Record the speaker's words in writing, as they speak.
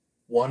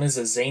One is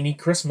a zany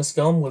Christmas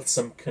film with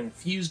some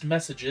confused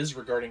messages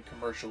regarding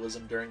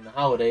commercialism during the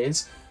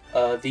holidays.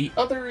 The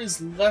other is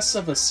less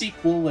of a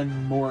sequel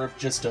and more of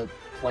just a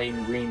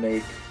plain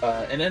remake,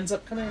 and ends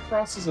up coming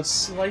across as a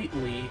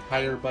slightly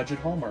higher budget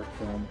Hallmark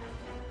film.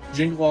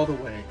 Jingle All the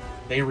Way.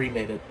 They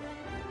remade it.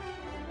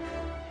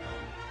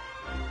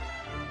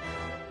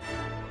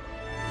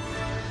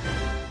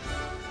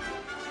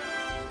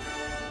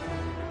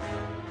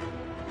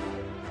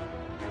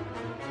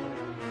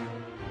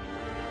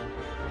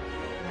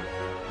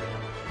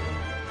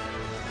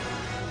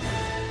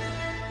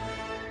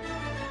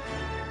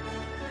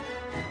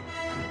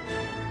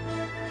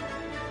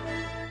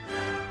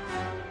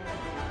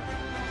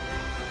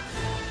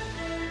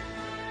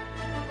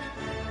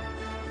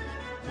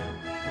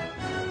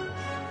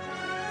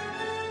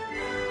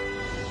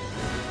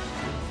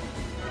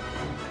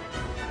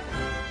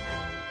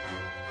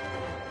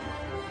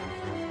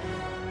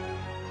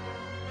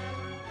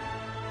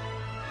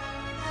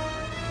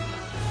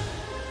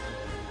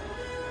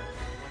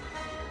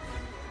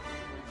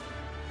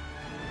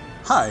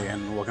 Hi,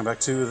 and welcome back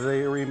to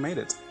They Remade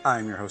It.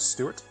 I'm your host,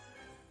 Stuart.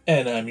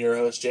 And I'm your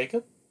host,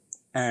 Jacob.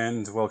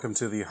 And welcome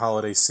to the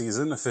holiday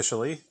season,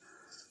 officially.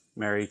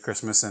 Merry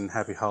Christmas and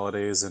Happy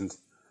Holidays, and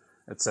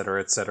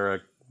etc.,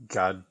 etc.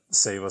 God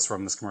save us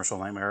from this commercial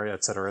nightmare,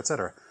 etc.,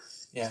 etc.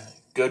 Yeah,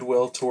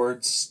 goodwill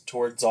towards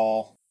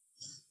all.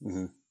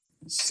 Mm-hmm.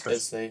 As they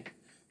say.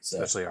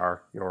 Especially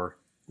your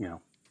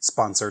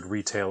sponsored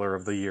retailer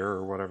of the year,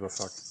 or whatever the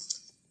fuck.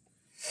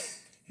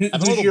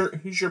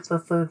 Who's your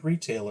preferred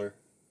retailer?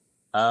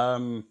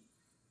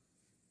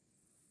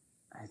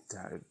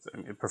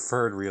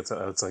 Preferred real.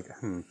 It's like,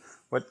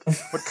 what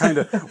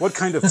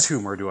kind of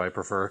tumor do I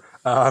prefer?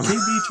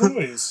 KB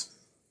Toys.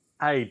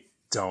 I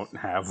don't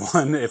have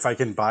one. If I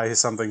can buy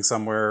something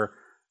somewhere,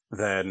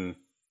 then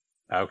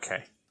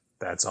okay,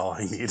 that's all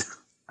I need.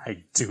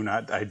 I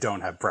don't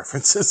have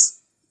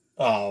preferences.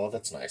 Oh,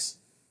 that's nice.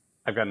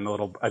 I've gotten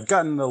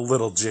a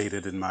little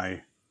jaded in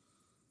my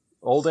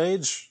old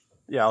age.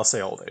 Yeah, I'll say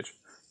old age.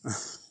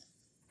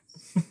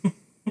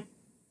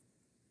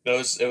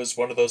 It was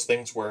one of those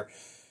things where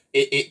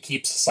it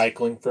keeps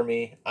cycling for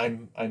me.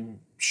 I'm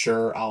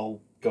sure I'll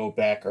go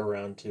back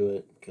around to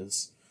it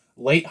because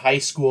late high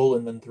school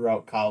and then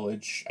throughout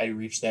college, I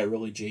reached that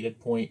really jaded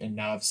point, and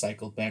now I've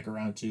cycled back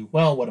around to,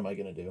 well, what am I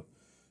gonna do?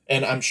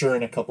 And I'm sure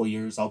in a couple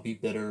years I'll be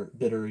bitter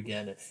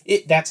again.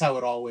 That's how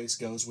it always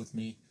goes with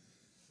me.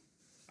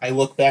 I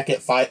look back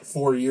at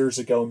 4 years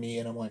ago me,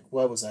 and I'm like,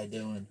 what was I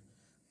doing?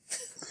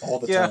 All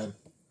the time.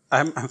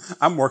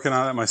 I'm working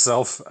on it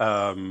myself.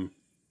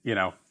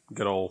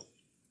 Good old,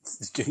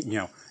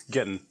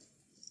 getting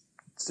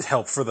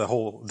help for the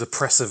whole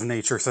depressive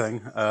nature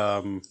thing.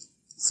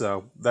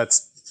 So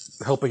that's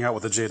helping out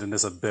with the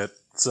jadedness a bit.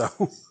 So,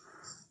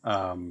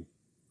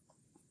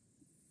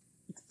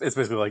 it's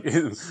basically like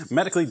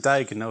medically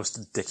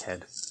diagnosed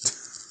dickhead.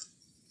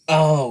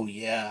 Oh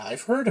yeah,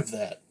 I've heard of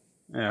that.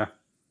 Yeah.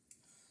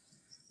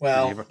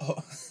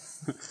 Well,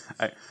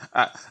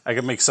 I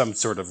could make some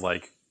sort of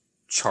like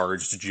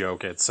charged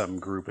joke at some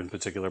group in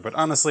particular, but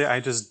honestly, I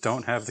just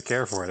don't have the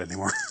care for it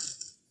anymore.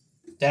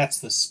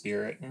 That's the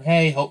spirit. And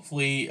hey,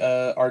 hopefully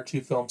our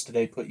two films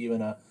today put you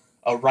in a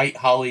right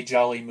holly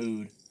jolly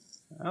mood.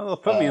 Well, they'll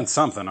put me in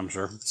something, I'm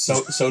sure.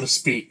 So to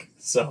speak.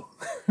 So.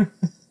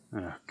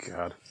 Oh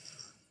God,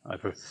 I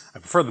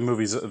prefer the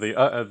movies.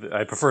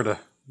 I prefer to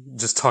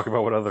just talk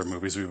about what other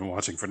movies we've been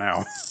watching for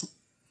now.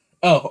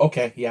 Oh,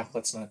 okay. Yeah,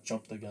 let's not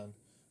jump the gun.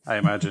 I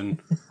imagine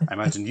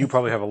you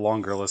probably have a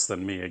longer list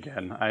than me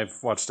again.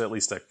 I've watched at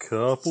least a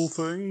couple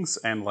things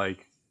and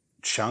like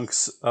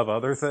chunks of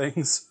other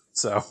things.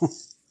 So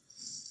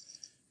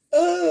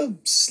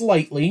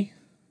slightly,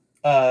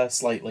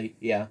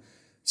 yeah.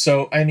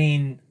 So, I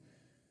mean,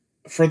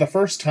 for the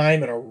first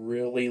time in a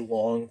really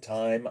long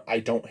time, I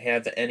don't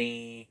have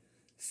any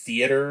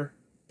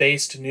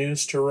theater-based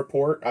news to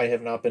report. I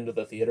have not been to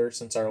the theater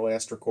since our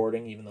last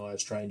recording, even though I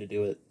was trying to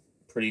do it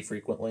pretty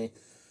frequently.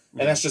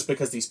 And that's just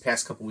because these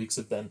past couple weeks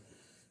have been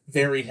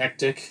very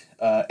hectic,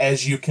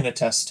 as you can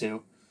attest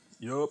to.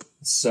 Yup.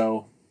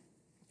 So,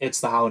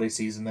 it's the holiday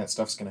season. That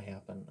stuff's going to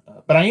happen.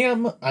 But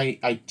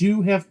I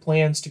do have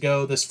plans to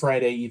go this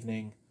Friday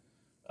evening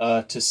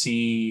to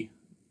see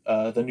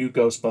the new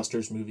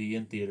Ghostbusters movie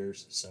in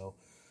theaters. So,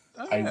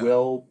 I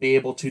will be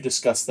able to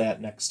discuss that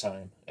next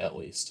time, at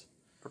least.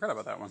 Forgot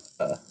about that one.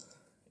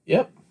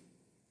 Yep.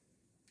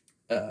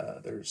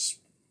 There's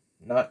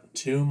not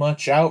too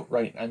much out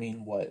right. I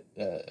mean, what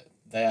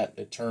that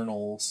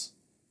Eternals.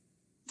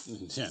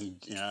 Yeah,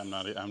 I'm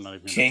not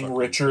even King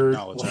Richard.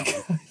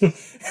 Like,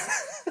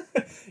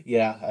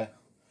 yeah,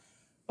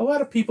 a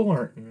lot of people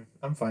aren't. And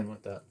I'm fine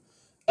with that.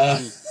 And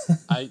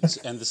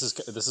this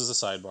is a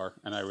sidebar,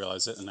 and I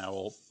realize it, and I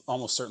will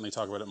almost certainly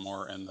talk about it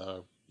more in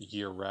the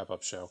year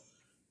wrap-up show.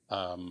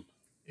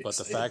 But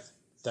the fact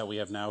that we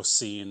have now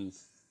seen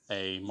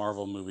a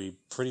Marvel movie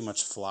pretty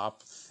much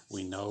flop,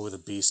 we know the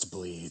beast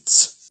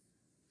bleeds.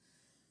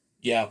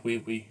 Yeah, we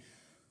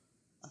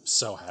I'm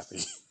so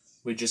happy.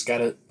 We just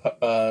gotta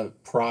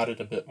prod it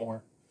a bit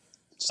more.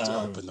 Just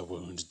open the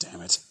wound,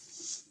 damn it.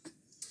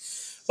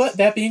 But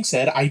that being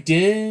said, I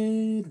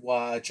did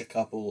watch a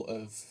couple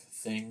of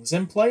things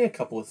and play a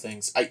couple of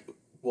things.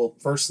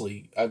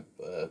 Firstly,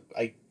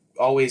 I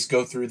always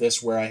go through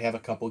this where I have a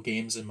couple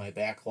games in my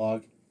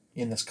backlog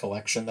in this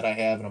collection that I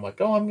have, and I'm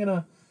like, oh, I'm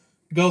gonna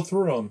go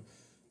through them,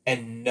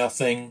 and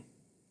nothing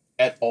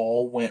at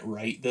all went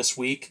right this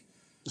week.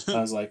 I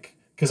was like,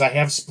 because I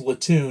have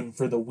Splatoon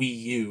for the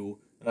Wii U,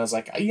 and I was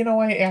like,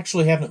 I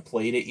actually haven't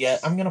played it yet.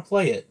 I'm gonna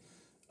play it.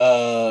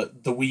 The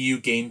Wii U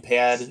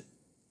gamepad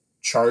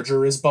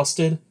charger is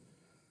busted,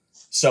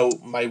 so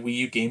my Wii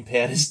U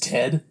gamepad is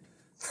dead.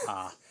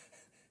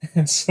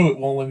 And so it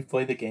won't let me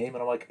play the game,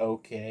 and I'm like,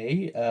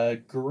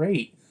 okay,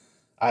 great.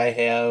 I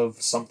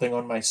have something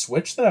on my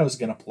Switch that I was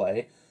gonna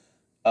play.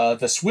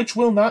 The Switch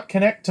will not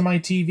connect to my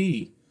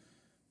TV.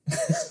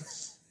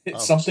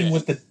 It's something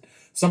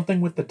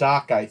with the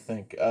dock, I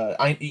think.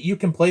 You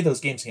can play those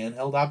games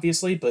handheld,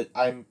 obviously, but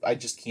I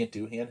just can't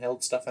do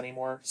handheld stuff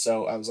anymore.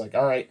 So I was like,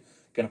 all right,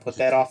 gonna put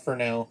that off for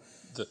now.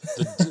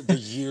 The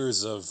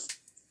years of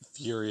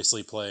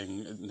furiously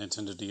playing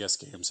Nintendo DS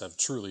games have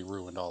truly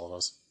ruined all of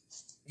us.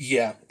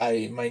 Yeah,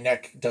 my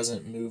neck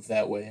doesn't move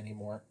that way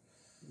anymore.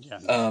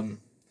 Yeah.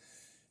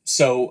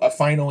 So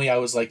finally I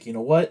was like, you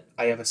know what?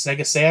 I have a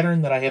Sega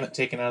Saturn that I haven't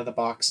taken out of the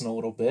box in a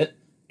little bit,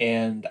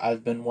 and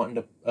I've been wanting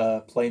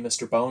to play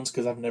Mr. Bones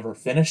because I've never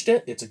finished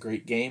it. It's a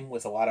great game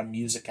with a lot of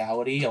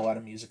musicality, a lot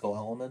of musical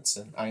elements,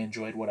 and I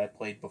enjoyed what I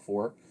played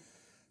before.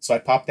 So I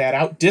popped that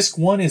out. Disc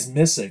 1 is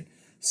missing.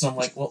 So I'm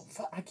like, well,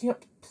 I can't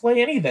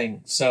play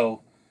anything.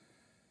 So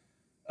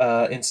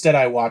instead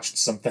I watched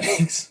some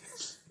things.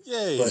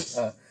 Yay!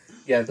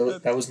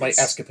 But that was my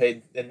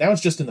escapade. And that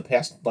was just in the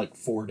past,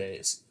 4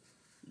 days.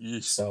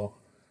 Yeesh. So.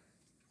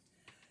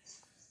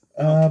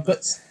 But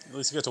at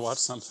least you get to watch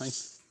something.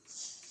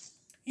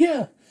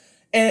 Yeah.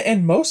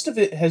 And most of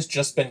it has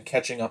just been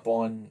catching up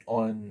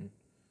on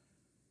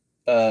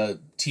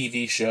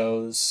TV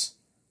shows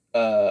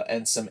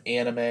and some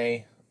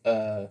anime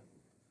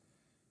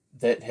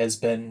that has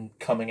been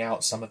coming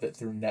out, some of it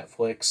through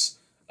Netflix.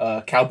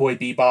 Cowboy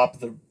Bebop,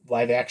 the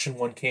live action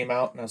one, came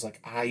out, and I was like,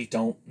 I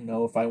don't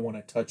know if I want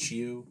to touch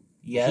you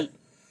yet.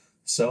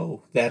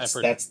 So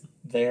that's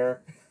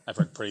there. I've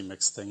heard pretty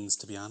mixed things,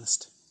 to be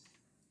honest.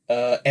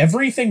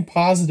 Everything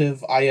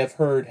positive I have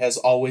heard has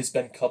always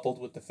been coupled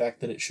with the fact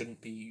that it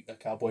shouldn't be a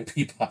Cowboy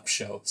Bebop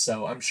show.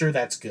 So I'm sure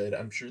that's good.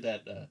 I'm sure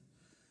that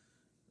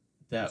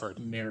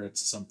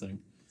merits something.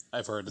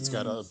 I've heard it's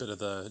got a bit of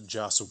the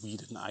Joss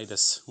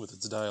Whedon-itis with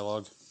its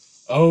dialogue.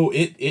 Oh,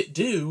 it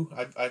do.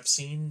 I've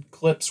seen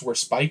clips where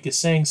Spike is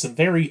saying some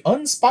very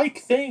unspike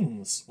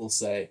things, we'll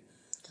say.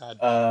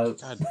 God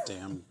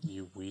damn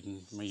you,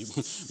 Whedon.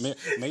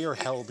 May your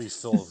hell be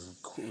filled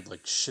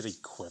with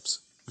shitty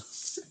quips.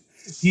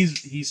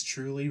 He's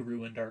truly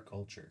ruined our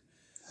culture.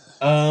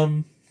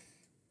 But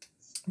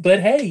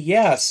hey,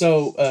 yeah,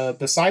 so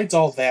besides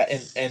all that,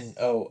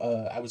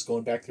 I was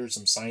going back through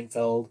some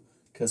Seinfeld,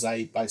 because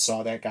I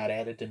saw that got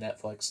added to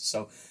Netflix.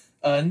 So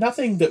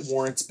nothing that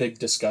warrants big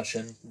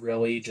discussion,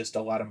 really, just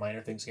a lot of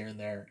minor things here and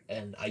there.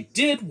 And I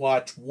did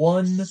watch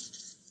one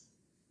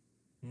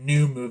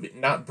new movie,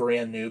 not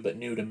brand new, but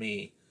new to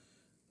me.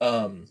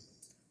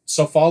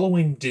 So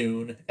following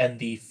Dune and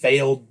the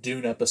failed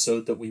Dune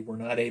episode that we were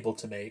not able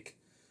to make,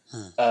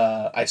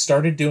 I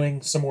started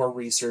doing some more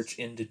research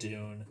into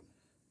Dune,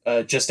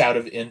 just out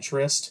of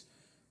interest.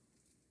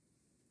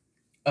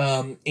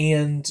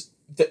 And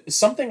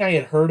something I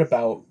had heard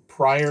about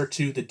prior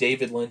to the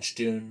David Lynch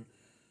Dune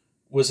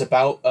was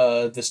about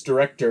this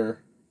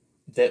director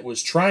that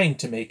was trying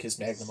to make his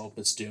magnum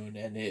opus Dune,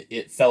 and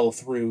it fell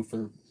through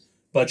for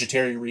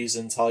budgetary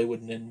reasons.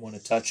 Hollywood didn't want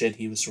to touch it.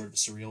 He was sort of a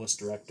surrealist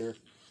director.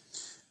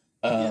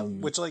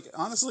 Which,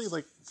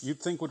 honestly, you'd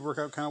think would work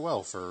out kind of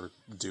well for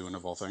Dune,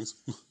 of all things.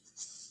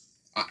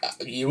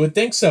 You would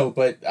think so,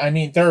 but, I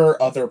mean, there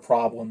are other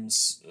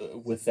problems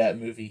with that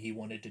movie he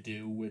wanted to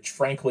do, which,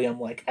 frankly, I'm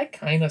like, I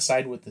kind of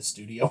side with the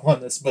studio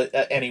on this. But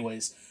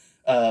anyways,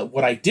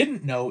 what I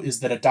didn't know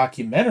is that a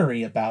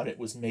documentary about it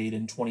was made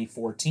in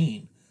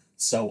 2014.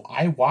 So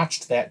I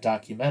watched that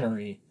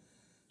documentary.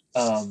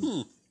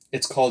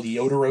 It's called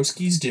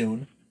Jodorowsky's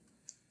Dune.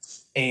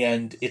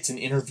 And it's an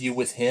interview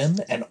with him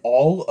and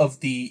all of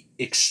the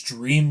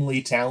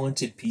extremely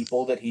talented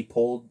people that he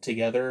pulled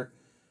together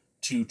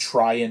to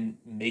try and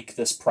make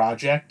this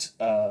project.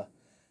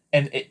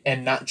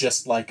 And not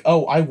just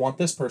I want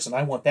this person,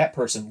 I want that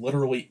person.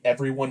 Literally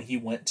everyone he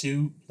went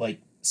to,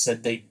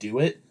 said they'd do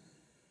it.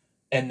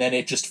 And then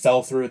it just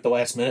fell through at the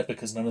last minute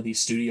because none of these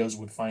studios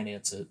would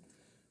finance it.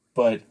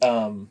 But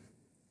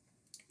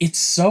it's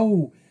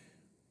so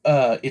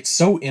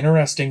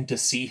interesting to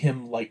see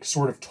him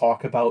sort of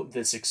talk about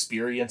this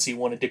experience he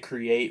wanted to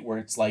create, where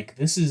it's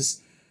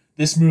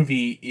this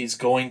movie is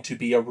going to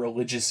be a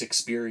religious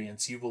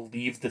experience. You will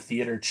leave the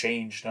theater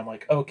changed. And I'm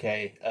like,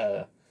 okay,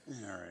 all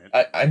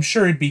right. I'm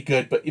sure it'd be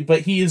good,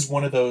 but he is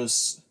one of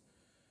those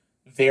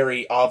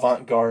very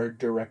avant-garde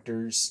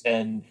directors,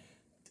 and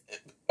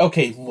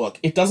okay, look,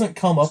 it doesn't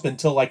come up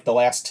until like the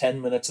last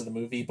 10 minutes of the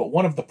movie, but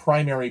one of the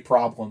primary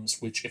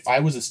problems, which if I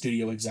was a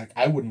studio exec,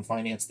 I wouldn't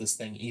finance this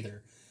thing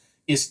either,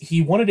 is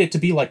he wanted it to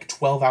be like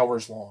 12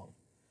 hours long.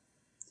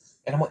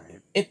 And I'm like,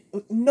 Right.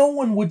 no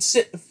one would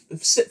sit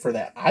for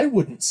that. I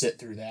wouldn't sit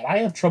through that. I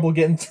have trouble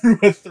getting through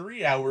a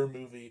 3 hour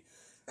movie,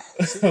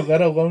 See,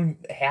 let alone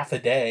half a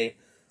day.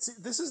 See,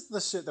 this is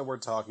the shit that we're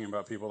talking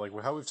about, people. Like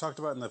how we've talked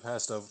about in the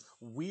past. Of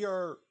we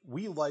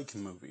like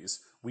movies.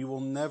 We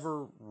will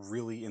never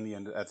really, at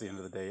the end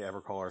of the day,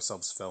 ever call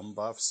ourselves film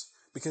buffs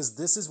because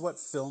this is what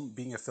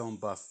being a film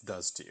buff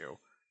does to you.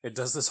 It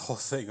does this whole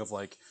thing of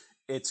like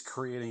it's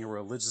creating a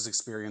religious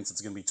experience.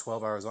 It's going to be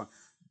 12 hours long.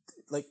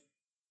 Like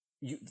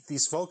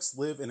these folks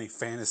live in a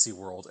fantasy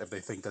world if they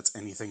think that's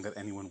anything that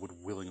anyone would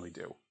willingly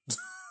do.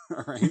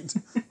 All right,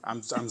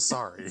 I'm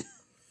sorry.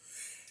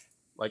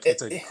 Like,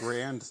 it's a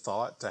grand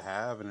thought to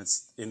have, and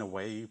it's, in a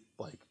way,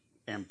 like,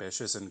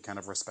 ambitious and kind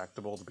of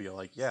respectable to be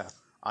like, yeah,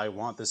 I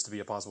want this to be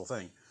a possible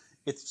thing.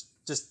 It's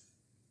just,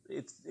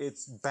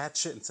 it's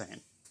batshit insane.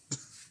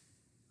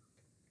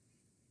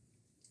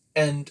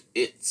 And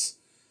it's,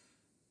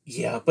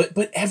 yeah, but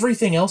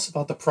everything else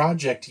about the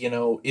project,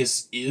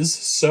 is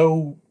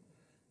so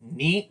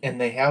neat, and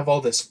they have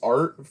all this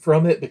art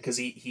from it because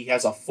he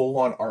has a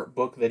full-on art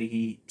book that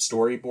he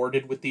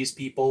storyboarded with these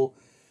people,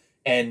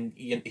 and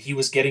he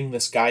was getting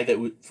this guy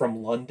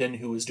from London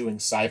who was doing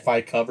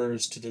sci-fi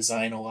covers to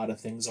design a lot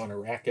of things on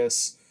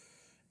Arrakis,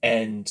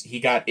 and he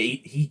got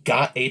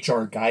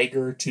H.R.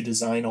 Geiger to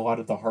design a lot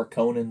of the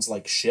Harkonnens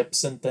like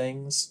ships and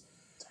things.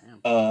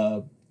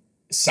 Damn.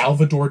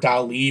 Salvador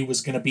Dali was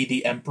going to be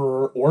the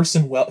Emperor.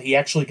 He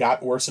actually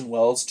got Orson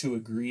Welles to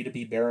agree to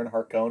be Baron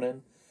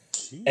Harkonnen.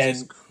 Jesus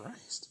And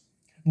Christ.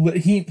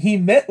 he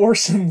met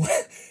Orson.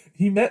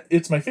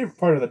 It's my favorite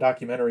part of the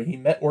documentary. He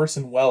met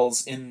Orson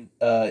Welles in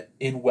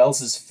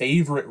Welles's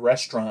favorite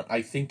restaurant,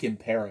 I think in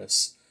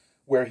Paris,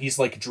 where he's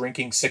like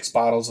drinking 6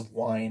 bottles of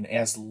wine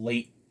as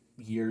late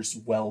years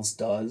Welles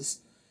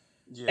does.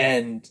 Yeah.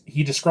 And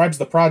he describes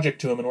the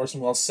project to him, and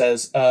Orson Welles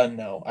says,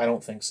 no, I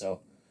don't think so.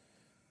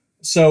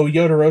 So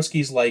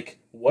Jodorowsky's like,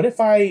 what if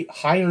I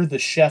hire the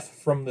chef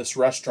from this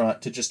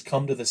restaurant to just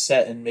come to the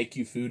set and make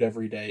you food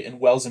every day? And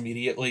Welles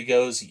immediately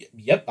goes,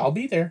 yep, I'll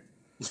be there.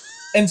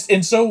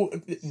 and so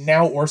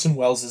now Orson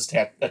Welles is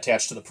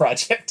attached to the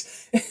project.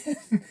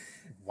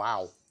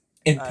 Wow.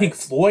 And Pink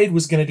Floyd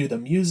was going to do the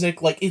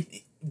music. Like,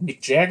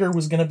 Mick Jagger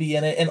was going to be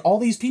in it. And all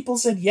these people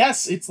said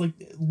yes. It's like,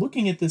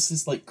 looking at this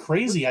is like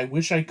crazy. I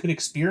wish I could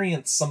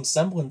experience some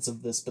semblance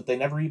of this, but they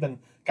never even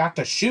got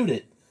to shoot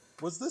it.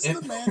 Was this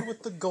the man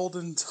with the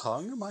golden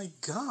tongue? My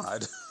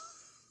God.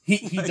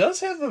 He does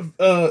have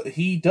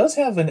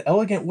an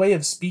elegant way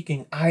of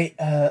speaking.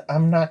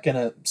 I'm not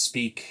gonna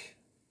speak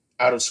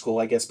out of school,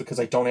 I guess,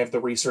 because I don't have the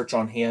research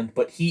on hand.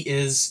 But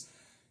he's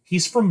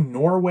from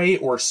Norway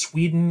or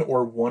Sweden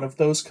or one of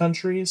those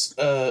countries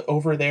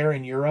over there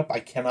in Europe.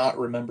 I cannot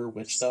remember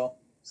which though.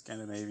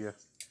 Scandinavia.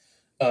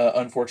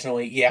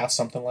 Unfortunately, yeah,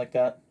 something like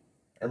that,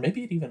 or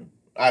maybe it even,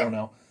 I don't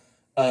know.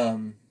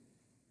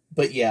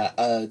 But yeah,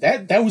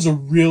 that was a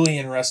really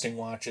interesting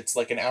watch. It's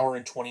like an hour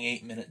and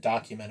 28-minute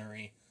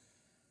documentary.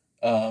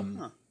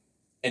 And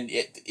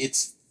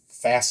it's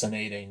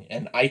fascinating.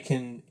 And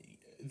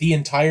the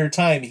entire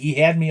time he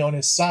had me on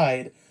his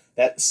side,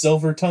 that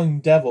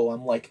silver-tongued devil,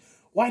 I'm like,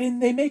 why didn't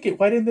they make it?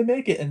 Why didn't they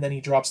make it? And then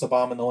he drops the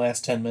bomb in the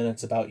last 10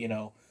 minutes about,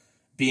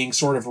 being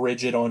sort of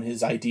rigid on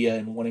his idea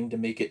and wanting to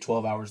make it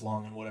 12 hours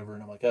long and whatever.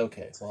 And I'm like,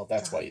 okay, well,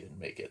 that's why you didn't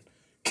make it.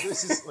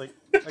 This is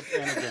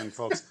and again,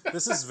 folks,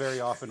 this is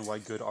very often why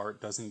good art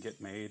doesn't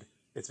get made.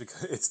 It's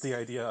because it's the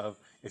idea of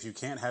if you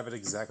can't have it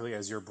exactly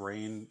as your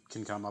brain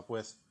can come up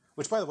with,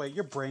 which by the way,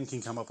 your brain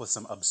can come up with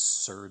some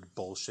absurd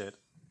bullshit.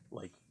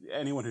 Like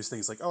anyone who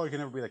thinks like, oh, you can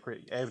never be that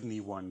creative.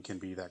 Anyone can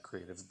be that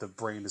creative. The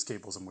brain is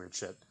capable of some weird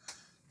shit.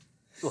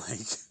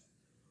 Like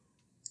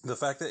the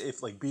fact that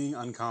if like being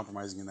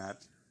uncompromising in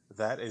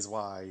that is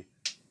why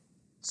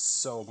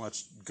so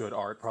much good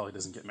art probably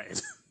doesn't get made.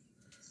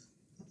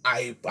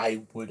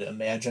 I would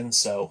imagine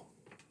so.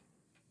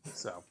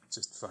 So,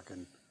 just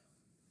fucking...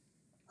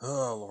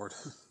 Oh, Lord.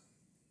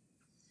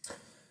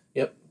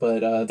 Yep,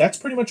 but that's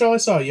pretty much all I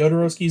saw.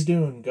 Jodorowsky's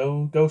Dune.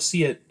 Go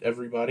see it,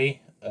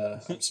 everybody.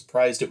 I'm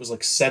surprised it was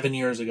like 7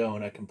 years ago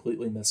and I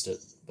completely missed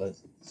it. But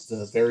it's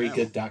a very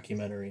good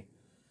documentary.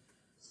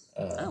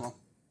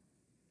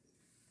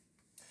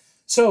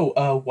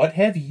 So, what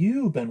have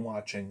you been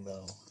watching,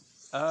 though?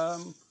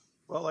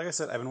 Well, like I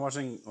said, I've been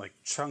watching like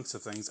chunks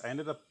of things. I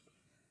ended up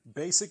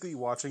basically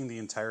watching the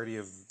entirety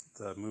of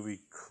the movie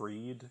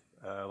Creed,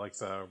 like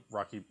the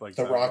Rocky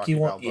Rocky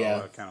one,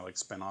 yeah, kind of like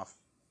spinoff.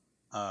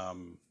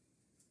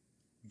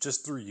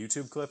 Just through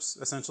YouTube clips,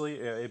 essentially.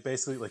 It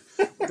basically like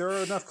there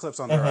are enough clips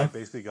on there. I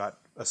basically got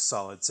a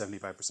solid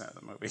 75% of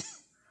the movie.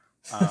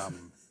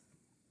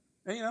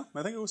 And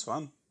I think it was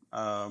fun.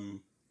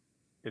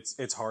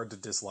 It's hard to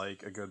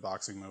dislike a good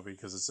boxing movie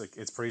because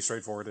it's pretty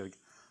straightforward. Like,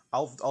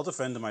 I'll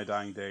defend to my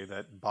dying day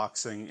that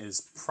boxing is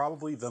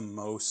probably the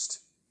most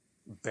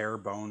bare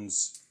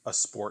bones a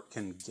sport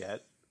can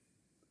get.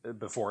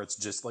 before it's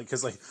just like,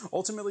 because like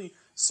ultimately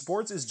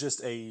sports is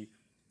just a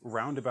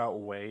roundabout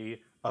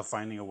way of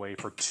finding a way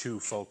for two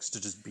folks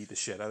to just beat the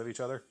shit out of each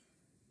other.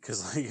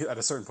 Because like at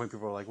a certain point,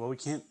 people are like, well, we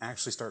can't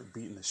actually start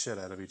beating the shit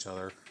out of each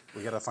other.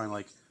 We got to find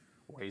like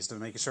ways to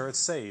make sure it's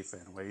safe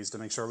and ways to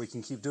make sure we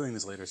can keep doing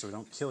this later so we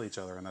don't kill each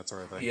other and that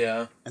sort of thing.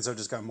 Yeah. And so it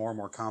just got more and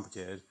more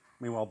complicated.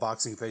 Meanwhile,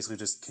 boxing basically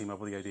just came up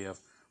with the idea of,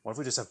 what if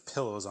we just have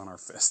pillows on our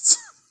fists?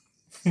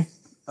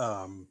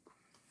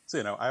 So,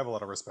 you know, I have a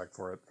lot of respect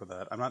for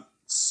that. I'm not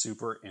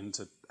super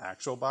into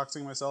actual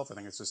boxing myself. I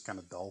think it's just kind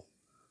of dull.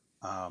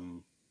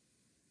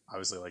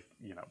 Obviously, like,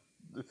 you know,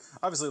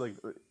 like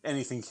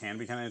anything can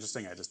be kind of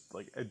interesting. I just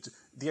like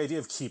the idea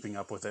of keeping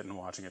up with it and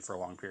watching it for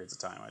long periods of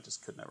time. I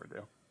just could never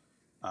do.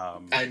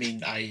 I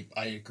mean, I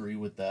agree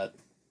with that.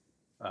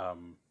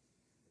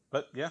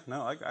 But yeah,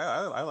 no,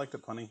 I liked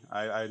it plenty.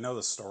 I know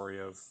the story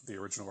of the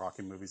original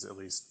Rocky movies, at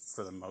least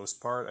for the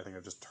most part. I think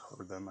I've just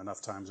heard them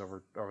enough times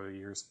over the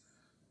years.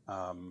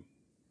 So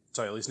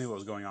I at least knew what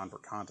was going on for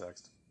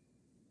context.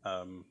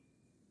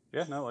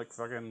 Yeah, no, like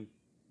fucking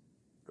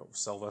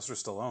Sylvester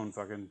Stallone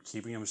fucking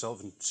keeping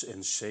himself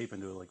in shape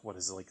into like, what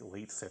is it, like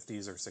late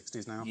 50s or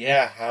 60s now?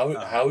 Yeah,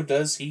 how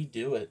does he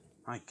do it?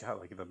 My God,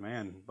 like the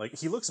man, like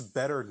he looks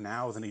better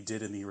now than he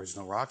did in the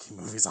original Rocky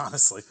movies,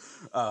 honestly.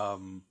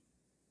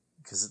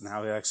 Because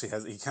now he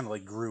kind of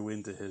like grew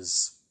into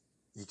himself.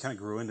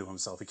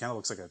 He kind of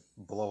looks like a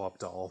blow up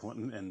doll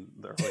in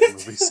the early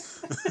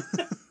movies.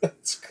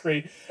 That's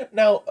great.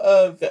 Now,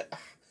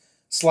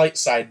 slight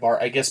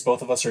sidebar. I guess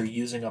both of us are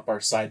using up our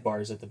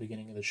sidebars at the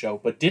beginning of the show,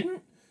 but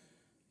didn't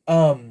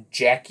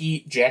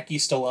Jackie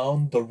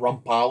Stallone, the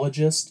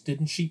rumpologist,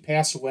 didn't she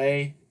pass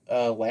away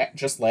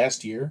just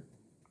last year?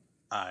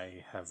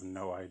 I have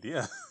no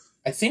idea.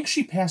 I think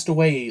she passed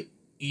away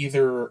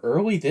either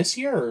early this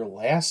year or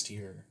last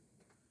year.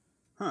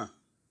 Huh.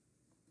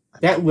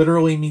 That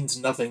literally means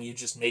nothing. You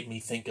just made me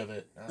think of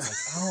it. I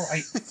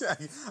was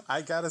like,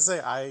 I gotta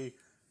say, I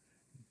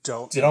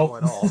don't know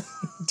at all.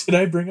 Did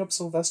I bring up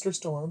Sylvester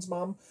Stallone's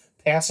mom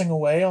passing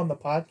away on the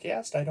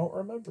podcast? I don't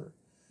remember.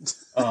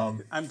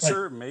 I'm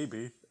sure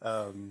maybe.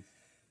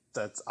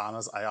 That's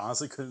honest. I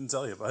honestly couldn't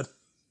tell you, bud.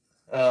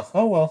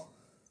 Oh well.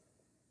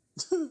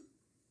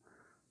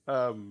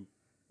 Damn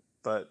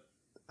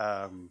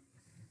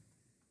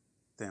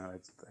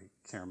it, I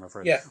can't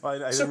remember. Yeah.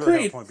 Well, I so didn't really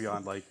Creed. have a point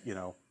beyond, like, you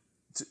know,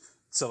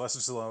 Sylvester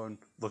Stallone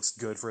looks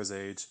good for his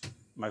age.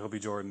 Michael B.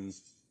 Jordan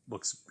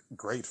looks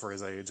great for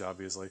his age,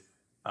 obviously.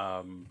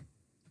 You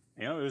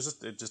know, it was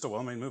just a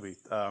well-made movie.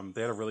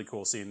 They had a really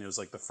cool scene. It was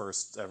like the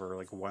first ever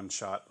like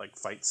one-shot like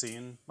fight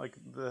scene, like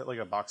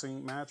a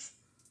boxing match.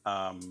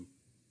 And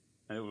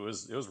it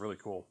was really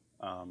cool.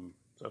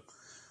 So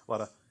a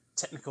lot of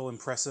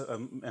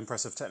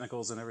impressive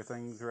technicals and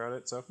everything throughout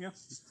it. So yeah,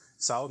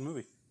 solid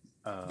movie.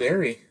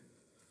 Very.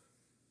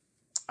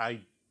 I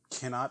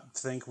cannot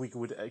think we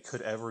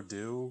could ever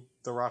do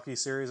the Rocky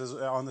series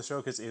on the show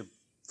because it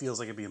feels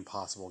like it'd be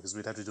impossible because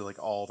we'd have to do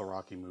like all the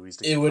Rocky movies.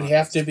 It would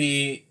have to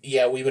be,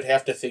 we would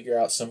have to figure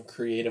out some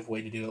creative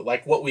way to do it,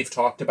 like what we've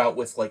talked about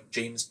with like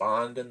James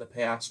Bond in the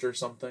past or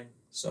something.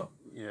 So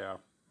yeah,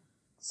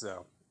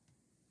 so,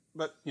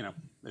 but you know,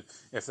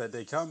 if that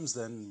day comes,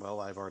 then well,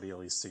 I've already at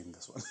least seen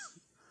this one.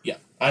 Yeah,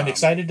 I'm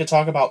excited to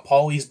talk about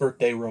Paulie's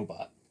birthday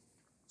robot.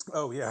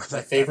 Oh yeah,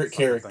 my favorite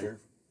character.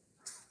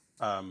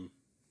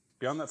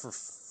 Beyond that,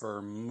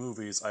 for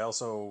movies, I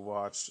also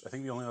watched. I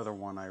think the only other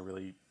one I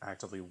really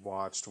actively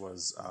watched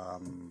was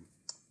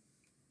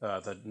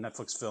the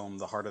Netflix film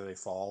 "The Harder They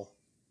Fall."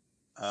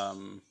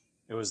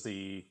 It was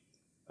the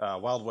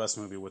Wild West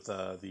movie with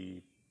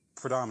the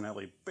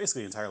predominantly,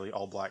 basically entirely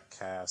all black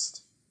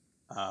cast,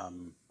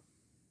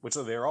 which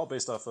they're all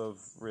based off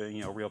of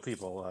real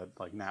people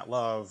like Nat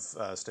Love,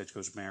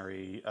 Stagecoach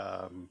Mary,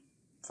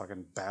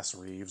 fucking Bass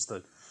Reeves,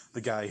 the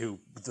guy who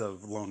the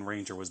Lone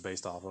Ranger was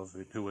based off of,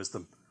 who was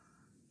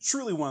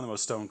truly one of the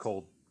most stone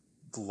cold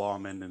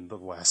lawmen in the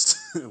West.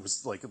 It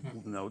was like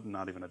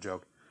not even a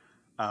joke.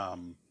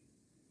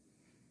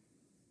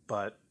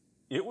 But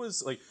it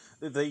was like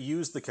they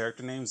used the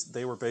character names.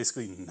 They were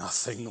basically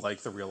nothing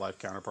like the real life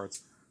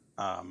counterparts.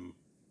 I'm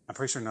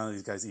pretty sure none of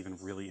these guys even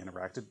really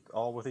interacted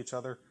all with each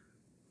other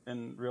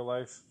in real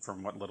life,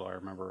 from what little I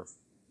remember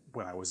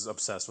when I was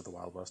obsessed with the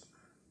Wild West.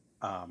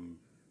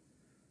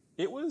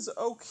 It was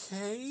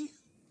okay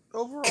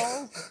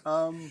overall.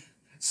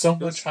 So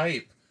much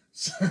hype.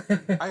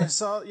 I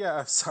saw,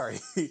 yeah, sorry.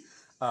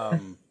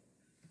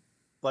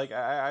 Like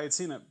I had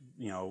seen it,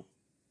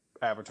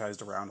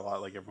 advertised around a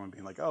lot, like everyone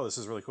being like, "Oh, this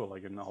is really cool,"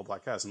 like in the whole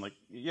black cast, and like,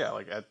 yeah,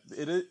 like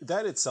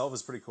that itself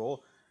is pretty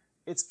cool.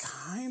 It's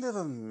kind of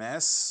a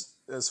mess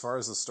as far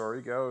as the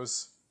story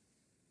goes.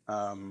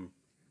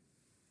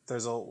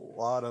 There's a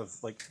lot of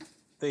like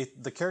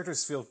the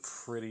characters feel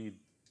pretty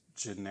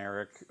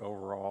generic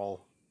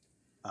overall.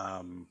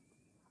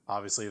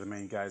 Obviously, the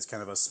main guy is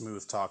kind of a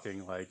smooth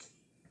talking,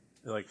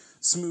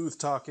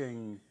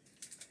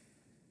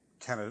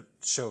 kind of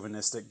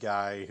chauvinistic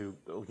guy who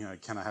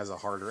kind of has a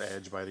harder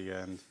edge by the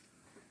end.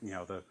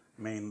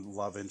 main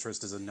love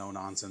interest is a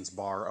no-nonsense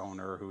bar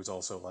owner who's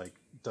also, like,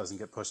 doesn't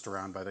get pushed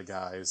around by the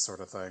guys sort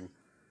of thing.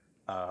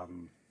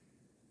 And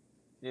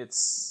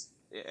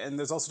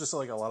there's also just,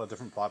 like, a lot of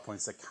different plot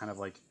points that kind of,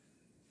 like,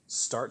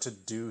 start to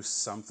do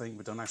something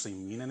but don't actually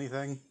mean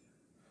anything.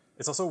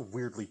 It's also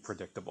weirdly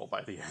predictable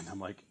by the end. I'm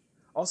like,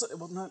 also,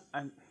 well,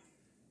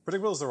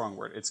 predictable is the wrong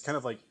word. It's kind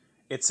of like,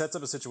 it sets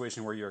up a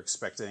situation where you're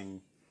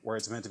expecting, where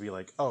it's meant to be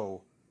like,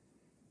 oh,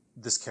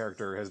 this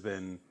character has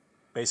been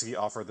basically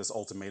offered this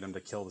ultimatum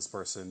to kill this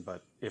person,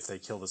 but if they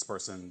kill this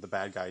person, the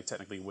bad guy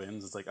technically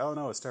wins. It's like, oh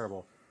no, it's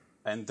terrible.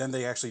 And then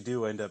they actually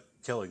do end up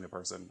killing the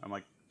person. I'm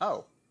like,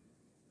 oh,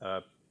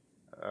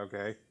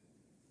 okay.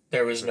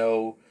 There was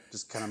no...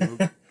 Just kind of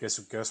move...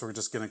 guess we're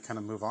just going to kind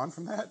of move on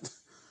from that.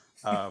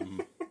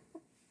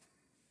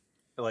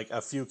 Like,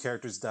 a few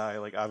characters die.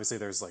 Like, obviously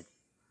there's, like...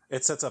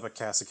 It sets up a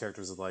cast of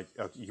characters that, like,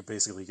 you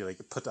basically, like,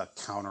 put a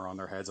counter on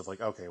their heads of,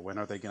 like, okay, when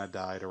are they going to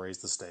die to raise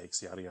the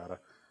stakes, yada yada.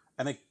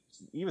 And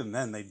even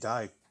then, they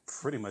die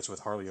pretty much with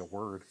hardly a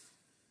word.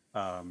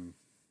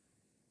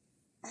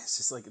 It's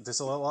just, like, there's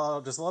a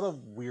lot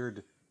of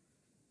weird...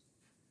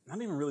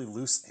 Not even really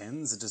loose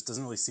ends. It just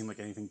doesn't really seem like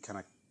anything kind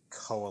of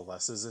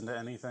coalesces into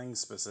anything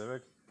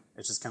specific.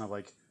 It's just kind of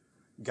like,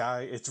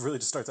 it really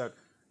just starts out,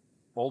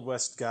 Old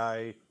West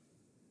guy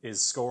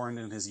is scorned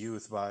in his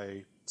youth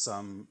by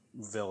some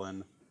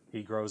villain.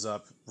 He grows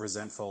up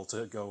resentful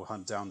to go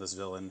hunt down this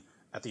villain.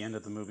 At the end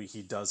of the movie,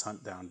 he does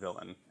hunt down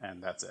villain,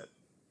 and that's it.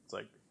 It's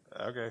like,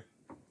 okay.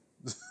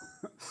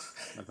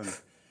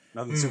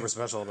 Nothing super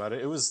special about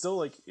it. It was still,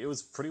 like, it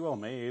was pretty well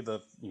made.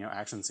 The,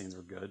 action scenes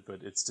were good,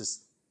 but it's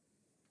just,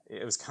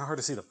 it was kind of hard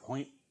to see the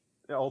point,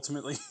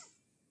 ultimately.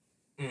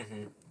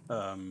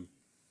 Mm-hmm.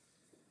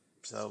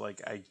 So,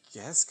 like, I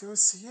guess go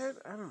see it.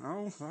 I don't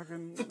know.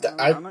 Fucking.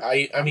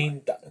 I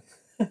mean,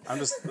 I'm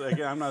just,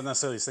 again, I'm not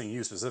necessarily saying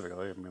you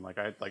specifically. I mean,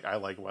 I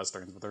like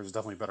westerns, but there's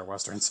definitely better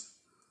westerns.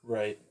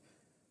 Right.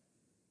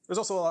 There's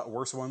also a lot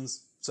worse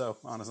ones. So,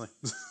 honestly,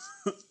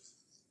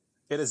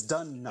 it has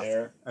done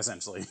nothing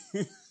essentially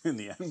in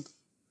the end.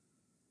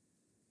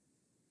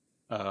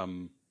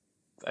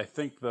 I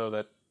think though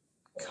that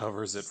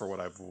covers it for what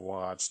I've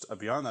watched.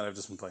 Beyond that, I've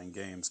just been playing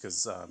games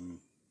because,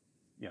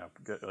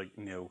 like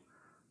new.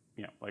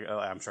 Like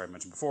I'm sure I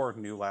mentioned before,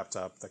 new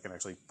laptop that can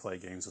actually play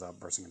games without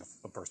bursting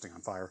on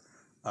fire.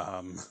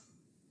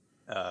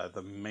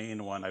 The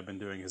main one I've been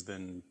doing has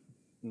been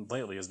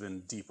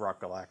Deep Rock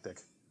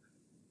Galactic,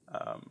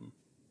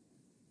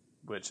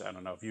 which I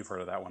don't know if you've heard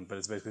of that one, but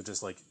it's basically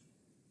just like,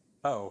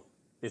 oh,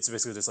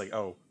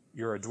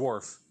 you're a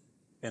dwarf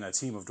in a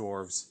team of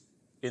dwarves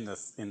in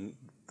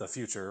the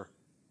future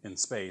in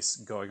space,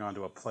 going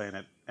onto a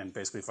planet and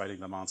basically fighting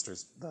the monster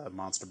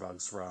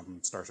bugs from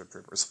Starship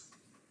Troopers.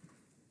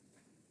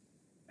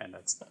 And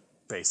that's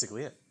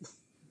basically it.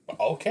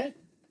 Okay.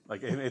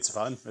 Like, it's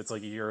fun. It's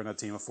like you're in a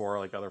team of 4,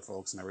 like, other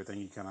folks and everything.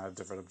 You kind of have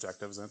different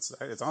objectives. And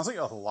it's honestly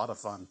a lot of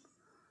fun.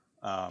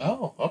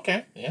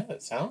 Okay. Yeah,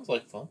 that sounds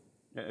like fun.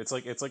 Yeah, it's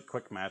like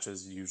quick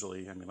matches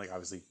usually. I mean, like,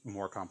 obviously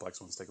more complex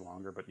ones take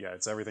longer. But yeah,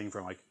 it's everything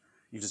from, like,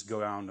 you just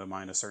go down to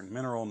mine a certain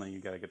mineral and then you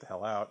got to get the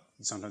hell out.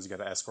 Sometimes you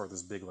got to escort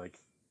this big,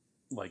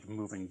 like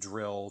moving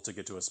drill to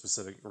get to a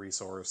specific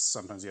resource.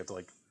 Sometimes you have to,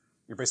 like,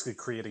 you're basically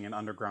creating an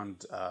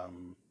underground,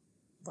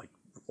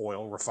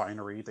 oil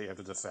refinery that you have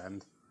to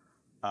defend.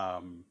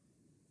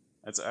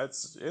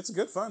 It's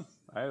good fun.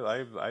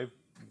 I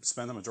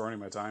spend the majority of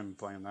my time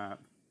playing that.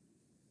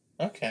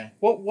 Okay.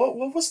 What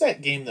was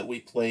that game that we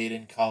played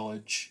in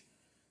college?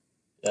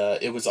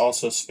 It was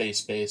also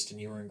space based, and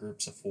you were in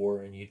groups of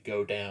 4, and you'd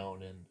go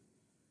down and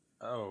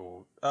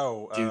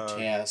do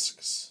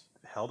tasks.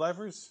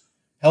 Helldivers.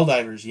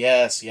 Helldivers.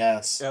 Yes.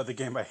 Yeah, the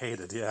game I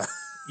hated. Yeah.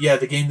 Yeah,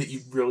 the game that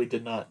you really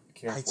did not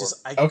care for.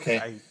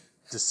 Okay.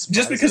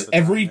 Just because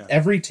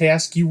every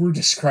task you were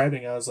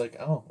describing, I was like,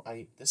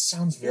 this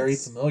sounds very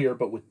familiar,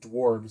 but with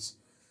dwarves.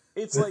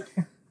 It's like,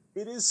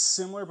 it is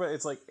similar, but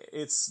it's like,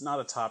 it's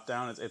not a top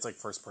down. It's like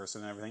first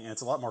person and everything, and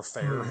it's a lot more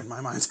fair in my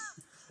mind.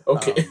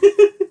 Okay.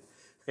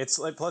 It's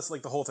like, plus,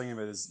 like, the whole thing of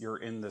it is you're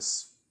in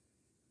this,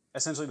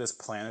 essentially this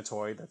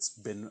planetoid that's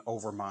been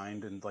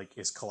overmined and, like,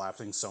 is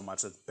collapsing so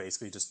much that it's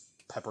basically just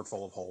peppered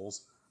full of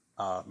holes.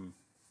 And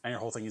your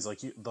whole thing is, like,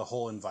 the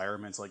whole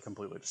environment's, like,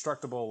 completely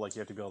destructible. Like, you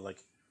have to be able to,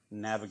 like,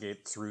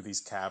 navigate through these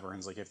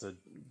caverns. Like, you have to,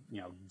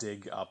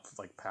 dig up,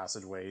 like,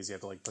 passageways. You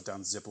have to, like, put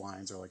down zip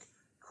lines or, like,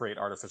 create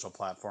artificial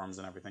platforms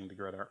and everything to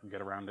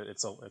get around it.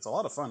 It's a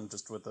lot of fun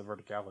just with the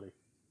verticality.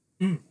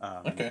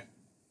 Okay.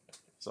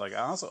 So, like,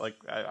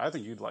 I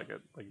think you'd like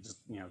it. Like, just,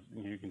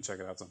 you can check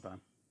it out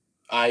sometime.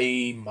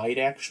 I might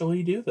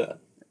actually do that.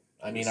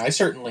 I mean, I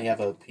certainly have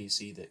a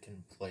PC that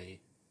can play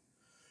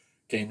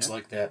games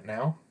like that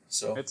now.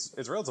 So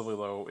it's relatively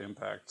low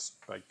impact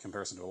by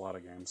comparison to a lot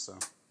of games. So,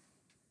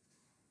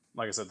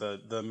 like I said,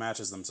 the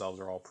matches themselves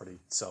are all pretty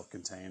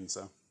self-contained.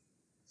 So,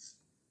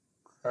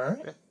 all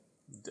right.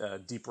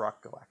 Deep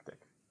Rock Galactic.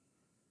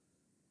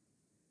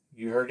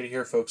 You heard it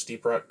here, folks.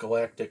 Deep Rock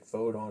Galactic.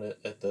 Vote on it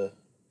at the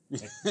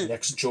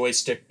next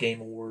Joystick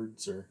Game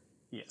Awards, or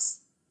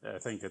yes, I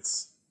think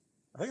it's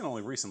I think it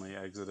only recently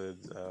exited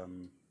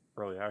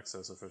early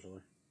access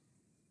officially.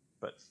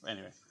 But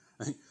anyway,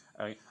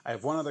 I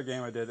have one other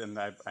game I did, and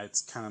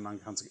it's kind of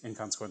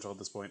inconsequential at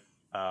this point.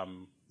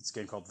 It's a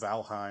game called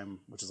Valheim,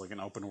 which is like an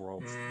open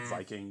world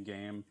Viking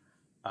game.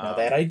 Now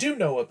that I do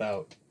know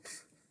about.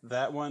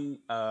 That one,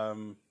 I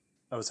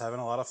was having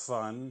a lot of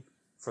fun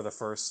for the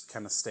first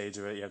kind of stage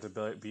of it. You have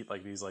to beat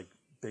like these like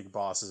big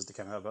bosses to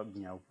kind of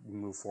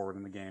move forward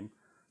in the game.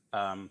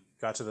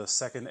 Got to the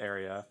second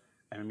area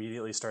and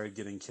immediately started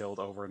getting killed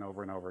over and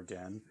over and over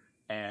again.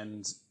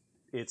 And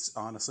it's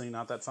honestly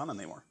not that fun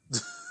anymore.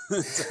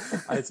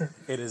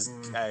 It is.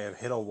 I have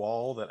hit a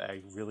wall that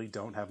I really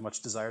don't have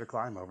much desire to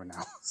climb over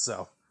now.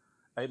 So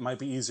it might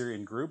be easier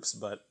in groups,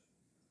 but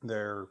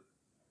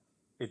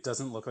it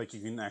doesn't look like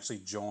you can actually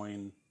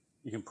join.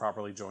 You can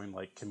properly join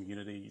like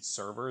community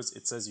servers.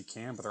 It says you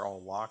can, but they're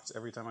all locked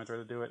every time I try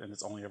to do it, and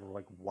it's only ever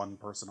like one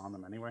person on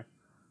them anyway.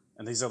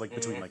 And these are like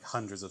between like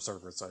hundreds of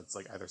servers, so it's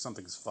like either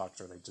something's fucked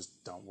or they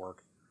just don't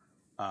work.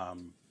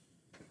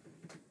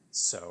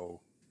 So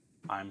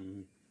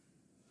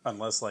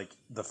unless like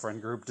the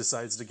friend group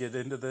decides to get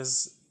into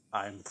this,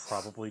 I'm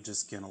probably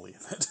just gonna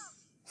leave it.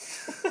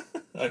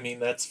 I mean,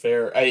 that's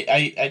fair.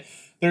 I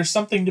there's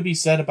something to be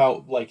said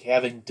about like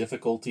having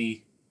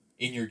difficulty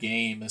in your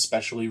game,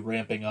 especially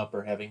ramping up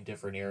or having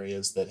different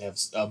areas that have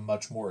a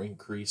much more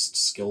increased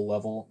skill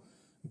level.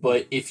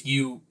 But if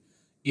you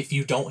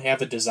don't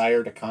have a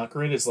desire to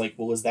conquer it, it's like,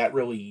 well, is that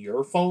really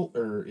your fault,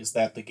 or is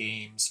that the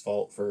game's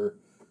fault for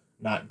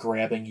not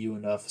grabbing you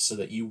enough so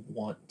that you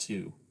want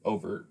to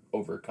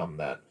overcome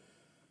that?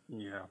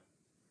 Yeah.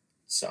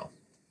 So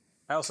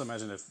I also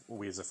imagine if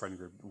we as a friend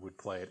group would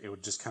play it, it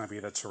would just kind of be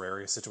the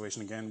Terraria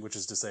situation again, which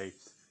is to say,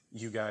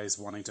 you guys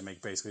wanting to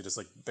make basically just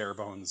like bare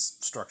bones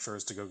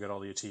structures to go get all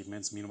the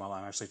achievements. Meanwhile,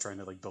 I'm actually trying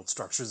to like build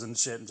structures and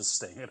shit and just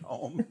staying at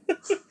home.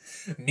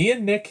 Me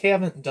and Nick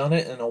haven't done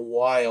it in a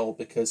while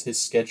because his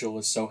schedule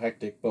is so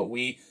hectic, but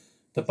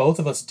the both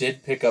of us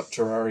did pick up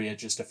Terraria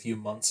just a few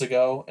months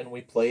ago, and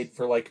we played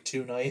for like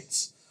 2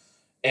 nights,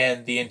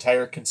 and the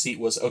entire conceit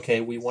was,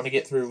 okay, we want to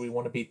get through, we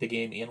want to beat the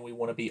game, and we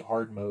want to beat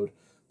hard mode,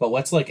 but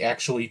let's like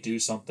actually do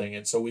something.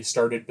 And so we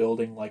started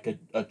building like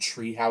a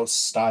treehouse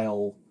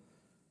style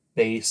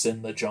base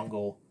in the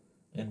jungle,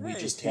 and we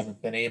just haven't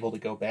been able to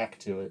go back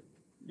to it.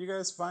 You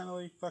guys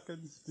finally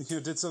fucking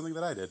did something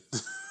that I did.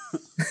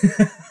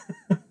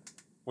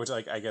 Which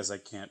I guess I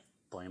can't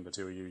blame the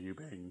two of you. You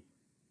being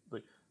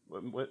like,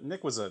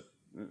 Nick was a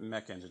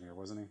mech engineer,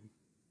 wasn't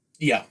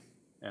he? Yeah.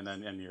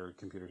 And your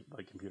computer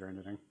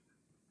engineering.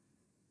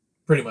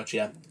 Pretty much,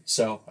 yeah.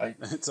 So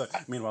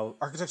meanwhile,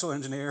 architectural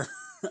engineer,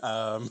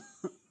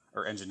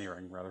 or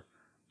engineering rather.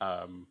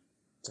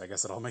 So I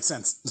guess it all makes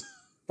sense.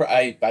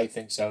 I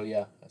think so,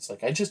 yeah. It's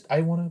like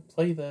I want to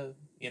play the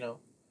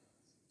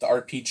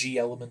RPG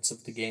elements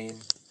of the game.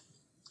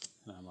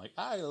 And I'm like,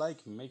 I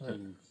like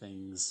making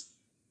things.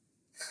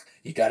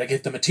 You gotta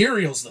get the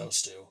materials, though,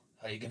 Stu.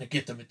 How are you gonna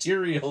get the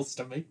materials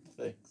to make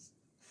things?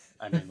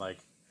 I mean, like,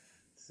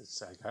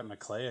 I got my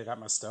clay, I got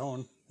my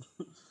stone.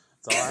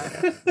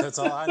 That's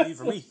all I need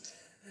for me.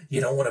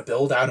 You don't want to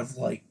build out of,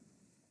 like,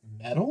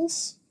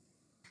 metals?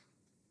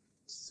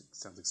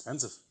 Sounds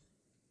expensive.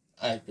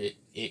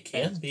 It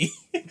can be.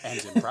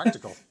 And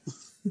impractical.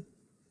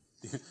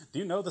 Do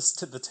you know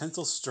the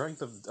tensile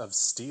strength of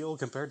steel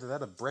compared to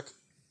that of brick?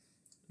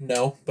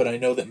 No, but I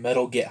know that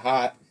metal get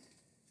hot.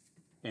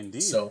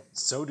 Indeed. So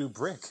do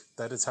brick.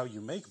 That is how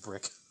you make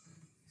brick.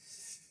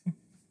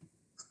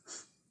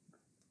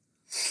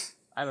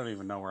 I don't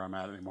even know where I'm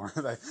at anymore.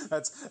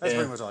 That's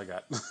pretty much all I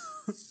got.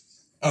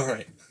 All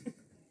right.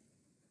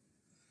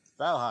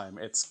 Valheim.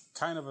 It's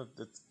kind of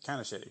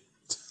shitty.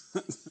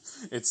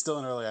 It's still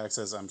in early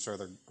access. I'm sure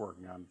they're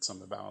working on some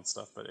of the balance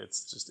stuff, but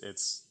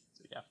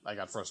I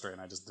got frustrated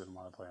and I just didn't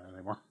want to play it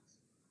anymore.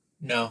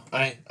 No,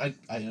 I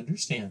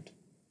understand.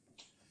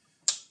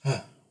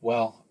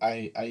 Well,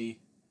 I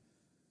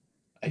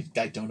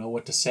don't know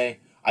what to say.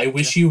 I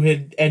wish you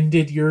had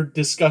ended your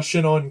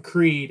discussion on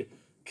Creed,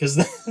 because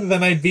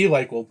then I'd be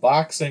like, well,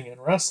 boxing and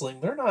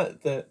wrestling, they're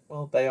not that,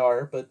 well, they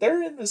are, but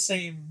they're in the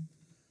same.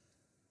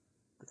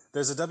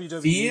 There's a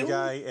WWE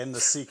guy in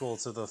the sequel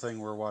to the thing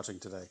we're watching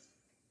today.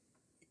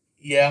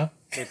 Yeah.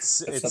 It's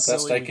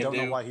silly. We don't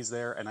know why he's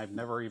there, and I've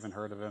never even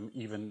heard of him,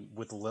 even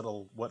with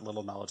what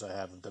little knowledge I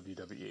have of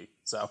WWE.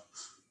 So,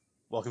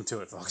 welcome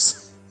to it,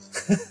 folks.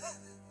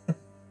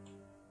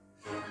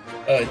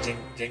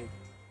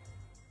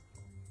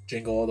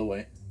 Jingle all the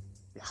way.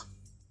 Yeah.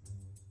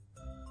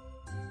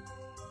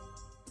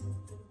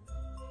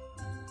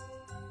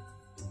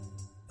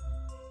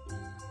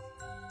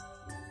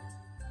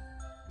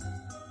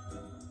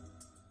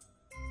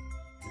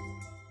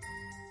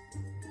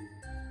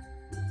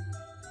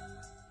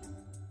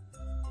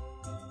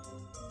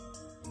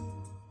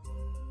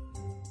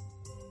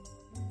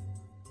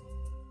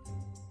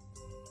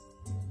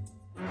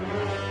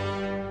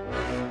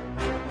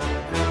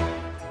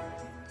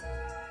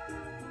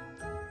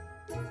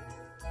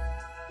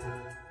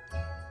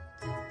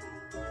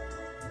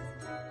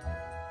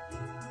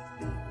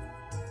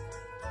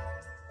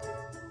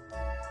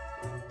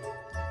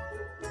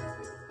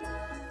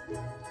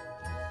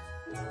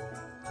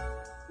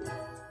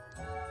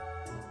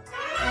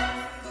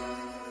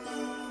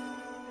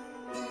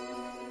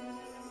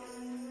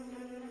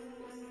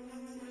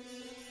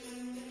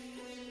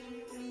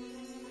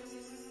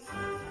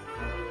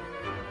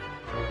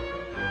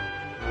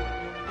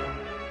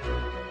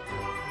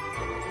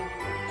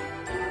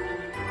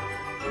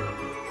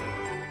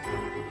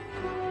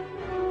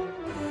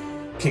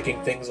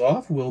 Kicking things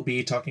off, we'll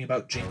be talking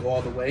about Jingle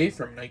All the Way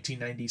from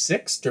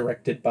 1996,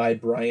 directed by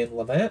Brian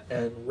Levant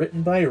and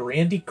written by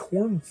Randy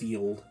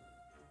Cornfield.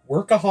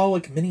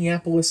 Workaholic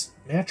Minneapolis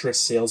mattress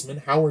salesman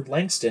Howard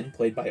Langston,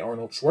 played by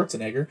Arnold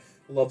Schwarzenegger,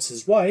 loves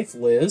his wife,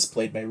 Liz,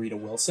 played by Rita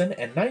Wilson,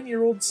 and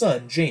 9-year-old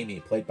son,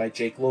 Jamie, played by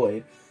Jake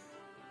Lloyd.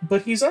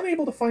 But he's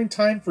unable to find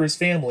time for his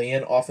family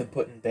and often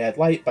put in bad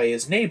light by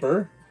his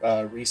neighbor,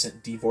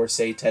 recent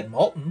divorcee Ted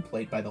Malton,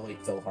 played by the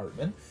late Phil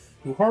Hartman,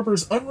 who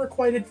harbors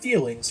unrequited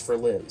feelings for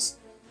Liz.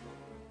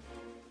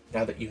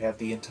 Now that you have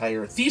the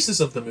entire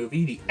thesis of the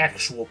movie, the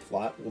actual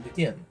plot will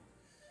begin.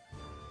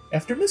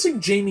 After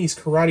missing Jamie's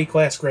karate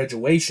class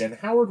graduation,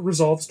 Howard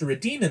resolves to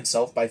redeem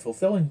himself by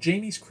fulfilling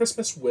Jamie's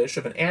Christmas wish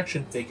of an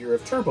action figure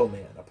of Turbo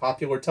Man, a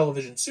popular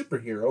television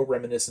superhero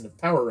reminiscent of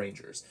Power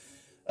Rangers,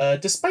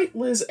 despite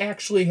Liz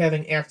actually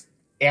having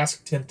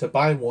asked him to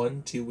buy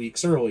one 2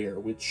 weeks earlier,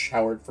 which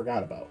Howard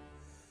forgot about.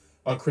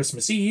 On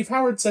Christmas Eve,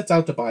 Howard sets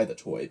out to buy the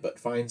toy, but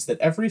finds that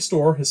every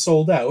store has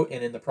sold out,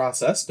 and in the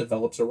process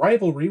develops a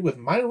rivalry with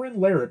Myron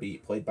Larrabee,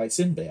 played by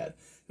Sinbad,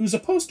 who's a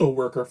postal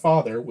worker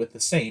father with the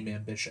same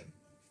ambition.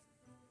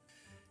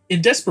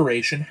 In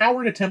desperation,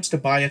 Howard attempts to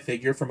buy a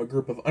figure from a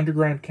group of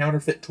underground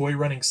counterfeit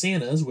toy-running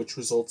Santas, which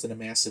results in a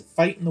massive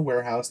fight in the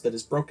warehouse that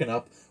is broken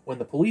up when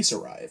the police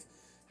arrive.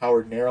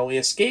 Howard narrowly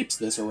escapes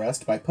this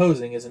arrest by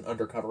posing as an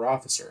undercover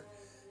officer.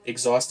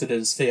 Exhausted at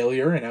his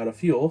failure and out of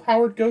fuel,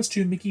 Howard goes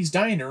to Mickey's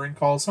diner and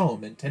calls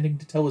home, intending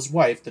to tell his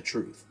wife the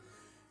truth.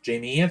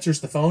 Jamie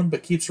answers the phone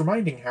but keeps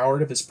reminding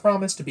Howard of his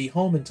promise to be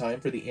home in time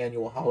for the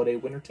annual holiday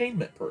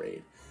entertainment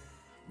parade.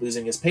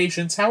 Losing his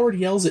patience, Howard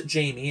yells at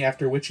Jamie,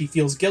 after which he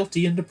feels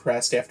guilty and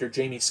depressed after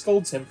Jamie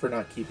scolds him for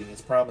not keeping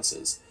his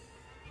promises.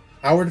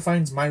 Howard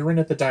finds Myron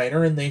at the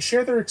diner, and they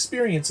share their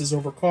experiences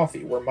over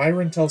coffee, where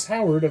Myron tells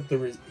Howard of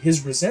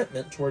his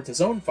resentment towards his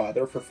own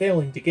father for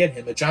failing to get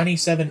him a Johnny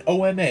 7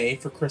 OMA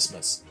for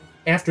Christmas.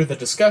 After the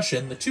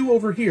discussion, the two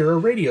overhear a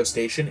radio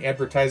station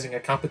advertising a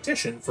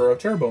competition for a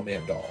Turbo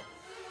Man doll.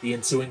 The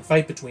ensuing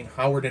fight between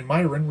Howard and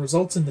Myron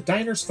results in the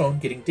diner's phone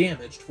getting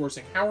damaged,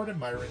 forcing Howard and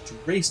Myron to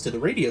race to the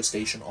radio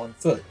station on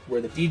foot,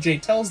 where the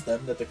DJ tells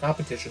them that the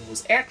competition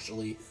was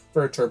actually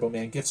for a Turbo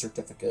Man gift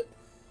certificate.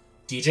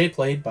 DJ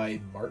played by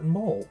Martin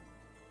Mull,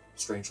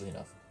 strangely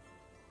enough.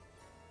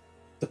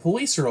 The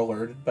police are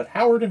alerted, but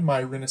Howard and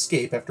Myron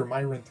escape after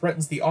Myron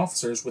threatens the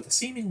officers with a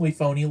seemingly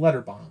phony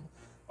letter bomb.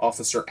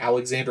 Officer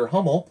Alexander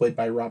Hummel, played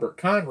by Robert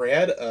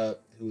Conrad,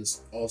 who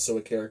is also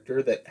a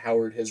character that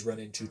Howard has run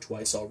into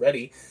twice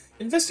already,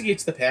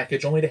 investigates the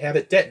package only to have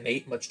it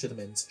detonate, much to the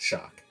men's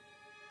shock.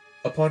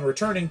 Upon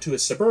returning to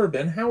his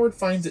Suburban, Howard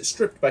finds it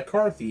stripped by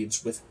car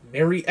thieves with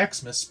Merry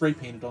Xmas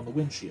spray-painted on the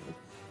windshield.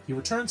 He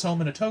returns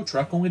home in a tow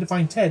truck only to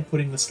find Ted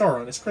putting the star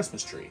on his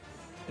Christmas tree.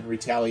 In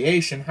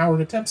retaliation,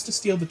 Howard attempts to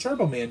steal the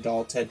Turbo Man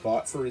doll Ted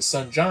bought for his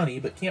son Johnny,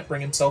 but can't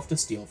bring himself to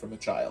steal from a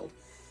child.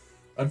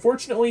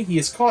 Unfortunately, he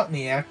is caught in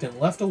the act and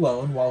left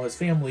alone while his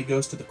family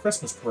goes to the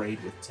Christmas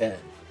parade with Ted.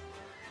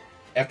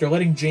 After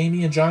letting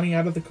Jamie and Johnny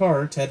out of the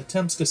car, Ted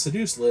attempts to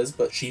seduce Liz,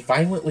 but she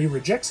violently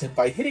rejects him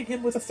by hitting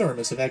him with a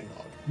thermos of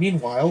eggnog.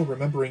 Meanwhile,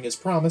 remembering his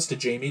promise to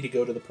Jamie to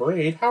go to the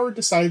parade, Howard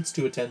decides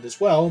to attend as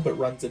well, but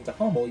runs into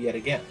Hummel yet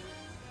again.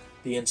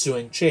 The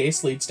ensuing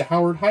chase leads to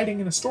Howard hiding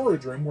in a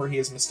storage room where he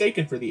is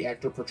mistaken for the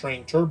actor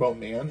portraying Turbo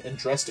Man and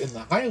dressed in the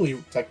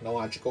highly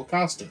technological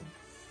costume.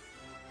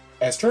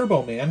 As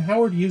Turbo Man,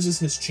 Howard uses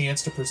his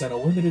chance to present a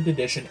limited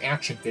edition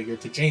action figure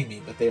to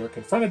Jamie, but they are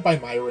confronted by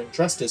Myron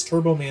dressed as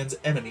Turbo Man's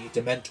enemy,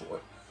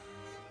 Dementor.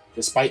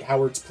 Despite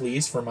Howard's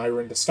pleas for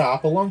Myron to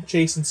stop, a long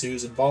chase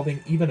ensues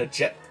involving even a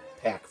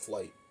jetpack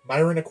flight.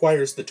 Myron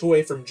acquires the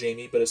toy from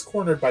Jamie but is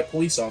cornered by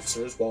police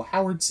officers while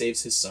Howard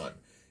saves his son.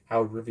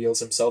 Howard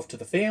reveals himself to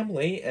the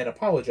family and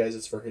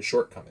apologizes for his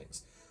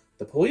shortcomings.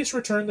 The police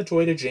return the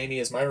toy to Jamie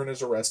as Myron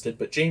is arrested,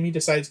 but Jamie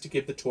decides to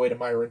give the toy to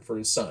Myron for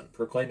his son,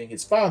 proclaiming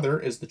his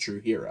father as the true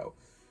hero.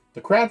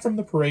 The crowd from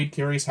the parade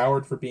carries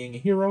Howard for being a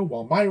hero,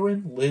 while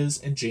Myron, Liz,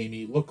 and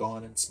Jamie look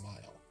on and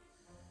smile.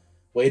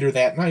 Later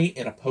that night,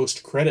 in a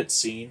post-credits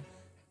scene,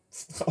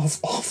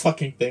 of all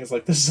fucking things,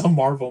 like this is a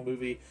Marvel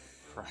movie,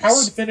 Christ.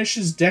 Howard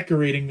finishes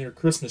decorating their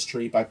Christmas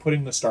tree by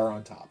putting the star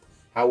on top.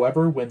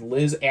 However, when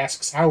Liz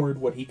asks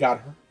Howard what he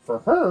got for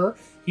her,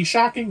 he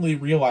shockingly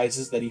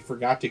realizes that he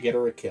forgot to get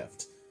her a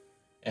gift.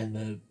 And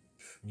the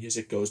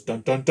music goes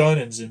dun dun dun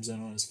and zooms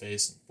in on his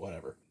face and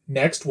whatever.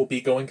 Next, we'll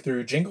be going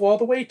through Jingle All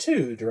the Way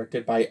 2,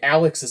 directed by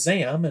Alex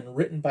Zam and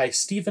written by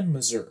Stephen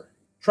Mazur.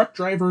 Truck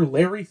driver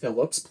Larry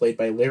Phillips, played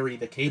by Larry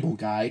the Cable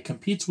Guy,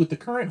 competes with the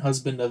current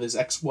husband of his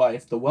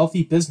ex-wife, the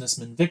wealthy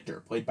businessman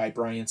Victor, played by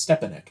Brian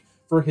Stepanek,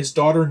 for his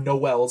daughter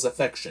Noelle's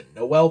affection,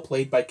 Noelle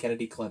played by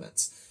Kennedy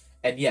Clements.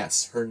 And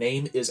yes, her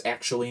name is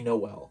actually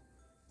Noelle.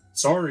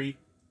 Sorry.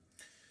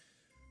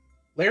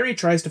 Larry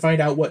tries to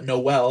find out what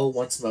Noelle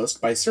wants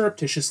most by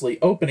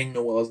surreptitiously opening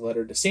Noelle's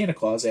letter to Santa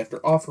Claus after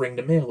offering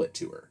to mail it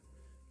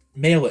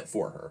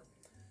for her.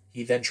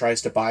 He then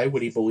tries to buy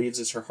what he believes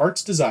is her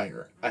heart's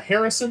desire, a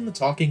Harrison the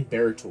Talking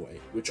Bear toy,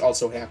 which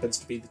also happens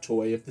to be the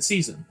toy of the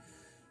season.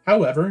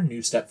 However,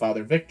 new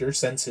stepfather Victor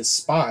sends his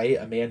spy,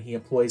 a man he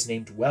employs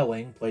named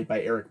Welling, played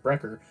by Eric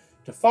Brecker,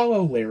 to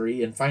follow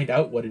Larry and find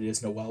out what it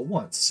is Noelle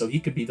wants, so he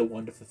could be the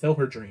one to fulfill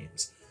her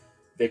dreams.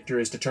 Victor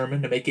is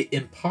determined to make it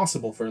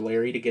impossible for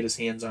Larry to get his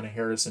hands on a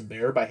Harrison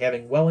bear by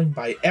having Welling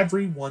buy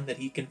every one that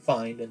he can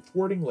find and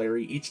thwarting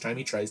Larry each time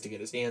he tries to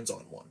get his hands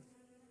on one.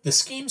 The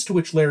schemes to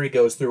which Larry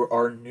goes through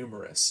are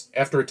numerous.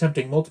 After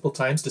attempting multiple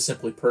times to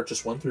simply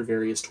purchase one through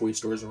various toy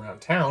stores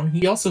around town,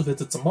 he also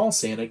visits a mall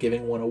Santa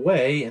giving one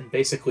away and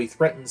basically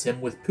threatens him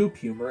with poop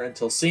humor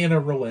until Santa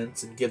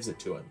relents and gives it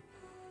to him.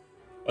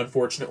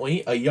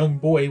 Unfortunately, a young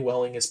boy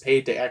Welling is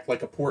paid to act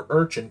like a poor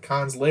urchin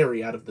cons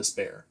Larry out of this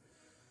bear.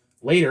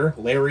 Later,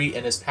 Larry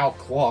and his pal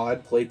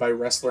Claude, played by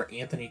wrestler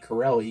Anthony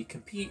Corelli,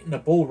 compete in a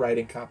bull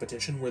riding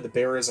competition where the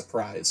bear is a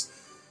prize.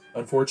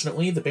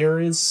 Unfortunately, the bear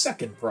is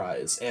second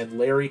prize, and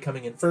Larry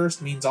coming in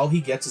first means all he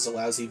gets is a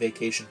lousy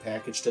vacation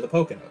package to the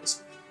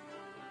Poconos.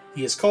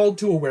 He is called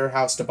to a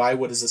warehouse to buy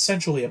what is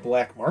essentially a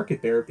black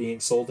market bear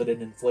being sold at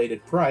an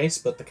inflated price,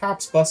 but the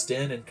cops bust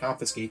in and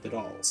confiscate the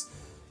dolls.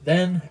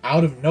 Then,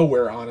 out of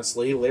nowhere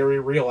honestly, Larry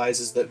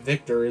realizes that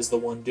Victor is the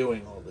one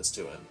doing all this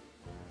to him.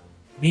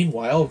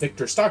 Meanwhile,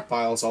 Victor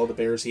stockpiles all the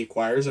bears he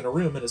acquires in a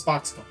room in his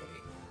box company.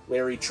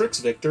 Larry tricks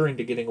Victor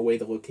into giving away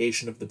the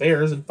location of the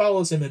bears and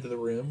follows him into the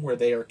room where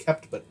they are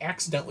kept but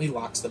accidentally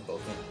locks them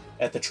both in.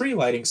 At the tree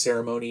lighting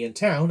ceremony in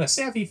town, a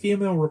savvy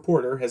female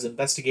reporter has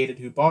investigated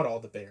who bought all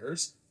the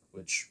bears,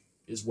 which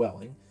is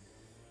Welling,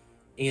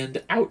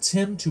 and outs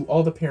him to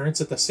all the parents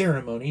at the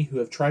ceremony who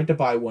have tried to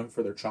buy one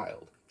for their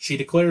child. She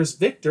declares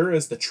Victor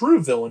as the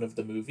true villain of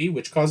the movie,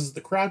 which causes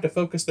the crowd to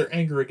focus their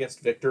anger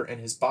against Victor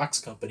and his box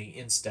company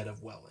instead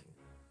of Welling.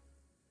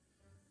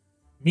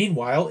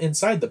 Meanwhile,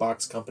 inside the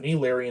box company,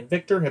 Larry and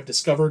Victor have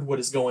discovered what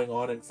is going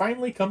on and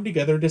finally come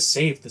together to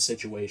save the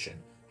situation.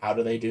 How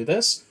do they do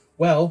this?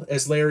 Well,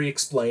 as Larry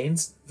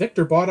explains,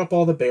 Victor bought up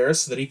all the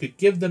bears so that he could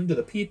give them to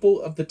the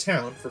people of the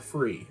town for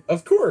free.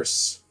 Of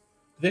course!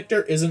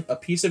 Victor isn't a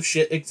piece of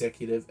shit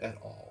executive at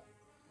all.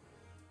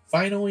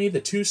 Finally, the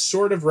two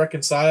sort of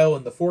reconcile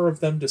and the four of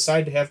them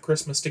decide to have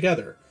Christmas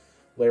together.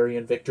 Larry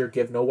and Victor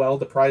give Noelle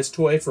the prize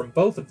toy from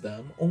both of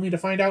them, only to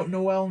find out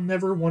Noelle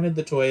never wanted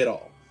the toy at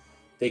all.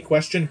 They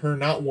question her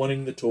not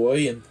wanting the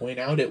toy and point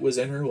out it was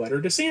in her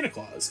letter to Santa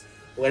Claus.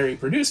 Larry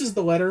produces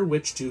the letter,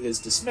 which, to his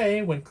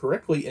dismay, when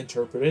correctly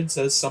interpreted,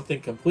 says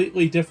something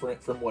completely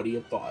different from what he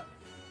had thought.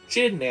 She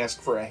didn't ask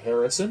for a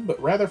Harrison,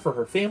 but rather for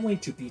her family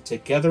to be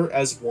together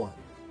as one.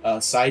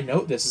 Side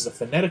note, this is a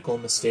phonetical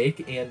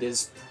mistake and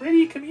is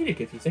pretty comedic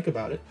if you think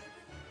about it.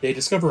 They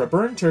discover a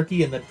burned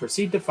turkey and then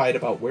proceed to fight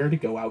about where to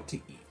go out to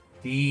eat.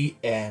 The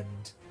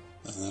end.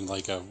 And then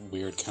like a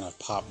weird kind of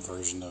pop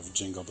version of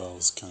Jingle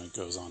Bells kind of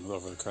goes on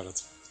over the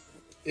credits.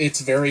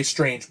 It's very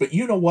strange, but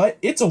you know what?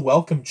 It's a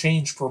welcome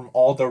change from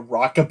all the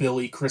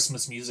rockabilly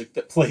Christmas music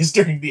that plays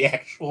during the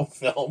actual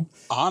film.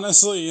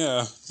 Honestly,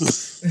 yeah.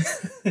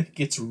 It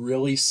gets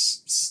really...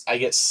 I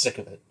get sick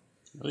of it.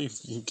 Really,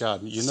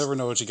 God, you never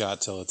know what you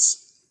got till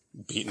it's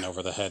beaten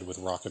over the head with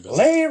rockabilly.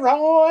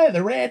 Leroy,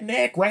 the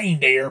redneck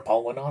reindeer,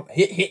 pulling on...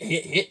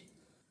 Hit.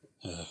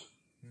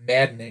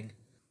 Maddening.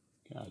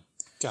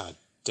 God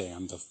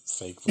damn the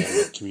fake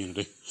redneck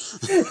community.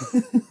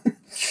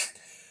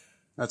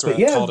 That's right,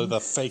 I called it the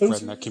fake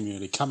redneck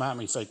community. Come at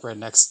me, fake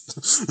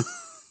rednecks.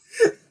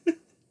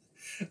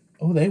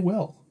 Oh, they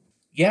will.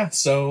 Yeah,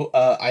 so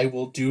I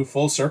will do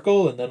full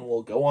circle, and then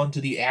we'll go on to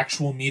the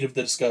actual meat of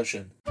the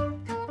discussion.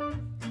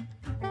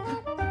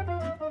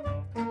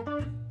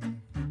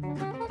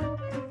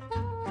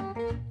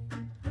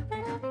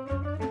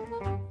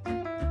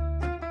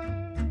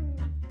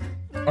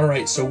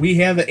 Alright, so we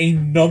have a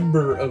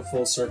number of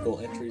full circle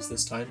entries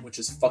this time, which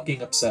is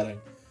fucking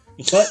upsetting.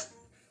 But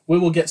we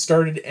will get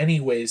started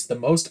anyways. The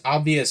most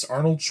obvious,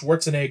 Arnold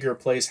Schwarzenegger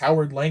plays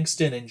Howard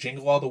Langston in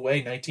Jingle All the Way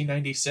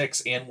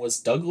 1996 and was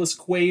Douglas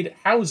Quaid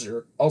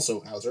Hauser,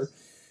 also Hauser,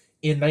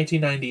 in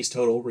 1990's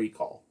Total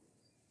Recall.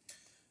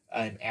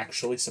 I'm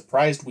actually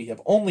surprised we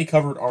have only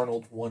covered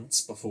Arnold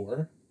once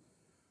before.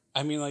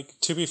 I mean, like,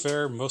 to be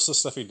fair, most of the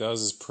stuff he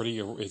does is pretty,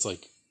 it's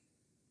like,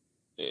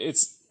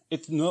 it's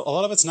no, a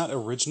lot of it's not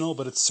original,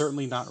 but it's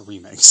certainly not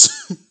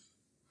remakes.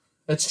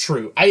 That's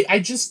true. I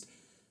just,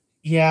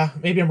 yeah,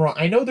 maybe I'm wrong.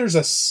 I know there's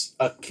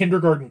a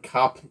Kindergarten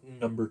Cop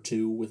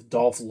 #2 with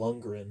Dolph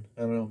Lundgren.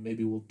 I don't know,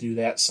 maybe we'll do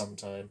that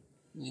sometime.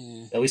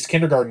 Yeah. At least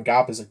Kindergarten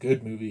Cop is a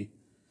good movie.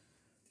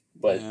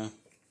 But yeah.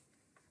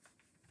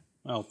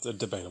 Well,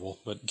 debatable,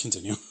 but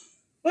continue.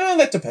 Well,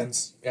 that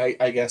depends.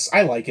 I guess.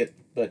 I like it,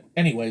 but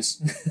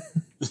anyways.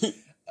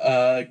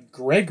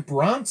 Greg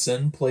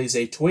Bronson plays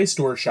a toy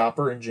store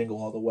shopper in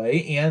Jingle All the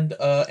Way and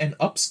an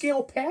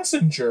upscale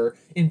passenger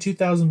in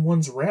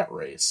 2001's Rat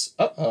Race.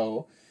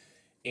 Uh-oh.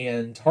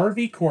 And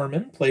Harvey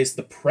Korman plays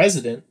the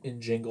president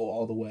in Jingle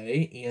All the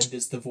Way and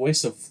is the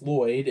voice of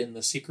Floyd in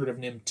The Secret of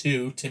NIMH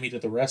 2, Timmy to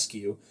the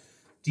Rescue.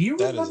 Do you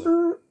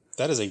remember...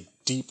 That is a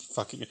deep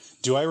fucking...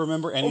 Do I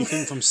remember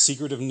anything from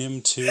Secret of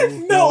NIMH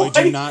 2? No, I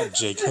do not,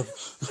 Jacob.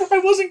 I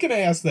wasn't going to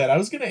ask that. I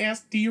was going to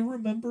ask, do you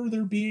remember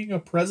there being a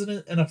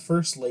president and a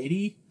first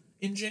lady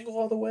in Jingle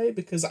All the Way?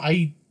 Because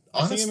I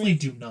honestly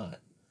do not.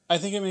 I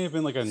think it may have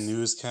been like a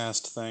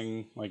newscast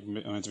thing, like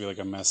meant to be like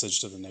a message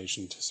to the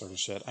nation to sort of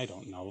shit. I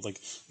don't know. Like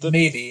the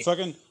Maybe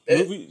fucking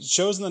movie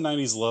shows in the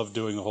 90s loved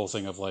doing the whole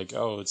thing of like,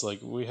 oh, it's like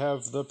we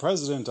have the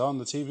president on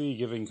the TV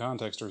giving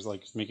context or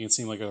like making it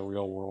seem like a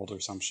real world or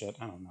some shit.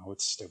 I don't know.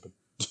 It's stupid.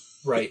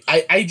 Right.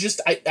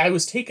 I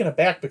was taken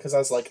aback because I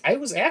was like, I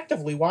was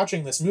actively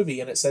watching this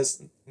movie and it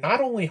says not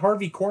only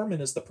Harvey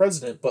Korman is the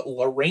president, but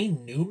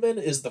Lorraine Newman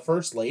is the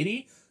first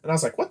lady. And I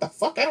was like, what the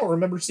fuck? I don't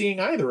remember seeing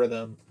either of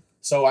them.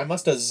 So I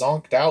must have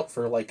zonked out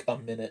for like a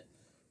minute,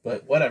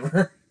 but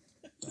whatever.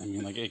 I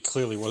mean, like, it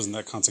clearly wasn't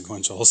that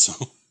consequential, so.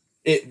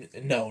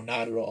 No,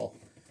 not at all.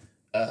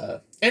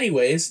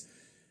 Anyways,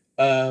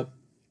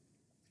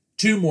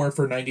 two more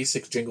for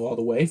 96 Jingle All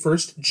the Way.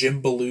 First,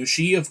 Jim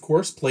Belushi, of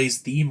course,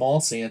 plays the Mall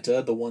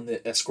Santa, the one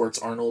that escorts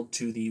Arnold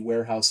to the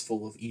warehouse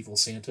full of evil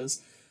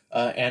Santas,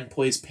 and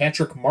plays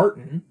Patrick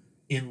Martin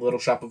in Little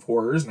Shop of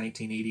Horrors,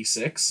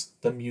 1986,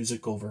 the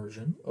musical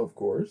version, of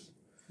course.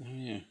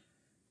 Yeah.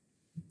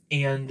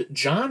 And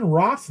John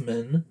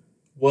Rothman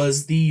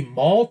was the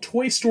mall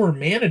toy store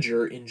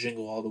manager in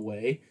Jingle All the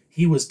Way.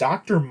 He was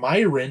Dr.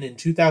 Myron in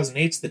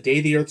 2008's The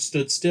Day the Earth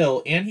Stood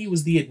Still, and he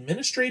was the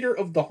administrator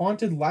of the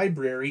Haunted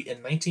Library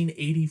in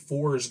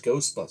 1984's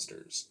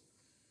Ghostbusters.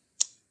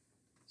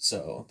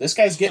 So, this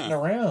guy's getting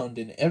around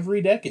in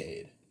every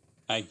decade.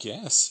 I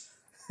guess.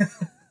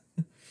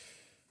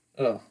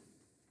 Oh.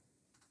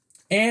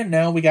 And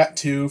now we got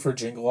two for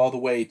Jingle All the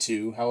Way,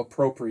 too. How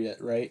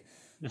appropriate, right?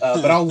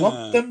 But I'll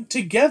lump them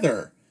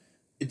together.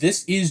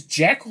 This is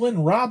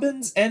Jacqueline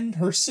Robbins and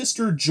her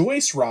sister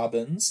Joyce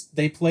Robbins.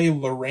 They play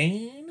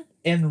Lorraine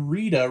and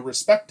Rita,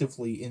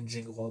 respectively, in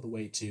Jingle All the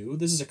Way 2.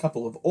 This is a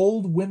couple of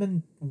old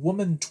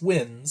woman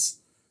twins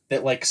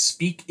that, like,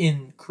 speak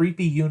in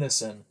creepy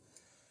unison.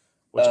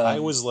 Which I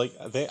was like,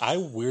 I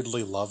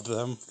weirdly loved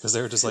them because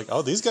they were just like,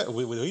 oh, these guys,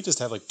 we just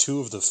have like two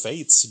of the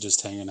Fates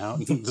just hanging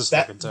out in this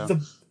fucking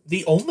town.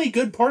 The only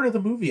good part of the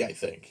movie, I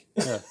think.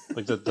 Yeah,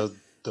 like the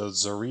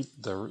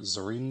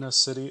Zarina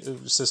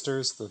City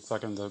sisters,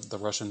 the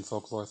Russian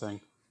folklore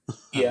thing.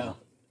 Yeah.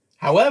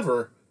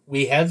 However,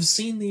 we have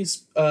seen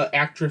these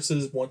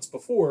actresses once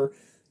before.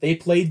 They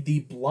played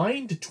the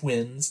blind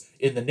twins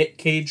in the Nick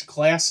Cage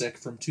classic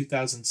from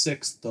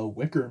 2006, The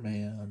Wicker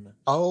Man.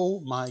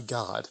 Oh my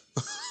god.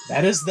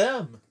 That is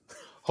them.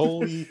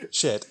 Holy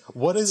shit.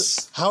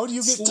 How do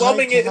you get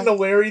slumming it in the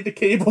Larry the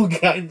Cable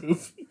Guy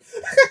movie?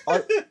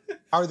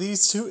 Are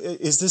these two,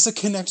 is this a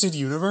connected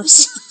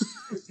universe?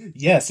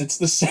 Yes, it's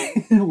the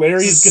same.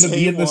 Larry's going to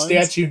be in the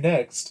statue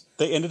next.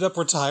 They ended up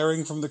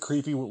retiring from the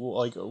creepy,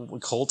 like,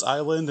 cult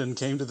island and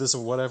came to this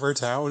whatever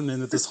town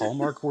into this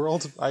Hallmark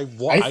world. I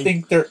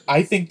think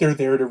they're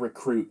there to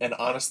recruit, and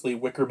honestly,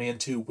 Wicker Man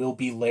 2 will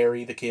be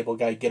Larry the Cable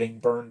Guy getting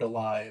burned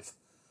alive.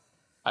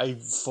 I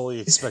fully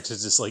expected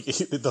just, like,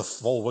 the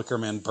full Wicker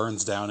Man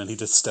burns down and he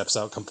just steps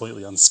out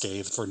completely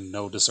unscathed for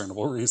no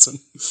discernible reason.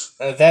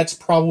 That's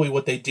probably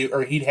what they do,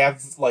 or he'd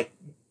have, like,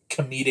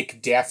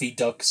 comedic Daffy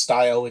Duck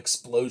style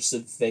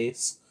explosive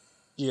face.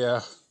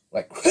 Yeah.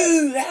 Like,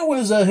 whoo, that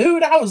was a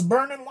hoot, I was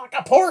burning like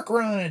a pork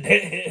rind.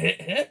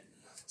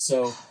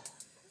 So.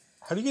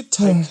 How do you get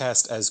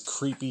typecast as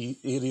creepy,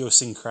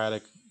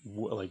 idiosyncratic,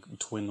 like,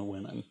 twin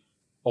women?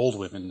 Old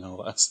women, no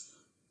less.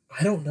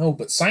 I don't know,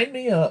 but sign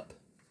me up.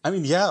 I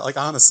mean, yeah, like,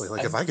 honestly,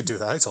 like, if I could do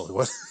that, I totally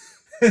would.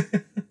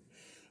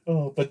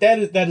 Oh, but that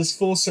is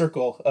full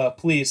circle.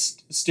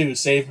 Please, Stu,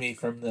 save me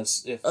from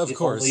this, if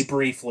course. Only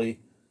briefly.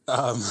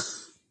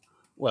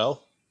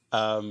 Well,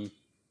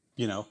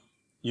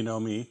 you know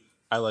me.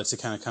 I like to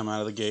kind of come out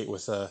of the gate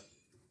with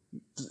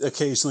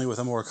occasionally with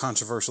a more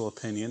controversial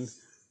opinion.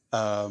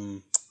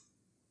 I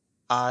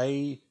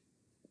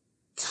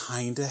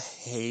kind of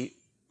hate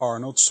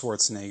Arnold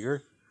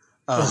Schwarzenegger.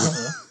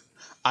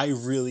 I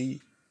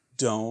really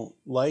don't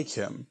like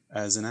him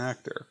as an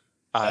actor.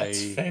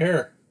 That's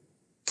fair.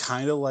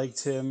 Kind of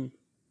liked him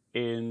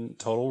in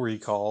Total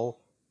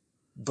Recall,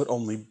 but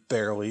only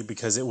barely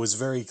because it was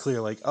very clear,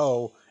 like,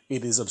 oh,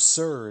 it is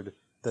absurd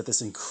that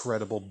this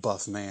incredible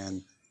buff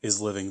man is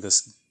living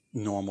this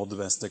normal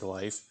domestic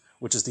life,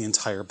 which is the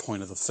entire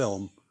point of the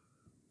film,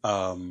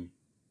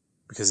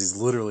 because he's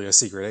literally a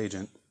secret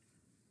agent.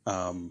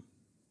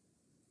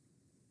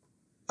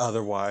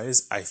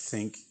 Otherwise, I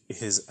think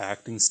his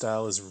acting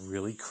style is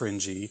really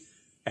cringy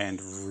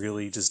and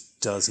really just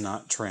does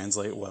not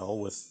translate well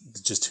with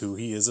just who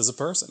he is as a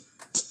person.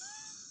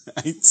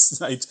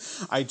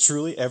 I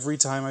truly, every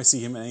time I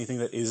see him in anything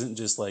that isn't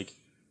just like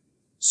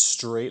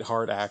straight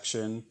hard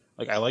action,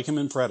 like I like him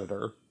in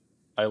Predator,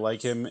 I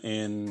like him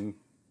in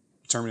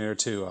Terminator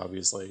 2,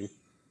 obviously,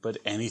 but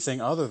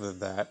anything other than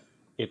that,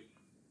 it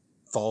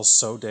falls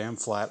so damn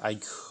flat. I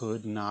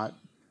could not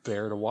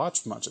bear to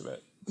watch much of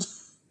it.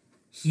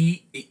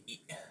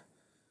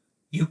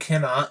 You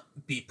cannot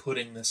be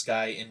putting this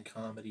guy in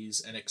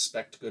comedies and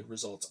expect good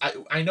results.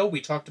 I know we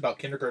talked about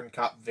Kindergarten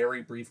Cop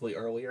very briefly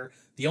earlier.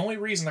 The only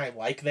reason I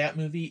like that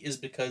movie is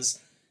because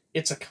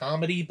it's a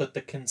comedy, but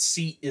the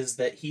conceit is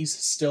that he's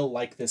still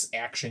like this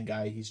action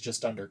guy. He's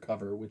just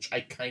undercover, which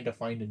I kind of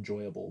find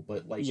enjoyable.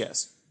 But like,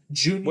 yes,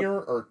 Junior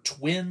or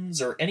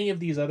Twins or any of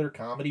these other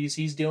comedies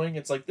he's doing.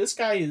 It's like this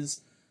guy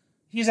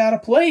he's out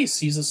of place.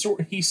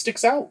 He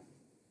sticks out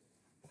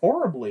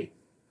horribly.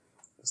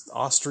 It's the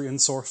Austrian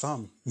sore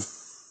thumb.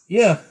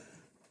 Yeah,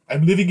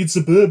 I'm living in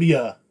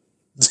suburbia.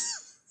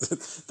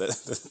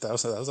 that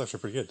was actually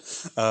pretty good.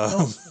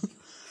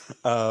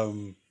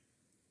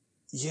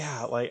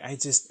 Yeah, like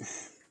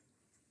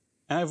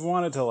and I've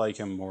wanted to like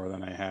him more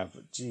than I have,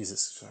 but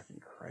Jesus fucking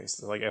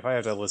Christ. Like, if I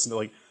have to listen to,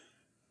 like,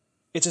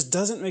 it just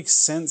doesn't make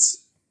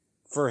sense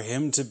for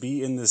him to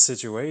be in this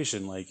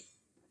situation. Like,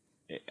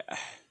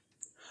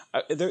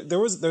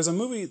 there's a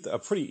movie, a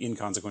pretty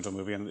inconsequential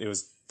movie, and it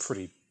was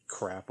pretty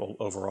crap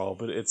overall,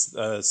 but it's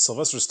a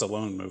Sylvester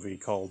Stallone movie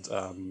called,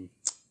 I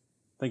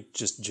think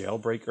just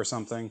Jailbreak or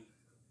something,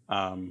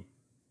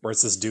 where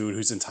it's this dude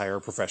whose entire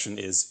profession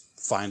is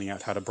finding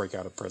out how to break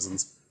out of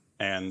prisons,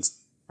 and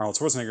Arnold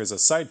Schwarzenegger is a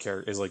side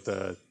character, is like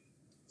the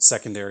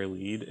secondary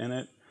lead in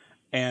it,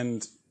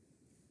 and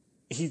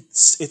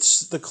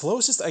it's the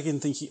closest I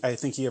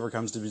think he ever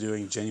comes to be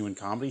doing genuine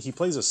comedy. He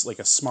plays like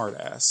a smart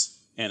ass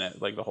in it,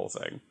 like the whole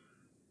thing,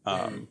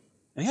 and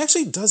he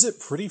actually does it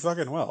pretty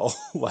fucking well.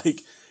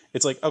 Like,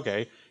 it's like,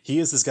 okay, he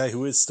is this guy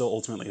who is still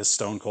ultimately a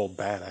stone cold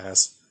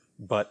badass,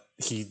 but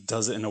he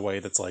does it in a way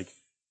that's like,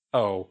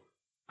 oh,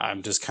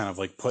 I'm just kind of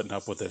like putting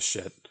up with this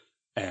shit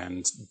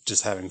and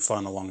just having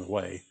fun along the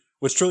way.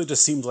 Which truly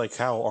just seemed like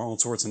how Arnold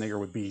Schwarzenegger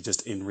would be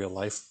just in real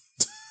life.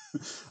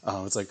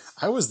 It's like,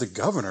 I was the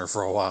governor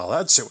for a while.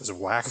 That shit was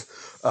whack.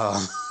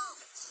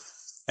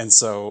 And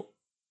so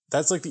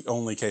that's like the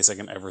only case I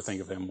can ever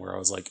think of him where I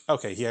was like,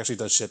 okay, he actually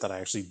does shit that I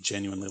actually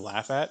genuinely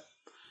laugh at.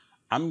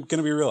 I'm going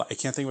to be real. I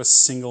can't think of a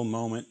single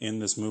moment in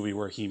this movie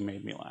where he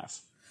made me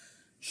laugh.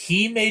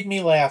 He made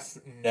me laugh,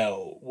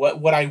 no.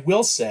 What I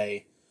will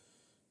say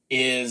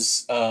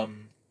is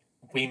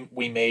we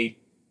may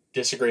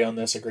disagree on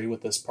this, agree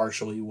with this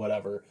partially,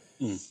 whatever.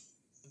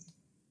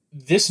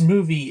 This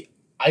movie,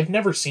 I've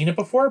never seen it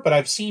before, but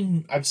I've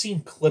seen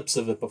clips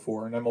of it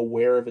before, and I'm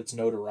aware of its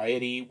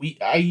notoriety.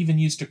 I even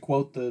used to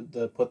quote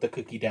the put the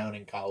cookie down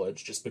in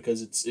college just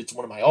because it's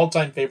one of my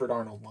all-time favorite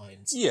Arnold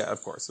lines. Yeah,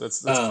 of course.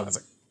 That's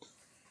classic.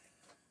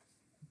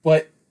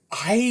 But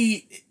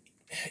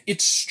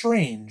it's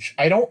strange.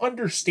 I don't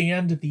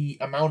understand the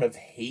amount of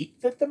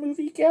hate that the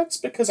movie gets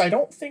because I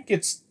don't think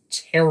it's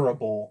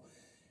terrible.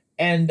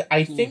 And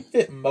I think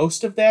that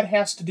most of that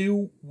has to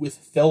do with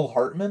Phil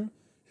Hartman,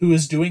 who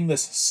is doing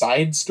this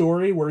side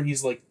story where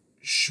he's like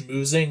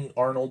schmoozing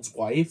Arnold's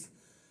wife.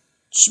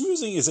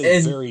 Schmoozing is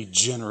a very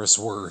generous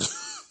word.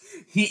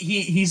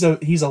 He's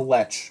a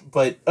lech,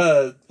 but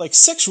like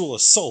sexual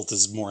assault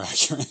is more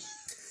accurate.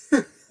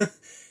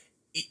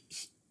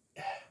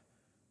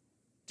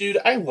 Dude,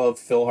 I love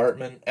Phil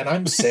Hartman, and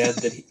I'm sad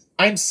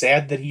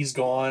that he's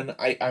gone.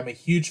 I'm a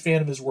huge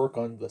fan of his work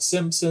on The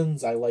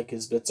Simpsons. I like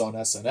his bits on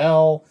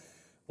SNL.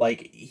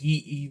 Like,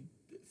 he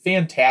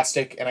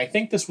fantastic, and I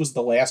think this was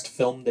the last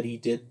film that he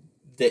did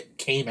that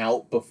came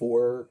out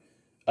before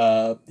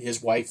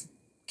his wife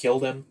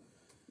killed him.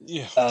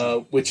 Yeah.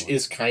 Which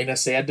is kind of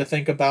sad to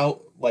think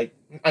about. Like,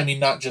 I mean,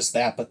 not just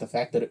that, but the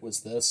fact that it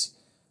was this.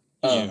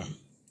 Yeah.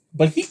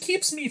 But he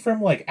keeps me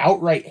from like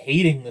outright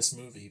hating this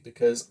movie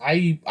because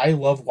I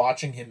love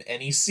watching him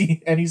any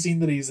scene that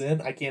he's in.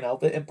 I can't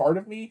help it, and part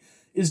of me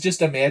is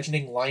just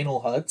imagining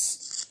Lionel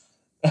Hutz.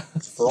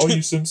 For all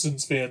you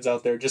Simpsons fans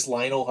out there, just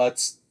Lionel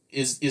Hutz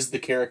is the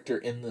character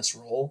in this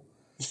role.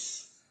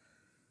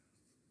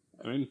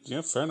 I mean,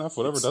 yeah, fair enough.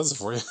 Whatever does it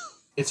for you.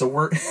 It's a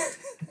work.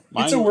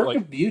 It's a work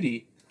of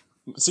beauty.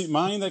 See,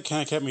 mine that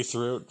kind of kept me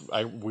through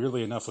it.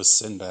 Weirdly enough, was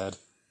Sinbad.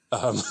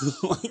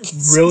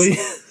 Really?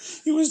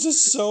 He was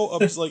just so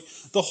like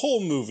the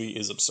whole movie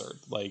is absurd.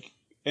 Like,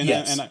 and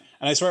yes.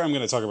 I swear I'm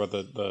going to talk about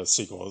the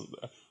sequel.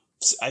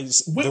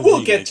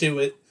 We'll get to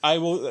it. I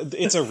will.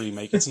 It's a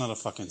remake. It's not a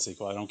fucking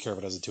sequel. I don't care if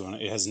it has a 2 on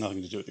it. It has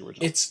nothing to do with the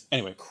original. It's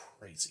anyway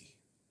crazy.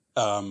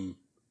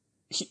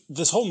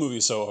 This whole movie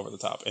is so over the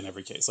top in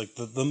every case. Like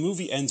the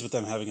movie ends with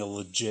them having a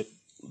legit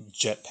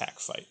jetpack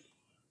fight.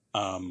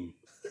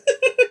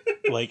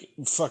 Like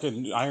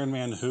fucking Iron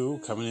Man who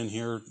coming in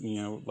here,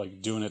 you know,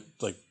 like doing it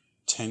like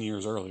 10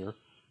 years earlier.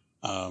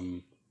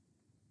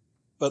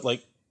 But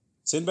like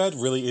Sinbad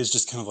really is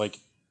just kind of like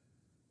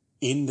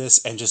in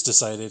this and just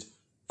decided,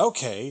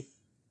 okay,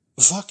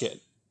 fuck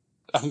it.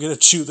 I'm going to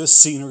chew this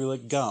scenery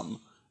like gum.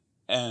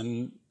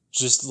 And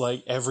just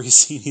like every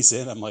scene he's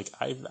in, I'm like,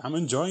 I'm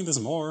enjoying this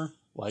more.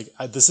 Like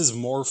this is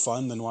more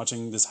fun than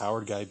watching this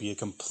Howard guy be a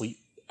complete,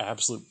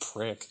 absolute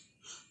prick.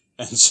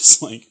 And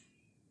just like,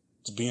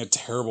 just being a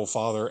terrible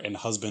father and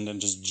husband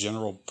and just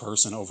general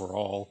person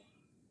overall.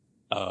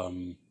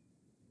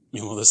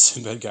 Meanwhile, this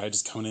Sinbad guy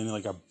just coming in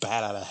like a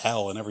bat out of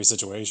hell in every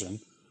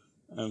situation.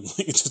 And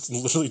like, just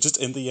literally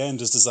just in the end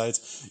just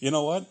decides, you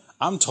know what?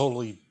 I'm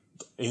totally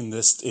in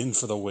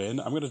for the win.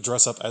 I'm going to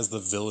dress up as the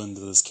villain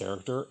to this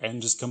character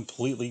and just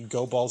completely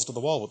go balls to the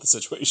wall with the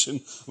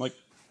situation. I'm like,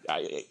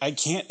 I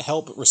can't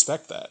help but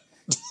respect that.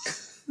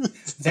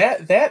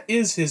 That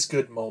is his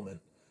good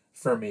moment.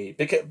 For me,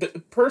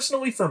 but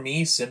personally for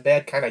me,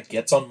 Sinbad kind of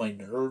gets on my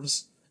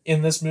nerves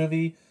in this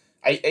movie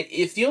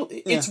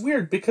It's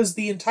weird because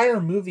the entire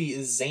movie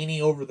is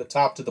zany over the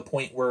top to the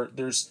point where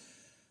there's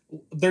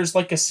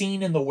like a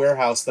scene in the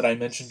warehouse that I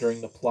mentioned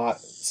during the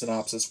plot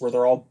synopsis where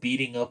they're all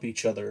beating up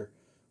each other.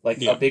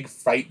 Like a big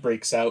fight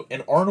breaks out,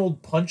 and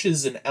Arnold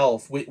punches an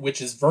elf,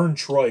 which is Vern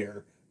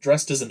Troyer,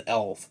 dressed as an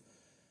elf.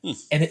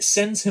 And it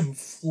sends him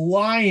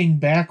flying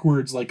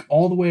backwards, like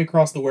all the way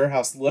across the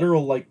warehouse.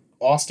 Literal, like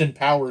Austin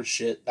Powers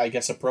shit, I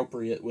guess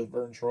appropriate with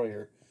Vern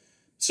Troyer.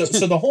 So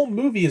the whole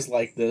movie is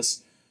like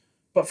this,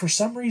 but for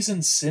some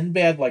reason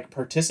Sinbad like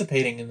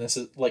participating in this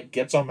like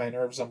gets on my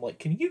nerves. I'm like,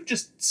 can you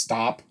just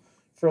stop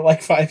for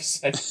like 5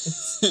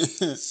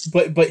 seconds?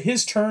 but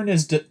his turn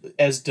as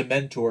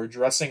Dementor,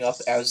 dressing up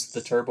as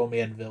the Turbo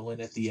Man villain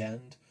at the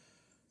end.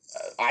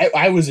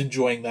 I was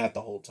enjoying that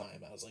the whole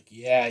time. I was like,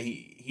 yeah,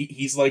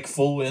 he's like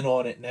full in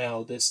on it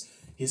now.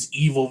 His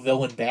evil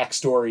villain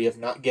backstory of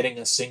not getting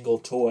a single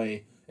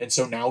toy, and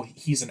so now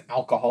he's an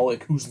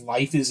alcoholic whose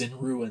life is in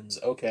ruins.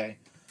 Okay,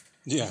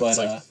 yeah, but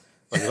like,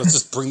 let's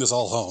just bring this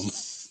all home.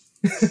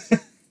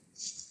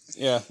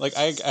 Yeah, like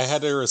I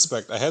had to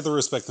respect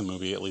the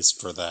movie at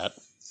least for that.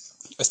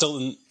 I still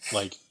didn't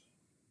like.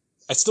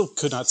 I still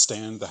could not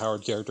stand the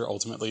Howard character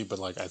ultimately, but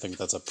like I think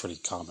that's a pretty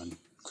common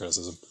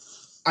criticism.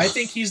 I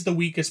think he's the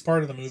weakest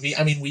part of the movie.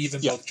 I mean, we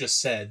even both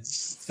just said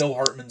Phil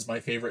Hartman's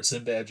my favorite,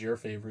 Sinbad's your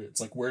favorite. It's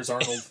like, where's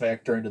Arnold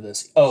factor into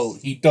this? Oh,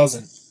 he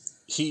doesn't.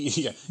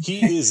 He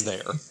is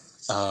there.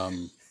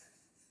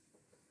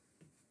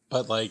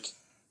 But like,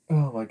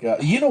 oh my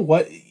god, you know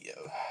what?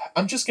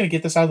 I'm just gonna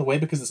get this out of the way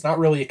because it's not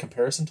really a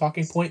comparison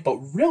talking point, but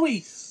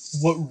really,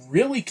 what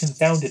really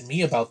confounded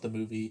me about the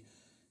movie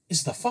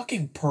is the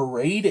fucking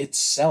parade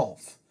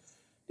itself.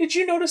 Did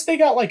you notice they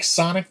got like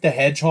Sonic the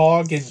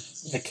Hedgehog and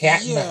the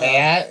Cat in the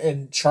Hat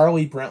and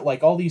Charlie Brent,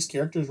 like all these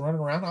characters running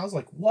around? I was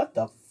like, what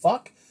the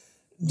fuck?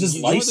 Does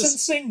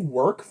licensing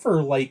work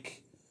for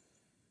like...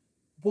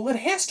 Well, it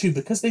has to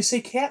because they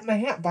say Cat in the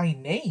Hat by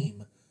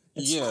name.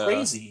 It's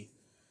crazy.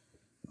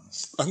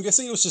 I'm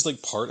guessing it was just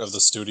like part of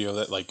the studio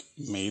that like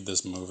made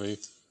this movie.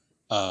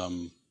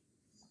 But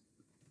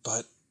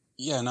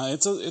yeah, no,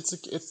 it's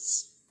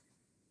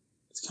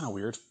kind of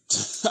weird.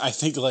 I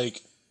think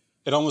like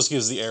it almost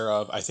gives the air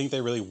of I think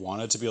they really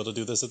wanted to be able to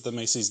do this at the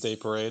Macy's Day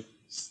Parade,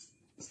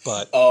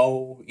 but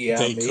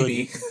they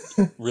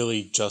couldn't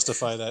really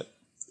justify that,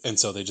 and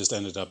so they just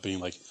ended up being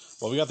like,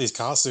 well, we got these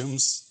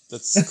costumes.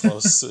 That's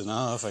close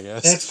enough, I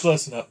guess. That's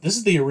close enough. This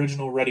is the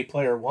original Ready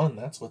Player One.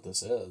 That's what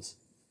this is.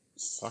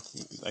 Fuck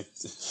me.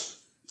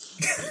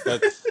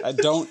 I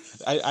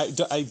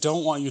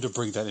don't want you to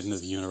bring that into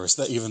the universe.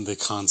 That even the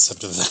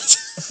concept of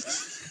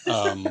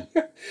that.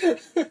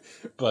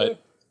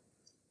 But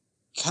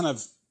kind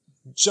of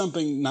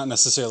jumping, not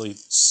necessarily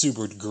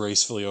super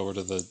gracefully over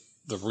to the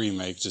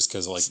remake, just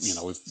because like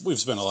we've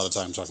spent a lot of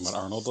time talking about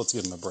Arnold. Let's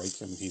give him a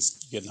break, and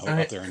he's getting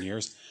up there in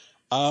years.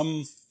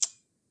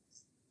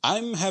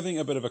 I'm having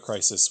a bit of a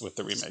crisis with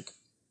the remake.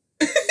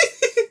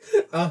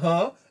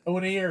 I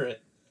want to hear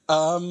it.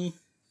 I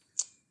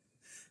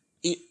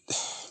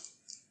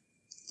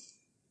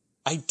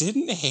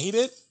didn't hate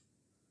it.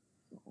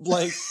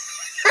 Like,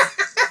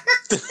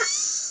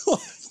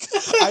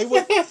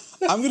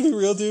 I'm gonna be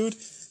real, dude.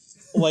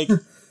 Like,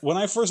 when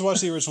I first watched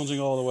the original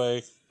Jingle All the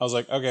Way, I was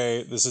like,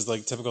 okay, this is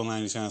like typical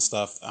 90s kind of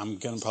stuff. I'm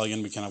probably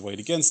gonna be kind of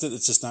weighed against it.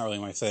 It's just not really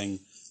my thing.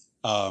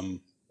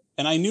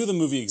 And I knew the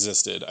movie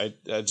existed. I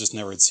just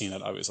never had seen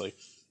it, obviously.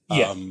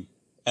 Yeah. And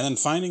then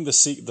finding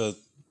the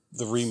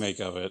remake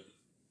of it,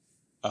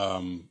 I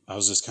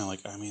was just kind of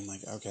like, I mean,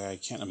 like, okay, I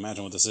can't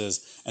imagine what this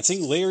is. And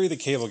seeing Larry the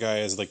Cable Guy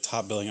as like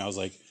top billing, I was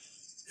like,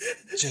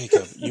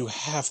 Jacob, you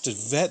have to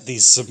vet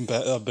these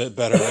a bit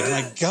better. Like,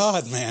 my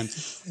God, man.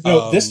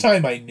 No, this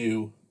time I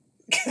knew.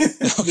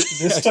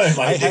 This time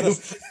I knew.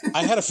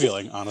 I had a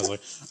feeling, honestly.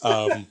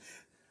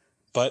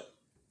 But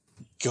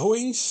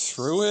going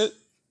through it,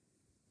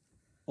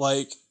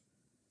 like,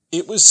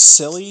 it was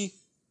silly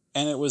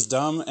and it was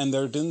dumb, and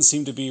there didn't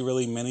seem to be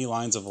really many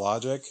lines of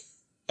logic.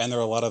 And there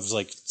were a lot of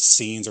like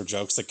scenes or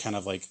jokes that kind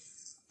of like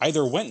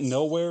either went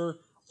nowhere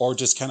or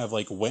just kind of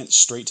like went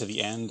straight to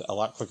the end a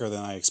lot quicker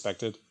than I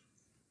expected.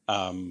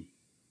 But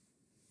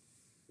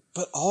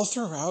all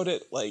throughout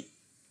it, like,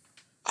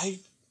 I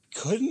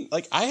couldn't,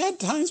 like, I had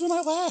times when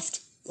I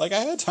laughed. Like, I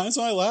had times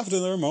when I laughed,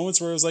 and there were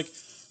moments where it was like,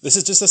 this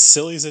is just a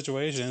silly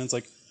situation. It's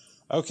like,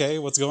 okay,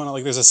 what's going on?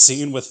 Like, there's a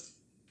scene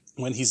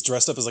when he's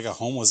dressed up as like a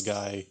homeless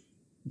guy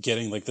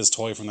getting like this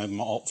toy from the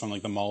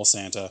mall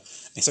Santa,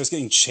 and he starts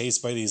getting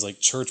chased by these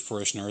like church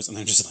parishioners, and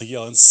they're just like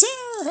yelling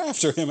 "Sinner"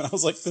 after him, and I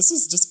was like, this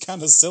is just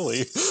kind of silly.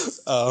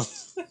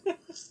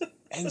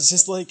 And it's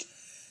just like,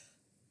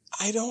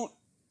 I don't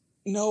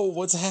know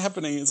what's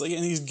happening. It's like,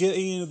 and he's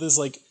getting into this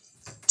like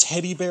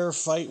teddy bear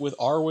fight with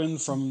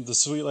Arwen from The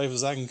Suite Life of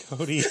Zack and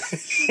Cody.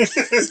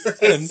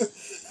 And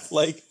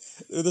like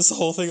this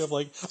whole thing of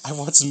like, I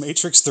watched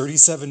Matrix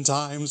 37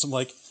 times. I'm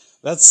like,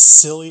 that's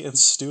silly and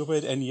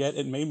stupid, and yet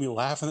it made me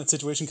laugh in that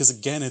situation because,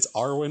 again, it's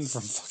Arwen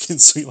from fucking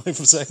Sweet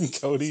Life of Zack and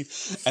Cody,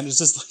 and it's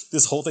just like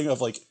this whole thing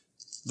of like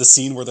the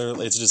scene where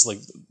it's just like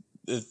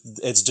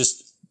it's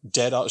just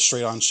dead out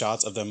straight on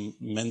shots of them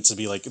meant to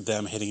be like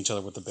them hitting each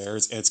other with the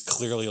bears, and it's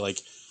clearly like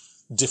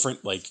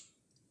different like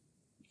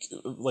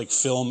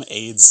film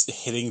aids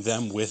hitting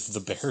them with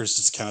the bears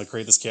just to kind of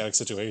create this chaotic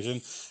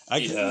situation. I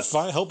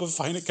couldn't help but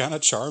find it kind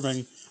of charming.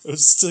 It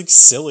was just like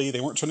silly.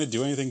 They weren't trying to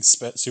do anything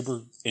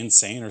super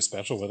insane or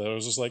special with it. It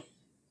was just like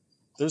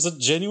there was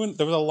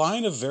a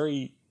line of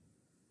very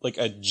like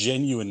a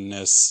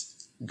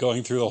genuineness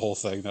going through the whole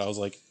thing that I was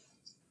like,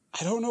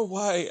 I don't know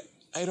why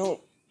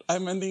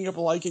I'm ending up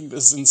liking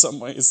this in some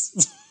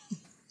ways.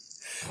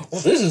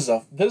 Well, this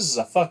is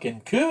a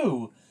fucking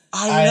coup.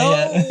 I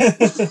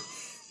know.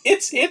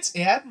 It's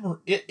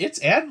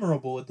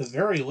admirable at the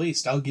very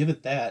least. I'll give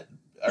it that,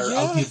 or yeah.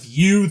 I'll give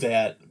you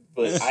that.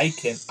 But I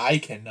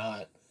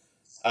cannot.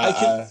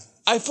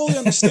 I fully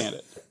understand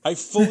it. I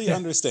fully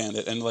understand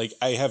it, and like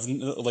I have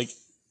like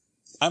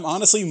I'm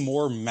honestly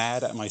more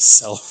mad at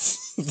myself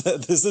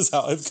that this is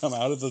how I've come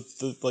out of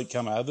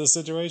come out of this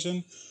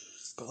situation.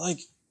 But like,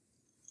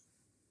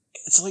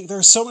 it's like there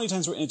are so many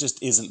times where it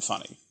just isn't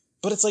funny.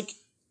 But it's like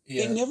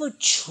it never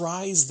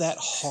tries that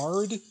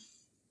hard.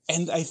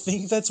 And I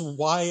think that's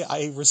why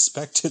I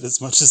respect it as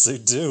much as I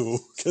do.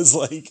 Because,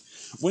 like,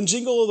 when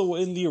Jingle of the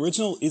Wind, the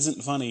original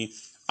isn't funny,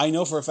 I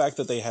know for a fact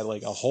that they had,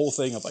 like, a whole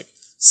thing of, like,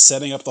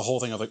 setting up the whole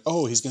thing of, like,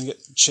 oh, he's going to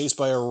get chased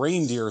by a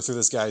reindeer through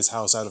this guy's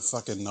house out of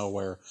fucking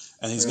nowhere.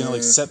 And he's going to,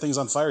 like, set things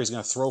on fire. He's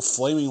going to throw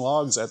flaming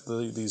logs at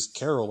these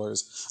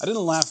carolers. I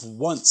didn't laugh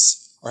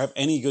once or have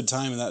any good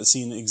time in that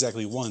scene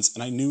exactly once.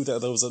 And I knew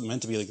that was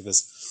meant to be, like,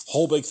 this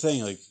whole big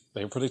thing, like,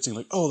 they were predicting,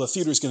 like, oh, the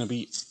theater's going to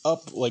be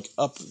up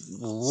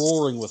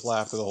roaring with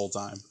laughter the whole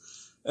time.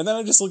 And then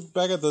I just looked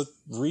back at the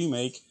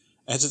remake,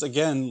 and just,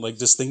 again, like,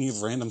 just thinking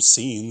of random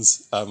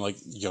scenes, like,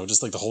 you know,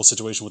 just, like, the whole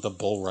situation with the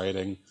bull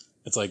riding.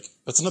 It's, like,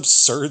 that's an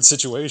absurd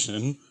situation.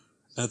 And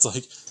it's,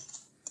 like,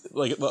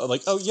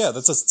 oh, yeah,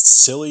 that's a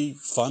silly,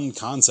 fun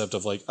concept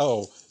of, like,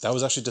 oh, that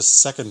was actually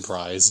just second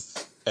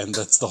prize. And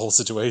that's the whole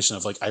situation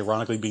of, like,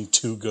 ironically being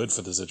too good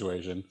for the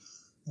situation.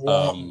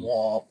 Womp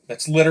womp.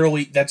 That's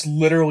literally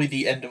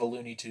the end of a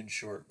Looney Tunes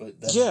short,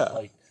 but then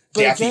like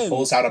Daffy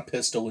pulls out a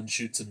pistol and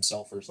shoots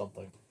himself or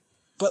something.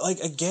 But like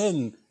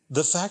again,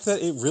 the fact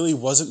that it really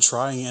wasn't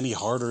trying any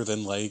harder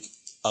than like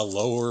a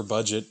lower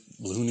budget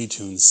Looney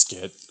Tunes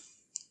skit,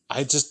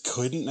 I just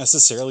couldn't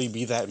necessarily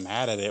be that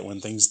mad at it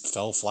when things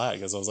fell flat,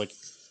 because I was like,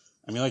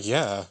 I mean, like,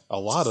 yeah, a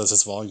lot of this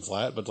is falling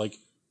flat, but like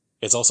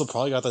it's also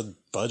probably got the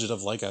budget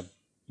of like a,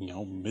 you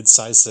know,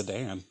 mid-sized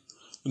sedan.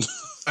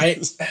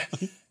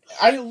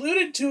 I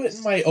alluded to it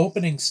in my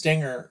opening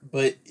stinger,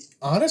 but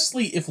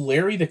honestly, if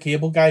Larry the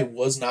Cable Guy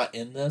was not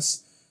in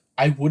this,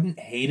 I wouldn't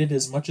hate it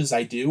as much as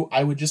I do.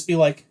 I would just be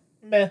like,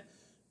 meh,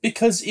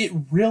 because it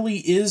really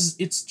is,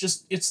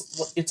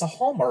 it's a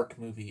Hallmark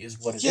movie is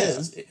what it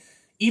is.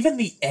 Even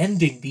the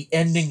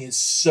ending is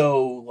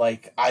so,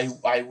 like,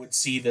 I would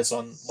see this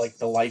on, like,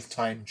 the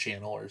Lifetime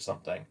channel or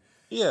something.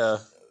 Yeah.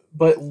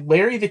 But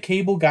Larry the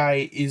Cable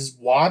Guy is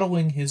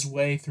waddling his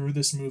way through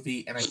this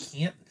movie, and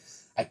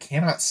I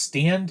cannot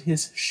stand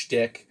his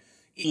shtick.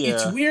 Yeah.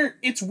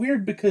 It's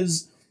weird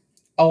because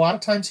a lot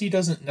of times he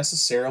doesn't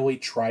necessarily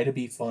try to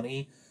be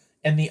funny,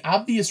 and the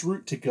obvious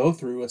route to go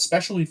through,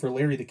 especially for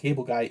Larry the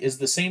Cable Guy, is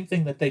the same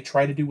thing that they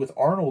try to do with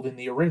Arnold in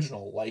the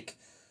original. Like,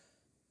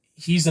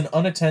 he's an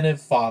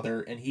unattentive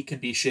father, and he can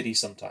be shitty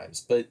sometimes,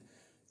 but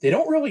they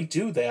don't really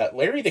do that.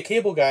 Larry the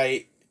Cable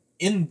Guy,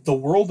 in the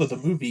world of the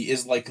movie,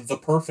 is like the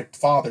perfect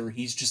father.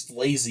 He's just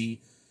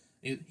lazy.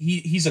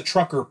 He's a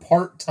trucker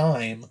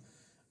part-time,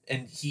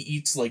 and he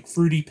eats, like,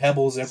 Fruity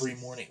Pebbles every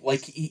morning.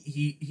 Like,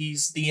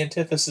 he's the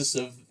antithesis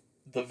of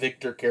the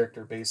Victor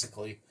character,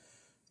 basically.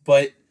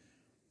 But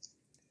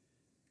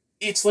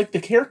it's like the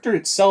character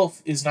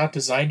itself is not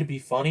designed to be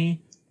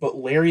funny, but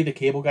Larry the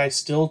Cable Guy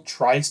still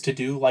tries to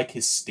do, like,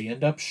 his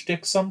stand-up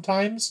shtick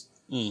sometimes.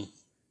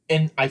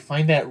 And I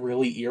find that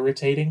really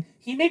irritating.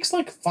 He makes,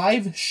 like,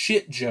 5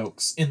 shit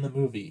jokes in the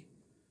movie.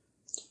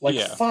 Like,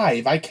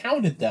 5. I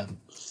counted them.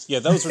 Yeah,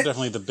 those were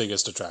definitely the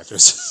biggest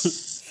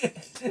detractors.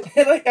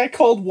 And I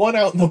called one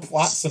out in the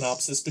plot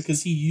synopsis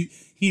because he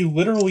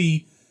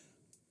literally...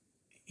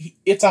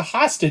 it's a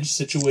hostage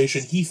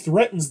situation. He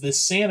threatens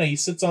this Santa. He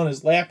sits on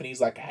his lap and he's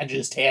like, I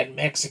just had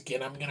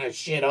Mexican. I'm going to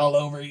shit all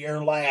over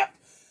your lap.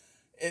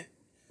 And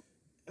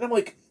I'm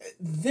like,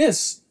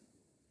 this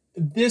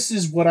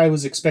is what I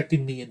was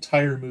expecting the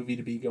entire movie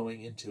to be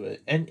going into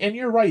it. And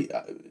you're right.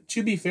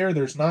 To be fair,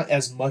 there's not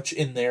as much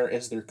in there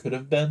as there could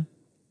have been.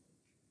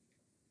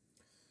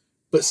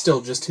 But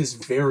still, just his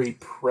very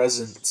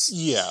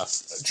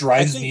presence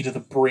drives me to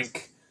the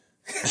brink.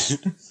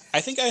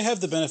 I think I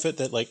have the benefit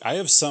that, like, I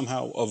have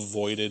somehow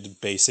avoided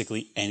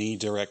basically any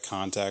direct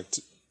contact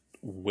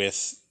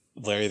with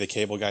Larry the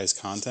Cable Guy's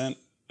content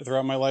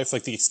throughout my life.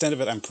 Like, the extent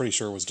of it, I'm pretty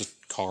sure, was just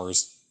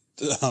Cars.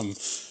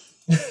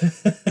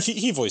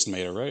 He voiced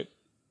Mater, right?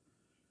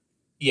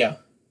 Yeah.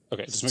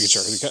 Okay, just making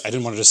sure. I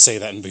didn't want to just say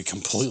that and be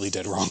completely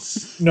dead wrong.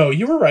 No,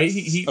 you were right.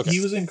 He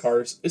was in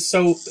Cars.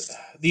 So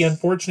the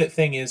unfortunate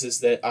thing is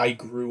that I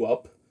grew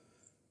up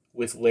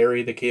with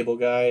Larry the Cable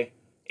Guy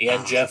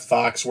and Jeff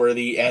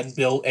Foxworthy and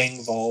Bill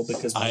Engvall,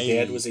 because my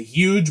dad was a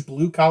huge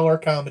Blue Collar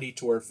Comedy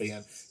Tour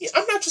fan. Yeah,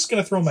 I'm not just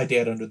going to throw my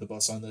dad under the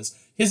bus on this.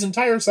 His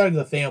entire side of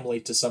the family,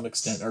 to some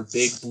extent, are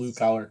big Blue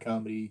Collar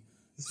Comedy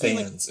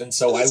fans. And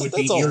so I would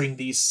be hearing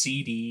these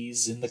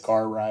CDs in the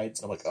car rides,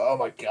 and I'm like, oh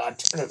my God,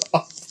 turn it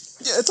off.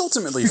 Yeah, it's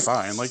ultimately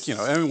fine. Like,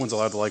 everyone's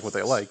allowed to like what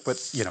they like, but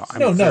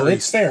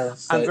it's fair.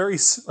 I'm very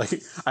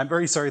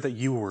sorry that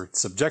you were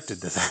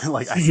subjected to that.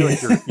 Like, I feel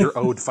like you're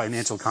owed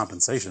financial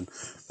compensation.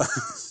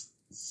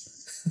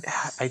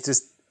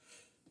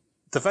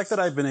 The fact that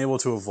I've been able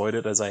to avoid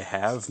it as I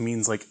have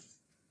means, like,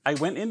 I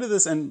went into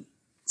this and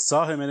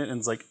saw him in it, and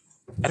it's like,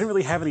 I didn't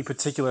really have any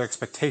particular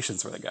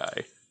expectations for the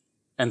guy.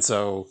 And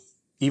so,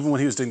 even when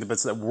he was doing the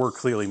bits that were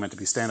clearly meant to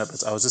be stand-up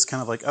bits, I was just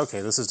kind of like,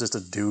 okay, this is just a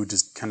dude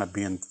just kind of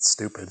being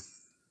stupid.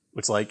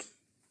 Which, like,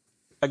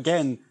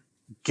 again,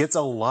 gets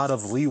a lot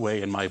of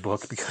leeway in my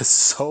book because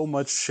so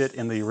much shit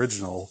in the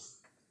original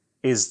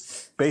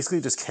is basically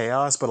just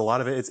chaos, but a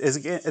lot of it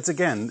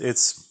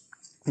it's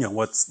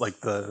what's like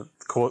the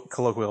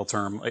colloquial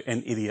term,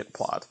 an idiot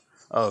plot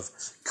of,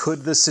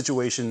 could this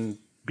situation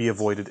be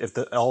avoided if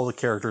all the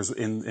characters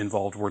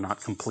involved were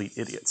not complete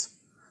idiots?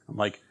 I'm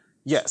like,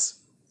 yes.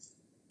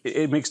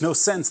 It makes no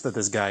sense that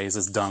this guy is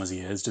as dumb as he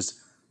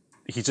is.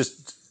 He's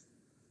just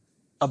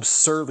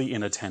absurdly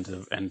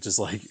inattentive and just,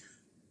 like,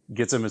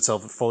 gets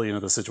himself fully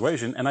into the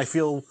situation. And I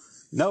feel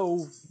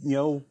I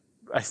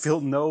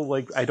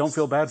don't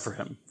feel bad for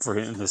him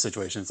in this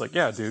situation. It's like,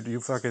 yeah, dude,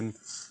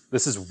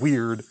 this is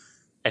weird,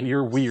 and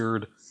you're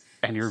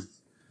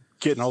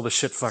getting all the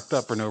shit fucked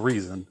up for no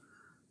reason.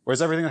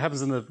 Whereas everything that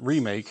happens in the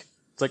remake,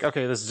 it's like,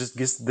 okay,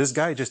 this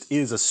guy just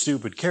is a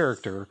stupid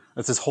character.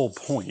 That's his whole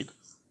point.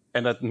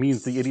 And that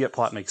means the idiot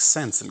plot makes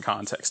sense in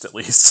context, at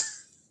least.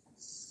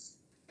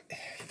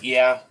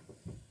 Yeah.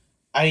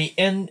 And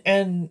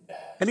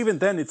even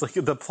then, it's like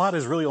the plot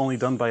is really only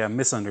done by a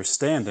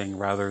misunderstanding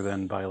rather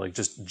than by, like,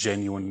 just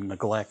genuine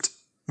neglect.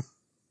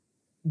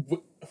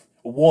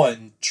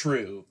 One,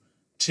 true.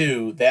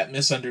 Two, that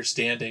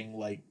misunderstanding,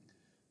 like,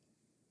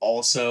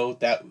 also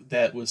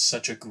that was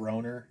such a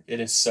groaner.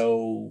 It is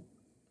so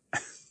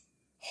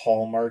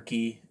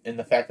hallmarky, and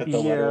the fact that the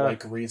letter,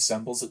 like,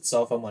 reassembles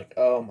itself, I'm like,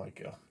 oh my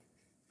God.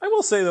 I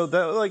will say though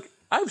that, like,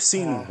 I've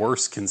seen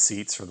worse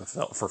conceits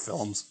for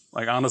films.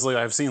 Like, honestly,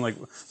 I've seen, like,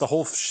 the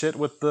whole shit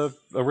with the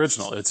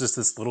original. It's just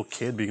this little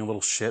kid being a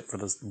little shit for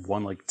this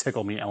one, like,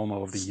 Tickle Me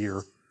Elmo of the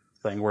Year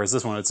thing. Whereas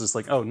this one, it's just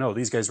like, oh no,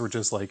 these guys were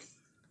just, like,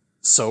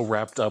 so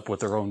wrapped up with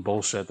their own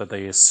bullshit that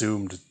they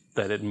assumed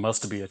that it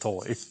must be a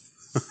toy.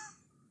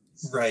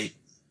 Right.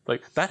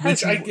 Like,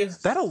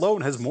 that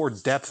alone has more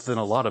depth than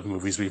a lot of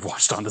movies we've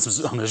watched on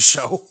this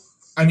show.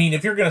 I mean,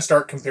 if you're going to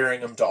start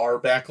comparing them to our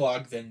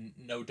backlog, then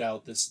no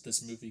doubt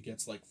this movie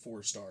gets, like,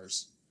 4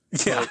 stars.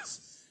 Yeah.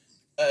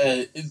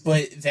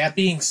 But that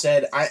being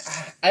said,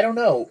 I don't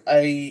know.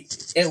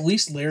 At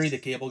least Larry the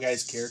Cable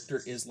Guy's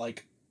character is,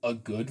 like, a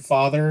good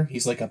father.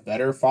 He's, like, a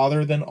better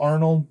father than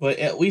Arnold, but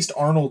at least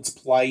Arnold's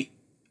plight,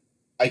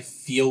 I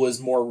feel,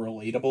 is more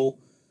relatable.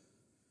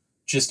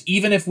 Just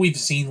even if we've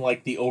seen,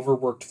 like, the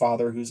overworked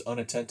father who's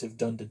unattentive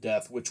done to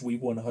death, which we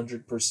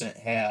 100%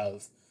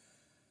 have,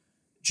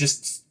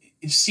 just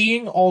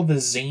seeing all the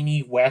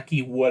zany,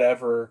 wacky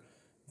whatever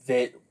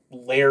that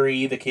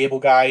Larry, the Cable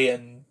Guy,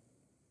 and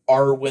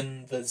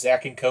Arwen, the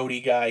Zack and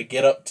Cody guy,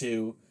 get up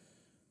to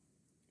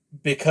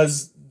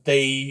because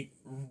they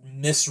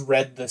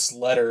misread this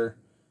letter,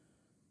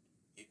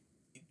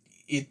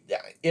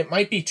 it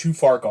might be too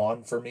far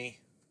gone for me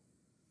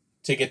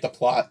to get the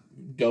plot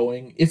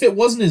going. If it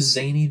wasn't as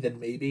zany, then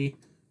maybe,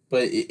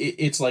 but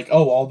it's like,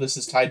 oh, all this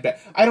is tied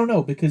back. I don't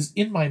know, because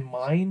in my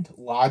mind,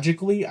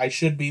 logically, I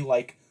should be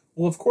like,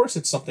 well, of course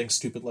it's something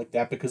stupid like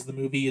that because the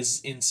movie is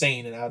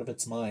insane and out of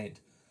its mind.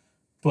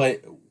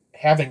 But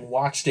having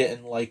watched it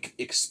and, like,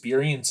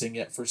 experiencing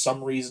it, for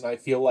some reason I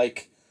feel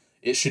like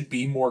it should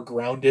be more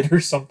grounded or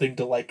something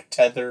to, like,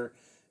 tether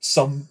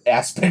some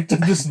aspect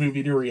of this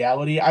movie to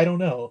reality. I don't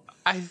know.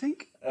 I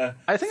think I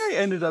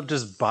ended up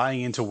just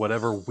buying into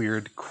whatever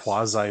weird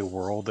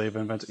quasi-world they've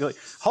invented. Like,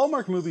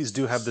 Hallmark movies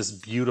do have this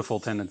beautiful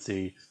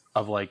tendency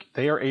of, like,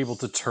 they are able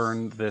to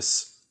turn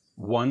this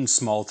one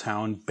small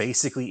town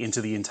basically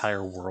into the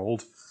entire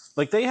world.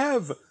 Like, they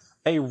have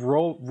a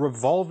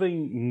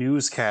revolving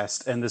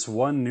newscast and this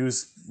one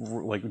news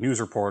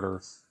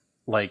reporter,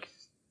 like,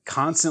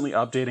 constantly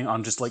updating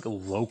on just, like,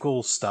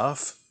 local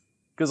stuff.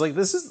 Because, like,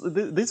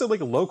 these are,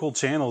 like, local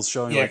channels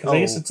showing, like, I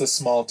guess it's a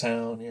small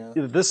town, yeah.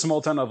 This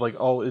small town of, like,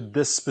 oh,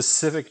 this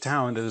specific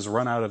town that has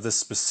run out of this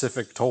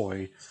specific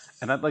toy.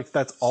 And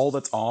that's all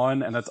that's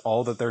on, and that's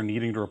all that they're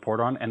needing to report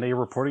on. And they're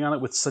reporting on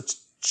it with such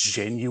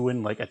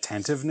genuine, like,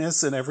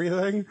 attentiveness and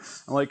everything.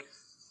 I'm like,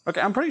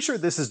 okay, I'm pretty sure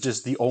this is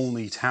just the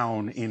only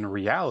town in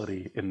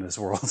reality in this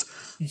world.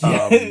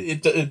 Yeah,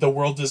 the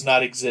world does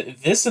not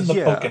exist. This and the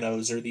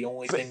Poconos are the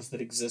only things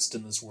that exist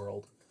in this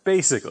world.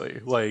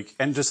 Basically, like,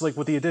 and just, like,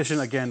 with the addition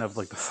again of,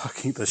 like,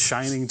 the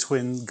Shining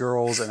twin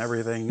girls and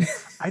everything,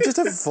 I just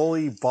have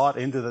fully bought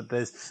into that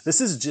this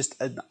is just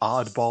an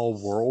oddball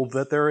world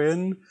that they're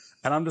in,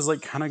 And I'm just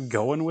like kind of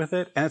going with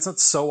it. And it's not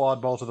so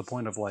oddball to the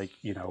point of like,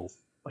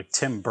 like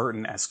Tim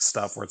Burton-esque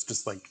stuff where it's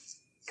just like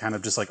kind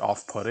of just like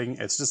off-putting.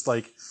 It's just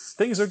like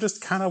things are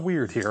just kind of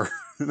weird here.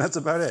 And that's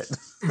about it.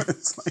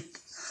 It's like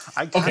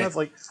I kind of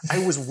like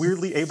I was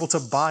weirdly able to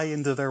buy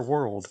into their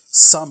world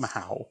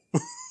somehow.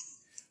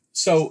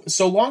 So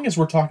long as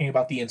we're talking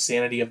about the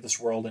insanity of this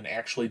world and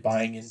actually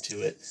buying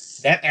into it,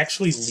 that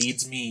actually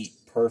leads me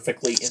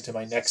perfectly into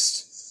my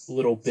next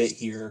little bit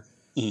here,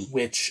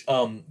 which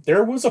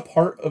there was a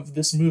part of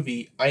this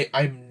movie,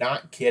 I'm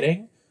not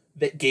kidding,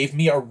 that gave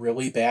me a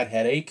really bad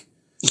headache.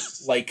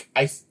 Like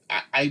I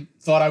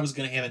thought I was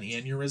gonna have an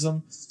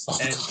aneurysm,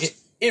 and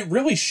it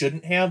really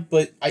shouldn't have,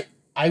 but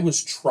I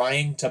was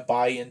trying to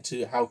buy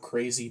into how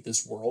crazy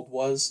this world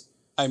was.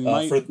 I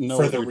might know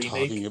what you're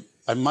talking about.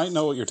 I might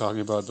know what you're talking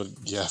about, but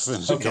yeah,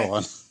 go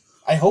on.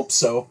 I hope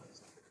so.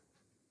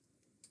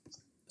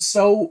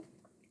 So,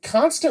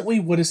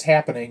 constantly what is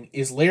happening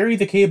is Larry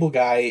the Cable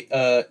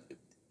Guy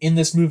in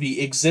this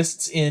movie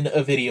exists in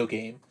a video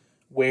game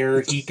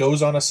where he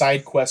goes on a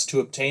side quest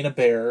to obtain a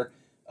bear.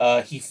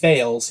 He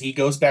fails. He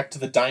goes back to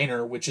the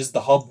diner, which is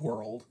the hub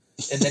world,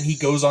 and then he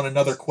goes on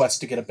another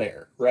quest to get a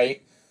bear,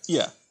 right?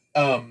 Yeah.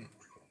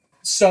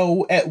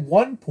 So at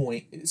one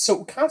point,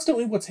 so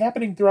constantly what's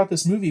happening throughout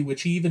this movie,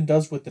 which he even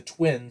does with the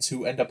twins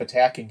who end up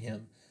attacking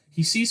him,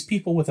 he sees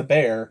people with a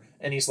bear,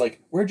 and he's like,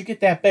 where'd you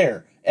get that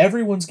bear?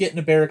 Everyone's getting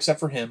a bear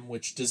except for him,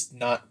 which is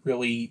not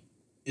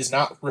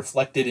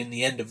reflected in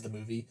the end of the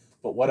movie,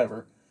 but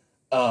whatever.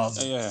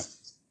 Yeah.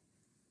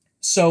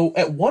 So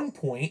at one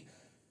point,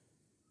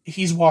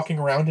 he's walking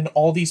around and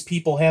all these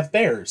people have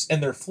bears,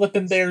 and they're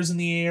flipping bears in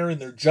the air,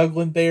 and they're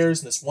juggling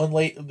bears, and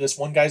this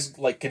one guy's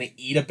like gonna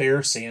eat a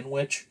bear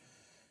sandwich.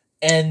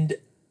 And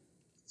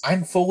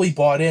I'm fully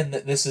bought in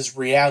that this is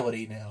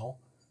reality now.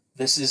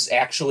 This is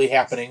actually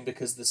happening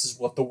because this is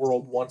what the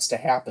world wants to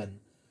happen.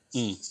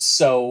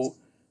 So,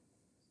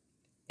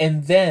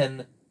 and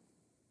then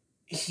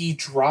he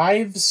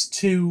drives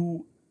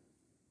to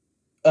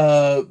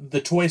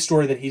the toy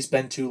store that he's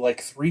been to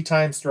like 3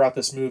 times throughout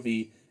this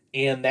movie,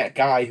 and that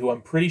guy, who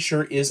I'm pretty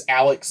sure is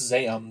Alex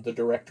Zam, the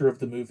director of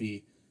the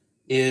movie,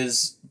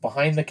 is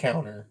behind the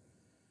counter.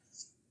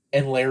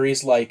 And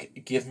Larry's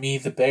like, give me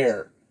the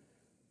bear.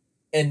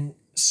 And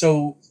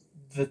so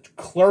the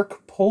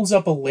clerk pulls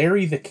up a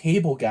Larry the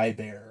Cable Guy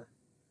bear.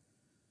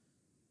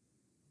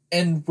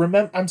 And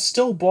remember, I'm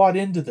still bought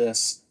into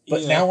this,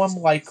 but now I'm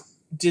like,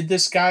 did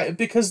this guy...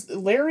 Because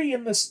Larry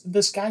and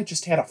this guy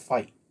just had a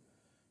fight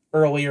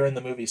earlier in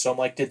the movie. So I'm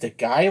like, did the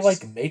guy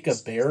like make a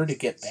bear to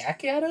get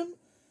back at him?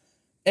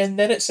 And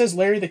then it says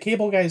Larry the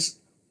Cable Guy's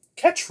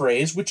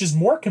catchphrase, which is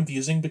more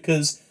confusing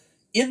because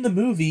in the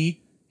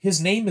movie, his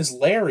name is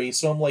Larry,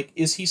 so I'm like,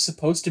 is he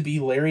supposed to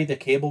be Larry the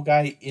Cable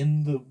Guy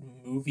in the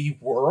movie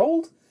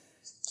world?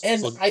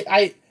 And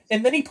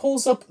and then he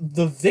pulls up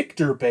the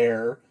Victor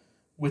Bear,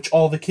 which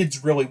all the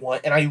kids really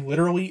want, and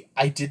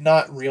I did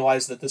not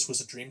realize that this was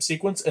a dream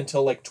sequence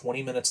until like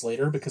 20 minutes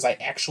later, because I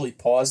actually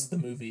paused the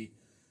movie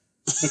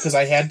because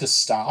I had to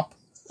stop.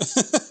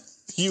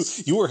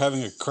 You were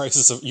having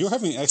you were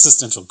having an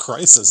existential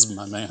crisis,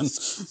 my man.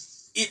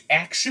 It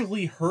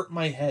actually hurt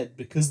my head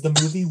because the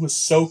movie was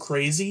so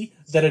crazy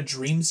that a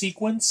dream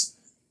sequence,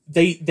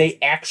 they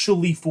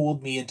actually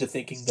fooled me into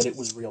thinking that it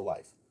was real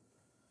life.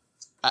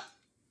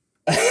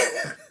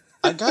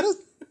 I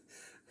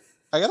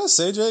gotta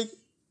say, Jake,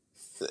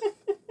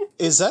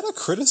 is that a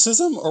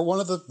criticism or one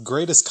of the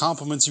greatest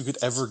compliments you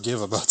could ever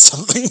give about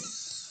something?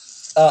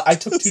 I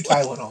took 2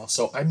 Tylenol,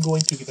 so I'm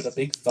going to give it a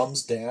big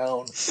thumbs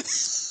down.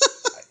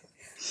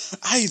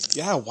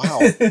 Wow.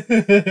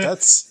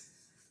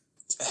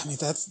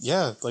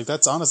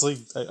 That's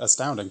honestly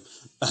astounding.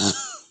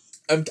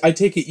 I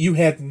take it you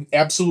had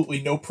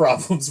absolutely no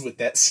problems with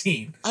that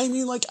scene. I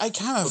mean, like, I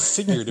kind of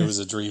figured it was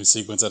a dream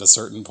sequence at a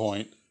certain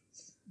point,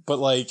 but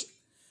like,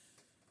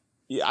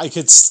 yeah, I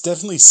could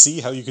definitely see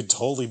how you could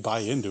totally buy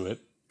into it.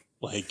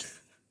 Like,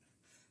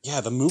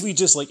 yeah, the movie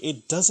just like,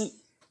 it doesn't.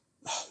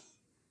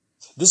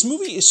 This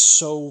movie is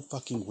so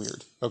fucking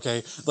weird.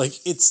 Okay, like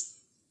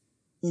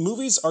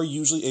movies are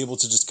usually able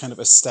to just kind of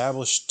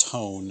establish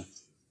tone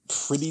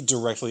pretty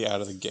directly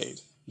out of the gate.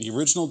 The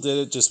original did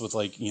it just with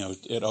like,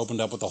 it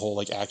opened up with the whole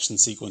like action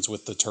sequence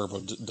with the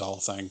turbo doll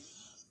thing.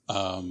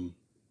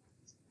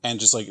 And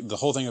just like the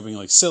whole thing of being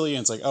like silly,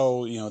 and it's like,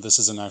 oh, this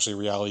isn't actually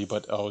reality,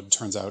 but oh, it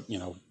turns out,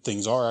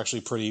 things are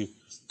actually pretty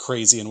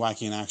crazy and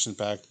wacky and action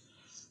packed.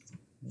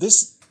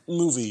 This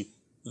movie,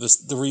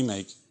 the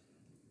remake,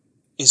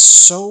 is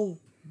so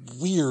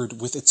weird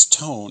with its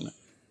tone,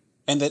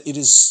 and that it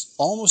is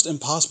almost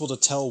impossible to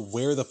tell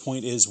where the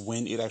point is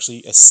when it actually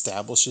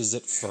establishes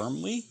it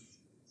firmly,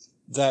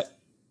 that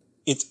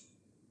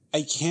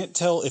I can't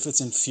tell if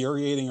it's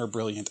infuriating or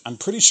brilliant. I'm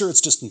pretty sure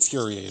it's just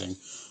infuriating.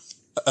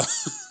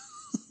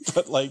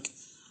 But like,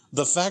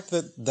 the fact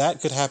that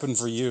could happen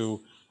for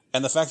you,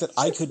 and the fact that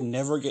I could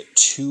never get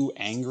too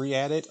angry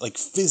at it, like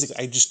physically,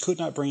 I just could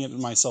not bring it in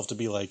myself to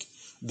be like,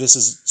 this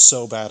is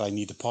so bad I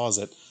need to pause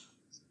it.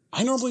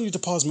 I normally need to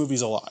pause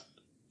movies a lot.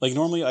 Like,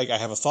 normally, like, I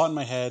have a thought in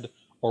my head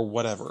or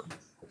whatever.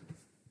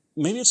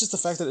 maybe it's just the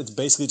fact that it's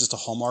basically just a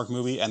Hallmark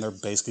movie, and they're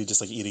basically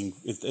just like eating.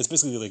 It's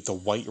basically like the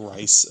white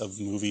rice of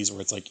movies,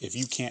 where it's like, if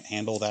you can't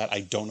handle that,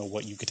 I don't know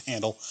what you could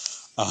handle.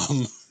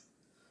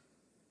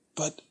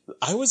 But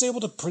I was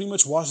able to pretty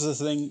much watch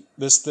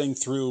this thing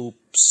through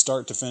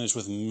start to finish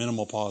with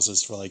minimal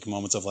pauses for like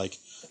moments of like,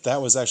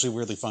 that was actually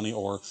weirdly funny,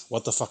 or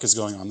what the fuck is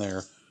going on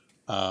there.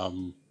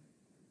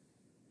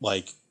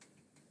 Like,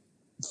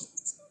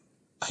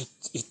 I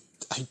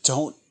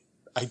don't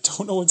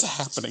know what's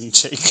happening,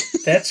 Jake.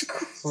 That's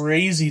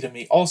crazy to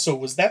me. Also,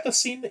 was that the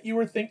scene that you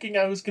were thinking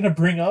I was going to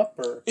bring up,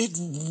 or it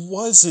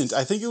wasn't?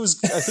 I think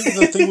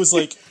the thing was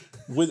like,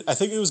 I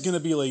think it was going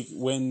to be like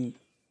when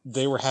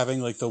they were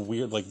having like the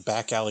weird like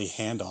back alley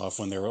handoff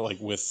when they were like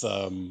with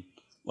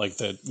like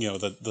the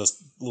the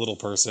little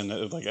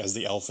person like as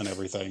the elf and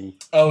everything.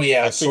 Oh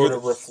yeah, sort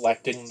of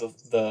reflecting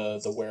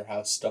the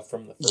warehouse stuff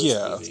from the first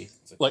movie.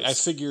 Like I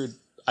figured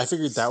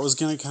that was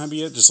gonna kind of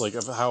be it, just like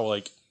of how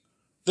like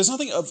there's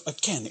nothing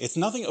it's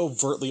nothing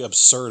overtly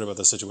absurd about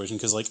the situation,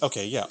 because like,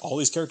 okay, yeah, all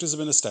these characters have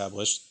been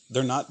established.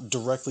 They're not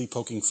directly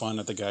poking fun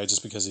at the guy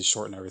just because he's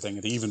short and everything.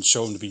 And they even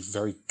show him to be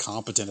very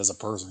competent as a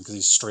person, because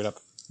he's straight up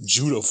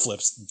judo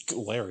flips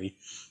Larry.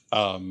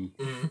 And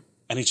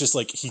he's just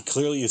like, he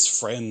clearly is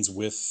friends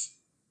with,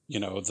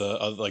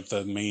 the like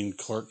the main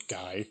clerk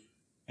guy.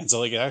 And so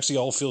like, it actually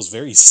all feels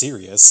very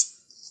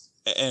serious,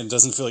 and it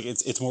doesn't feel like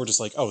it's more just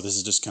like, oh, this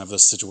is just kind of a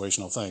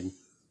situational thing.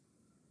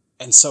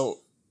 And so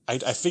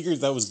I figured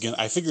that was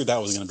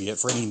gonna be it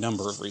for any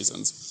number of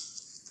reasons.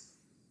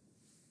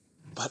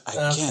 But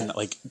again,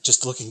 like,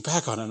 just looking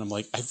back on it, I'm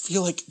like, I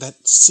feel like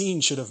that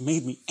scene should have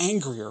made me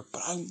angrier,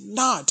 but I'm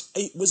not.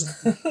 It was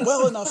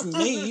well enough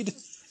made.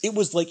 It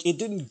was like, it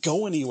didn't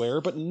go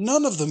anywhere, but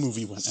none of the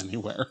movie went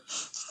anywhere.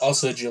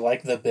 Also, did you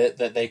like the bit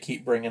that they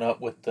keep bringing up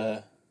with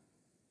the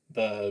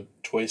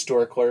toy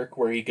store clerk,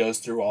 where he goes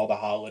through all the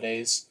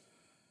holiday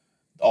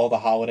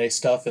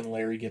stuff, and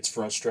Larry gets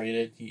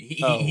frustrated?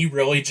 He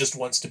really just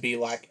wants to be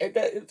like,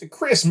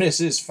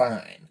 Christmas is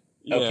fine,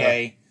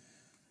 okay?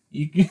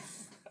 Yeah.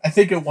 I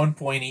think at one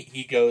point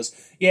he goes,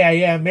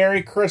 yeah,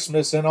 Merry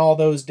Christmas in all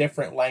those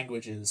different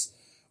languages,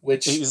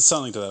 which is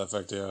something to that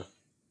effect, yeah.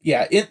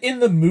 Yeah, in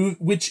the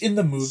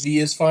movie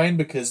is fine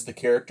because the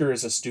character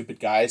is a stupid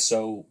guy.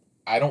 So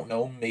I don't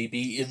know,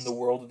 maybe in the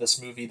world of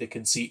this movie, the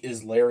conceit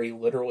is Larry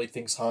literally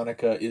thinks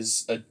Hanukkah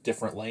is a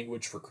different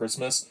language for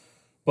Christmas.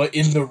 But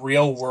in the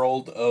real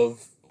world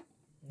of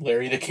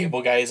Larry the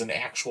Cable Guy is an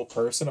actual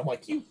person, I'm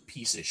like, you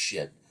piece of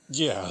shit.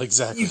 Yeah,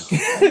 exactly.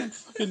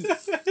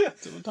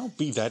 Don't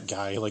be that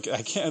guy. Like,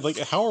 I can't. Like,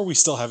 how are we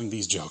still having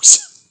these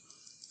jokes?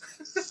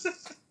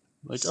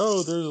 Like,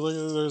 oh,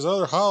 there's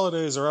other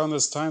holidays around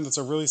this time. That's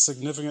a really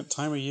significant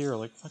time of year.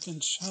 Like,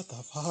 fucking shut the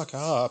fuck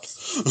up.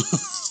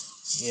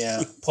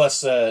 Yeah.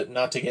 Plus, I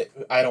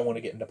don't want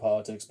to get into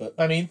politics, but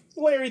I mean,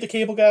 Larry the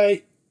Cable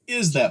Guy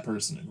is that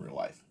person in real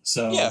life.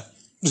 So yeah.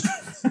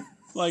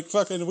 Like,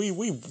 fucking, we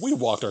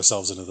walked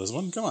ourselves into this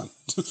one. Come on.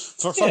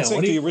 For fuck's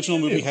sake, the original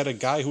movie had a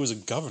guy who was a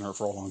governor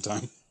for a long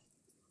time.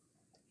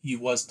 He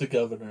was the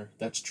governor.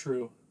 That's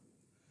true.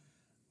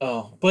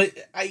 Oh, but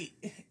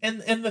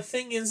and the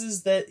thing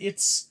is that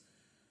it's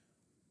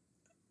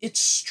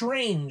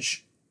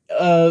strange.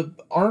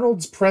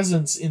 Arnold's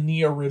presence in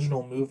the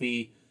original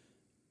movie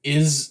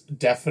is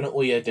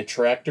definitely a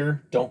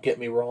detractor, don't get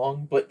me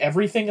wrong, but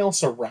everything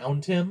else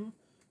around him,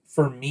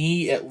 for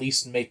me at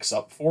least, makes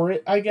up for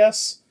it, I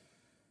guess.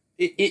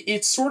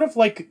 It's sort of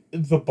like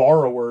The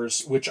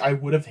Borrowers, which I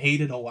would have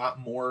hated a lot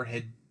more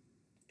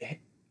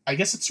I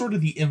guess it's sort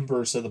of the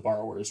inverse of The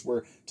Borrowers,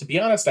 where, to be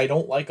honest, I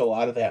don't like a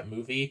lot of that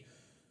movie,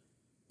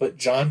 but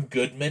John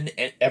Goodman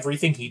and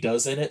everything he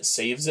does in it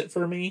saves it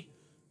for me.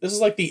 This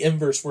is like the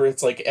inverse, where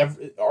it's like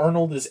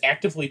Arnold is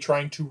actively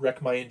trying to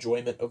wreck my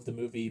enjoyment of the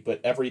movie, but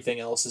everything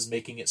else is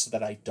making it so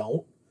that I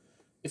don't.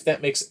 If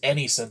that makes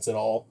any sense at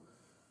all.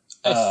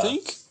 I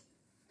think...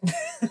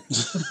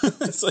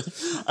 It's like,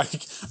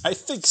 I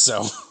think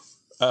so.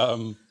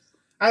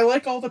 I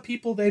like all the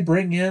people they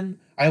bring in.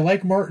 I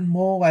like Martin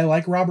Mull. I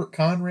like Robert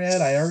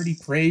Conrad. I already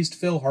praised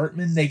Phil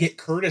Hartman. They get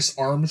Curtis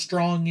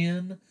Armstrong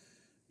in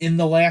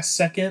the last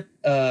second.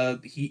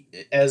 He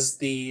as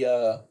the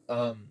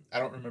I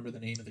don't remember the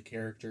name of the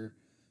character.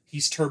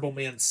 He's Turbo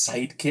Man's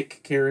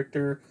sidekick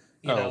character.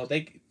 You know,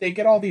 they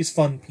get all these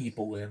fun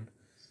people in.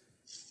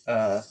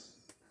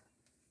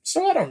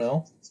 So I don't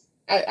know.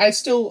 I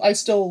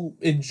still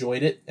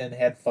enjoyed it and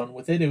had fun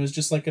with it. It was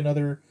just like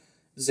another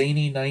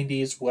zany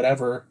 90s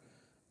whatever,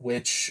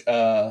 which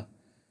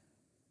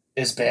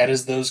as bad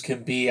as those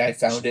can be, I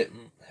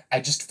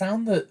just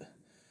found that,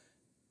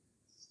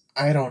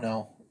 I don't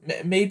know,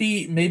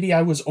 maybe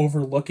I was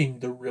overlooking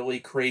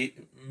the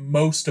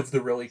most of the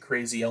really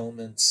crazy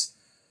elements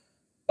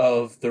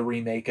of the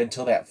remake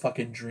until that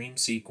fucking dream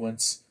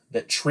sequence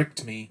that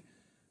tricked me,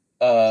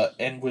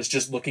 and was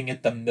just looking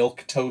at the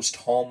milquetoast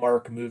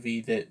Hallmark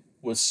movie that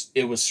was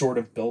sort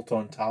of built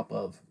on top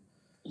of.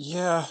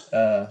 Yeah.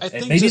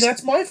 And maybe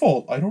that's my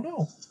fault. I don't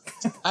know.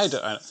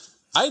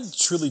 I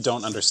truly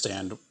don't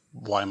understand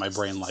why my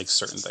brain likes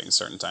certain things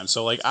certain times.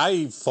 So like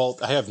I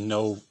have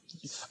no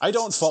I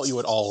don't fault you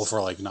at all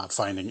for like not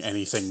finding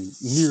anything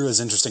near as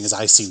interesting as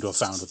I seem to have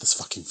found with this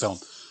fucking film.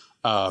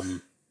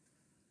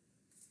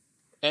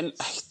 And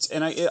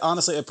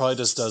honestly, it probably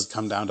just does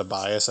come down to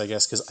bias, I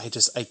guess, because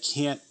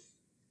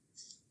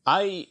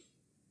I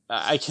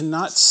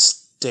cannot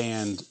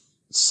stand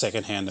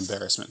secondhand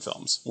embarrassment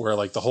films where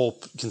like the whole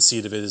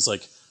conceit of it is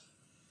like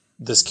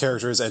this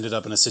character has ended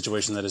up in a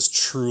situation that is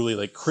truly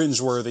like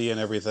cringeworthy and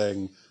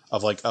everything,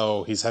 of like,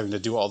 oh, he's having to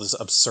do all this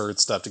absurd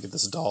stuff to get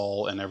this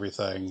doll and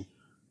everything.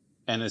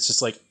 And it's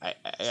just like,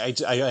 I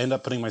end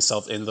up putting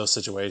myself in those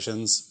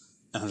situations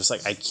and I'm just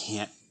like, I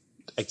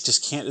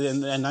just can't.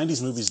 And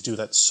 90s movies do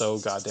that so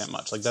goddamn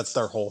much. Like that's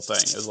their whole thing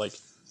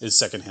is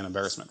secondhand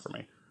embarrassment for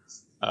me.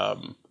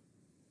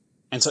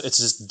 And so it's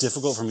just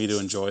difficult for me to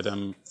enjoy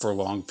them for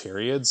long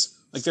periods.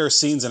 Like there are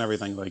scenes and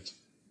everything like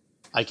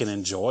I can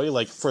enjoy,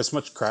 like for as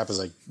much crap as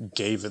I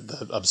gave it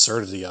the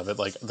absurdity of it,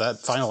 like that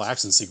final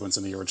action sequence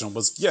in the original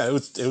was, yeah,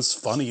 it was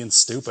funny and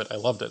stupid. I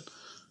loved it.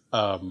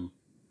 I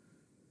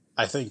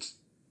think,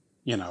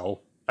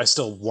 I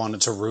still wanted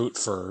to root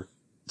for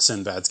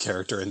Sinbad's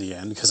character in the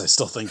end because I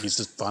still think he's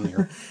just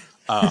funnier.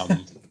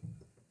 But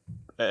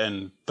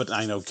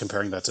I know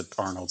comparing that to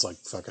Arnold's like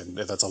fucking,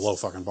 that's a low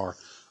fucking bar.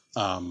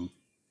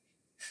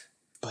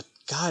 But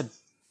god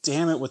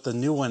damn it, with the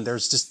new one,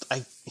 there's just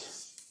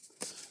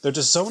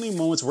so many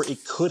moments where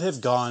it could have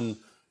gone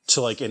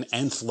to like an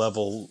nth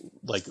level,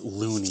 like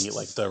loony,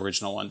 like the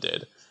original one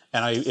did.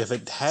 And if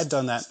it had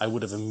done that, I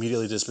would have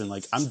immediately just been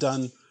like, I'm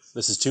done.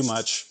 This is too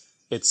much.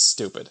 It's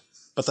stupid.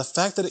 But the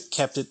fact that it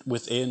kept it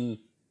within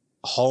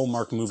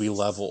Hallmark movie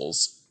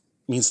levels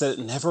means that it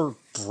never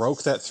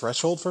broke that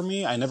threshold for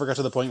me. I never got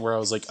to the point where I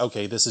was like,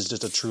 okay, this is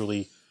just a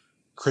truly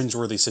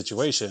cringeworthy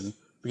situation.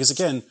 Because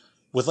again,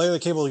 with Larry the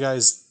Cable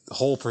Guy's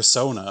whole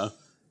persona,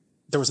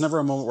 there was never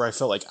a moment where I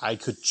felt like I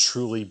could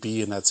truly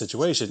be in that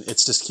situation.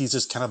 It's just, he's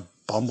just kind of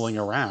bumbling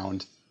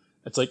around.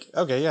 It's like,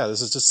 okay, yeah,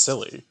 this is just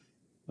silly.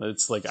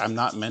 It's like, I'm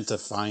not meant to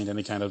find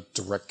any kind of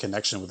direct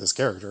connection with this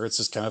character. It's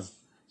just kind of,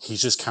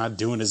 he's just kind of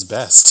doing his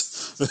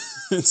best.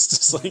 It's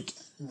just like...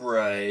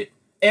 Right.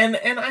 And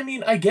I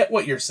mean, I get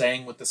what you're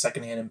saying with the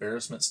secondhand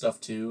embarrassment stuff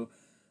too.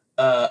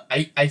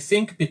 I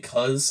think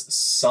because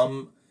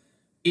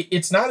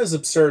it's not as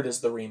absurd as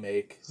the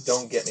remake,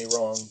 don't get me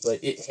wrong, but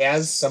it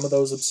has some of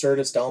those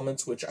absurdist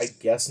elements, which I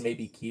guess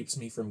maybe keeps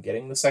me from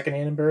getting the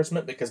secondhand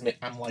embarrassment, because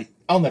I'm like,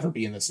 I'll never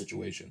be in this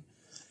situation.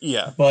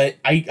 Yeah. But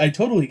I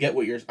totally get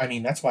what I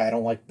mean, that's why I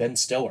don't like Ben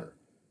Stiller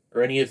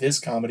or any of his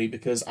comedy,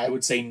 because I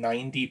would say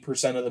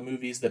 90% of the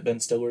movies that Ben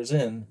Stiller's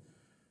in,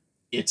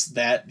 it's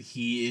that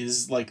he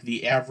is like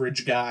the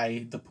average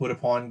guy, the put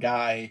upon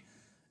guy,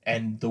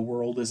 and the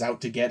world is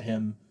out to get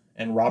him,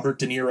 and Robert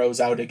De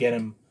Niro's out to get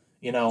him,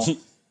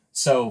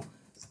 So,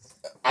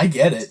 I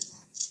get it.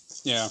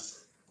 Yeah.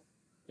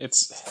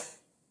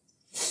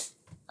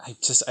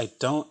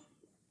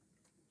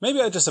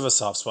 Maybe I just have a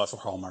soft spot for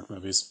Hallmark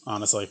movies,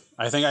 honestly.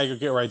 I think I could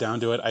get right down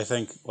to it. I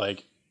think,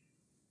 like,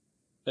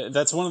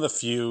 that's one of the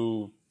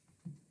few,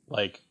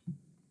 like,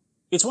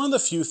 it's one of the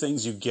few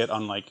things you get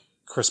on, like,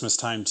 Christmas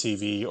time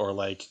TV or,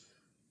 like,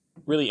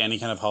 really any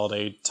kind of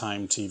holiday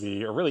time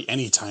TV or really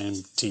any time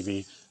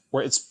TV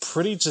where it's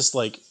pretty just,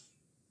 like,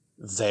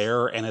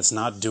 there and it's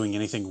not doing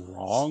anything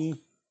wrong.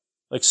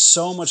 Like,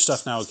 so much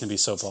stuff now can be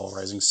so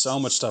polarizing. So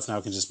much stuff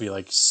now can just be,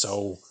 like,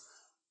 so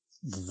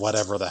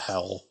whatever the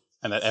hell,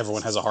 and that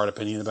everyone has a hard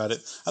opinion about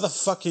it. How the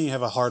fuck can you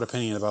have a hard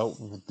opinion about,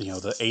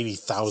 the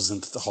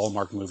 80,000th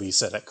Hallmark movie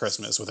set at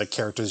Christmas with a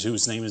character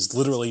whose name is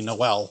literally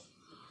Noel?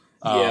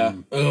 Yeah.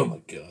 Oh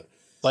my god.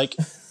 Like,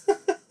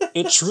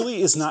 it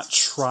truly is not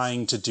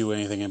trying to do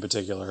anything in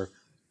particular.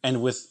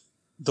 And with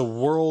the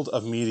world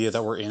of media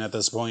that we're in at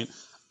this point,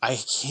 I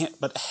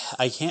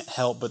can't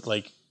help but,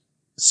 like,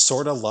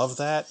 sort of love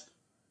that.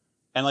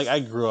 And, like, I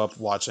grew up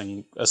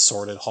watching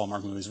assorted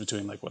Hallmark movies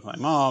between, like, with my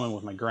mom and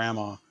with my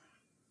grandma.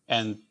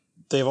 And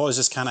they've always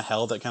just kind of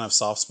held that kind of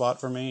soft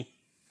spot for me.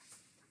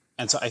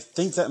 And so I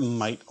think that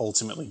might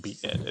ultimately be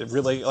it. It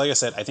really, like I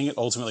said, I think it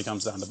ultimately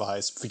comes down to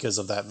bias because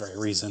of that very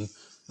reason,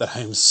 that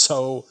I am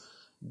so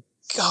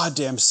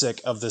goddamn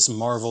sick of this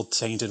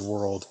Marvel-tainted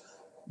world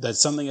that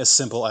something as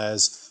simple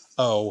as,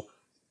 oh,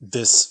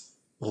 this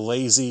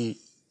lazy,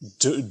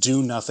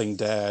 do-nothing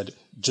dad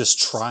just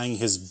trying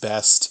his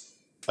best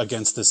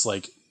against this,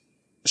 like,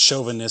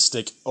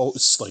 chauvinistic,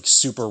 like,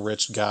 super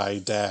rich guy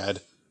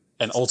dad,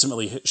 and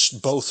ultimately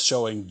both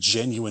showing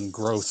genuine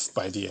growth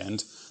by the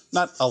end.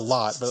 Not a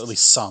lot, but at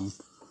least some.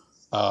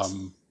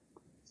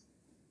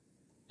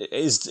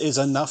 Is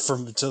enough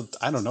to,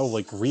 I don't know,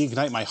 like,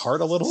 reignite my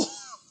heart a little.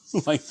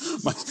 Like,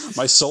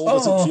 my soul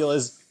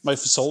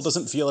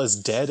doesn't feel as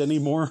dead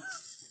anymore.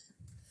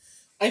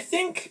 I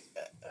think,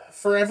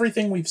 for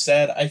everything we've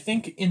said, I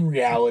think in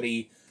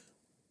reality,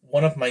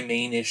 one of my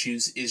main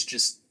issues is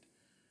just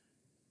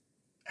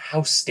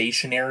how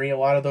stationary a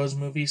lot of those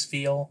movies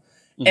feel.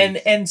 Mm-hmm.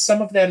 And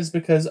some of that is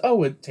because,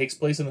 it takes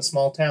place in a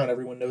small town,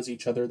 everyone knows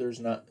each other,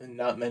 there's not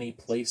many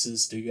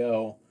places to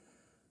go.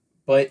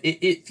 But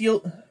it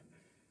feels...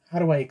 How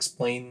do I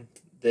explain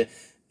that?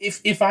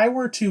 if I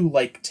were to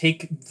like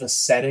take the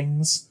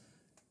settings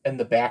and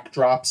the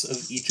backdrops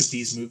of each of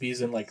these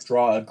movies and like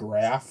draw a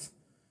graph,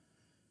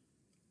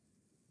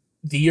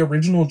 the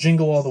original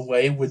Jingle All the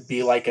Way would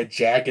be like a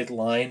jagged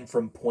line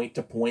from point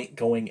to point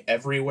going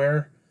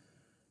everywhere.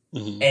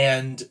 Mm-hmm.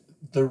 And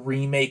the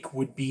remake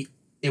would be,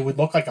 it would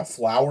look like a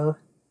flower.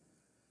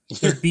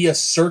 There'd be a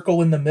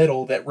circle in the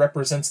middle that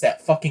represents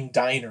that fucking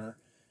diner.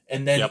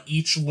 And then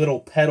each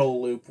little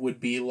petal loop would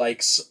be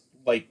like,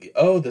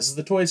 oh, this is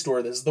the toy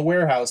store, this is the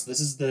warehouse, this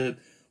is the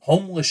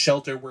homeless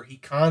shelter where he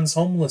cons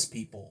homeless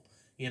people.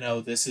 You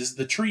know, this is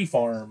the tree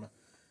farm,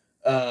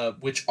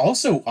 which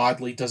also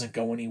oddly doesn't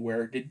go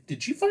anywhere.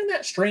 Did you find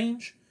that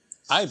strange?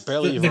 I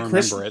barely even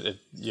remember it.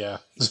 Yeah.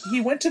 He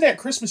went to that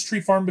Christmas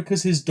tree farm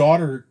because his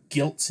daughter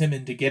guilts him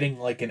into getting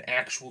like an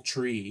actual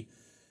tree.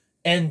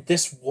 And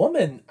this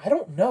woman, I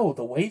don't know,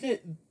 the way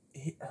that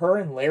her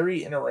and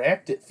Larry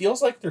interact, it feels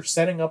like they're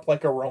setting up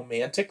like a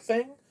romantic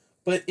thing,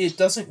 but it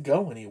doesn't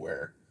go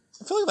anywhere.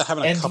 I feel like that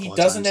happened a couple of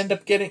times. And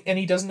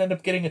he doesn't end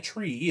up getting a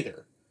tree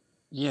either.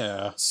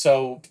 Yeah.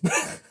 So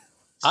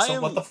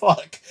what the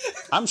fuck?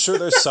 I'm sure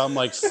there's some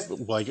like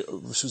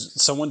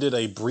someone did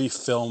a brief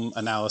film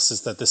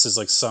analysis that this is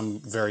like some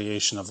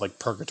variation of like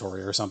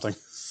Purgatory or something.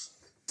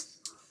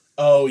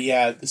 Oh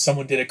yeah,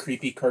 someone did a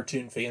creepy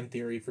cartoon fan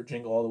theory for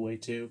Jingle All the Way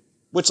too.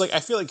 Which, like, I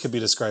feel like could be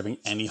describing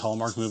any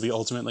Hallmark movie,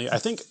 ultimately. I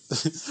think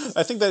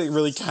that it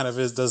really kind of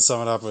does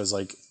sum it up as,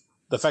 like,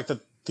 the fact that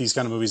these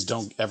kind of movies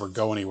don't ever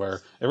go anywhere.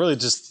 It really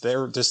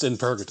they're just in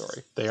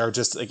purgatory. They are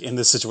just, like, in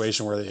this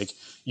situation where, like,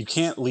 you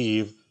can't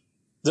leave.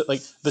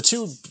 The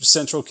two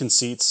central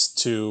conceits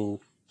to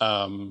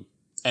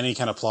any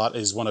kind of plot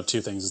is one of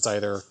two things. It's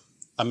either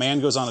a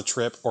man goes on a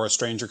trip or a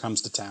stranger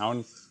comes to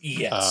town.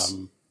 Yes.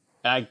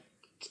 I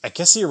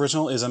guess the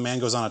original is a man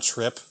goes on a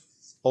trip,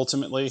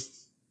 ultimately.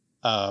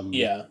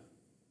 Yeah.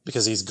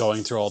 Because he's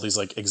going through all these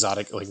like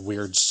exotic, like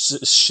weird,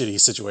 shitty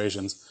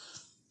situations.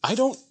 I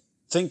don't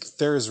think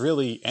there's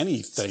really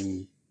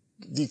anything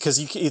because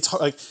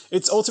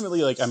it's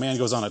ultimately like a man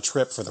goes on a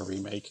trip for the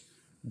remake,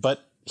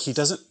 but he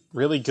doesn't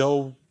really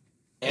go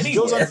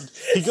anywhere.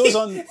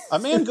 A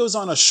man goes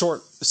on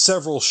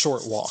several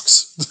short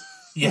walks.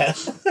 Yeah.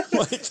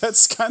 Like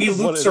that's kind of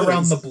what it is. He loops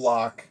around the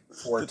block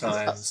 4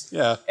 times.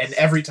 Yeah. And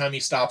every time he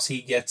stops,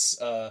 he gets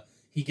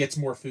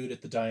more food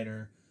at the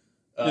diner.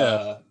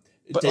 Yeah.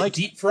 But like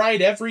deep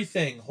fried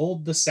everything.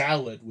 Hold the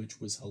salad, which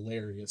was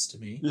hilarious to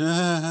me.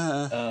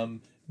 Yeah.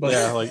 But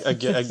yeah,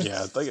 like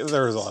yeah, like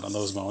there was a lot of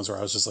those moments where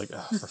I was just like,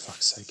 oh, for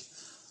fuck's sake.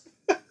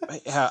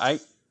 I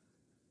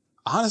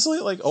honestly,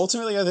 like,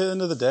 ultimately at the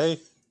end of the day,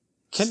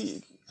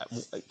 you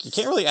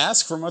can't really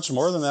ask for much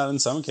more than that in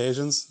some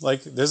occasions.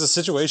 Like, there's a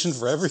situation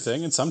for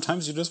everything, and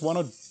sometimes you just want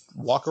to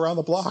walk around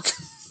the block.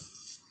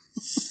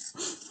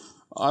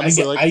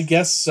 Honestly, I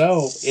guess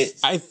so.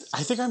 I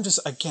think I'm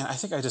just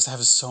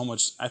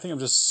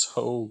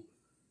so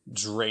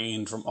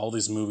drained from all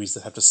these movies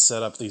that have to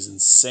set up these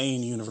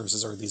insane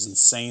universes or these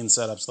insane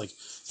setups, like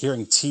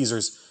hearing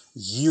teasers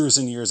years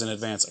and years in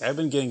advance. I've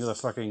been getting the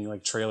fucking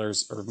like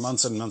trailers or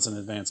months and months in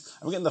advance.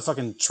 I'm getting the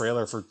fucking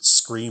trailer for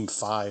Scream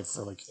 5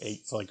 for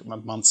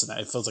months, and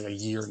it feels like a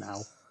year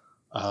now.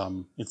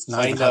 It's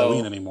not even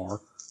Halloween anymore.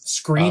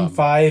 Scream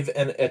 5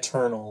 and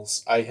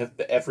Eternals.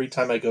 Every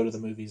time I go to the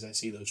movies, I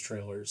see those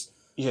trailers.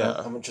 Yeah.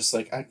 I'm just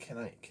like,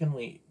 can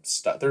we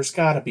stop? There's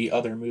gotta be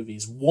other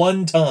movies.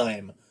 One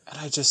time. And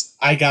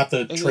I got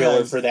the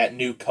trailer for that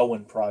new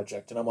Coen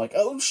project, and I'm like,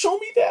 oh, show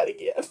me that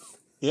again.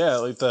 Yeah,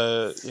 like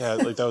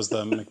that was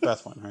the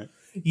Macbeth one, right?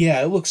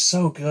 Yeah, it looks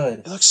so good.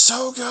 It looks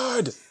so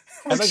good.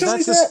 And like, show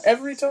me that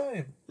every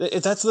time.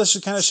 That's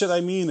the kind of shit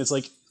I mean. It's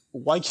like,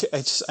 why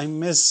can't I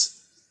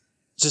miss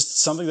just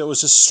something that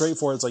was just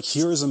straightforward. It's like,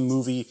 here's a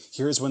movie,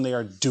 here's when they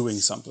are doing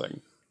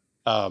something.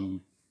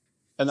 And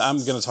I'm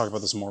going to talk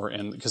about this more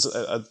because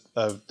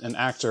an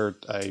actor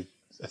I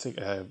think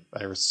I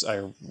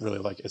really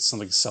like, it's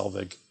something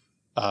Selvig.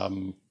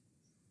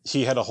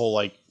 He had a whole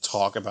like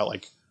talk about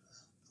like,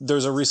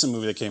 there's a recent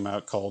movie that came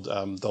out called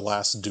The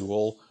Last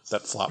Duel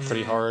that flopped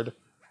pretty hard.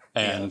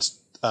 And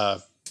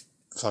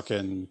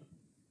fucking,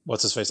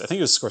 what's his face? I think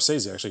it was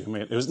Scorsese actually.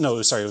 It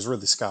was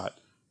Ridley Scott.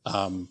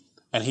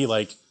 And he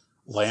like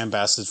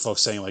lambasted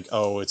folks saying like,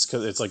 oh, it's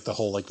like the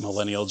whole like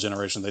millennial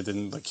generation. They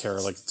didn't like care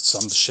like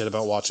some shit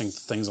about watching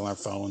things on their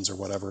phones or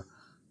whatever.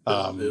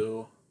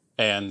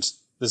 And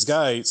this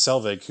guy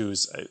Selvig,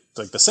 who's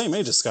like the same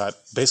age as Scott,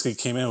 basically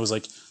came in and was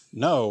like,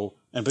 no,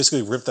 and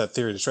basically ripped that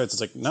theory to shreds.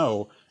 It's like,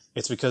 no,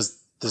 it's because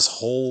this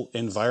whole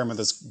environment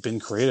that's been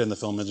created in the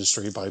film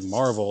industry by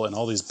Marvel and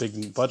all these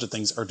big budget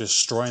things are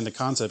destroying the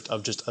concept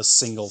of just a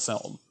single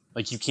film.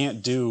 Like, you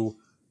can't do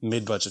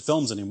mid-budget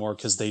films anymore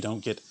because they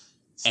don't get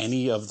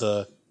any of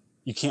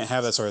you can't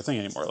have that sort of thing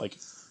anymore. Like,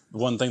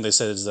 one thing they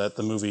said is that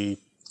the movie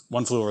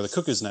One Flew Over the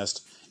Cuckoo's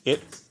Nest,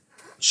 it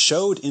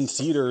showed in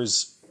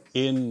theaters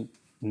in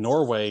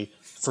Norway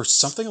for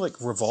something like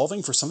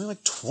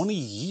 20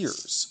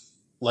 years.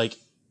 Like,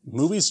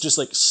 movies just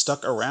like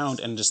stuck around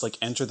and just like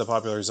entered the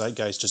popular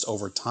zeitgeist just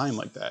over time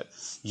like that.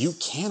 You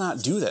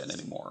cannot do that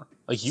anymore.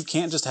 Like you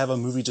can't just have a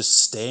movie just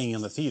staying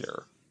in the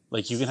theater.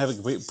 Like you can have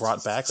it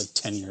brought back like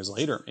 10 years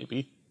later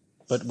maybe,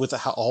 but with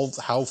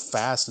how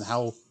fast and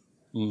how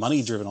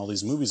money driven all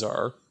these movies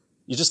are,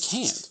 you just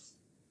can't.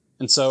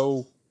 And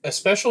so,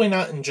 especially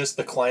not in just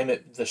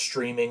the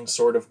streaming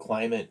sort of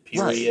climate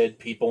period. Right.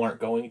 People aren't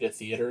going to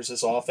theaters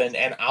as often,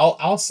 and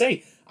I'll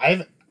say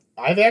I've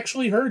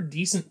actually heard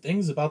decent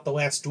things about The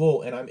Last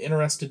Duel, and I'm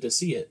interested to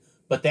see it.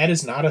 But that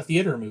is not a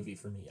theater movie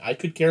for me. I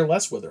could care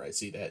less whether I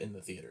see that in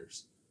the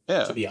theaters.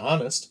 Yeah. To be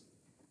honest.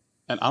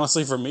 And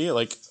honestly, for me,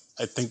 like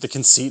I think the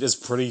conceit is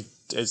pretty.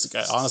 It's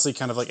honestly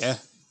kind of like eh.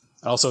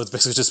 And also, it's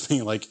basically just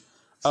being like,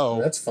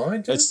 oh, that's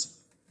fine too.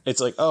 It's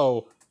like,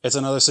 oh, it's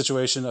another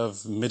situation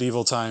of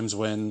medieval times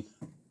when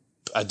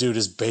a dude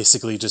is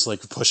basically just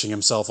like pushing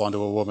himself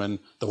onto a woman.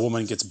 The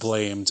woman gets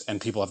blamed,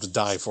 and people have to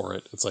die for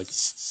it. It's like,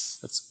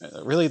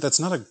 that's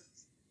not a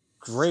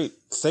great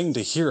thing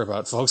to hear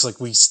about, folks. Like,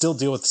 we still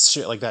deal with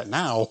shit like that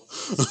now.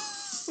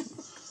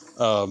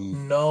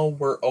 No,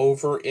 we're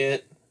over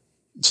it.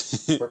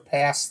 We're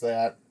past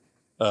that.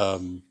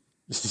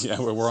 Yeah,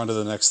 we're on to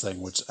the next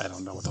thing, which I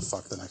don't know what the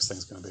fuck the next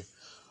thing's going to be.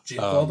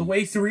 Jingle All the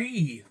Way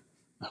 3.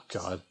 Oh,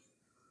 God.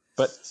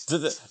 But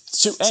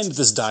to end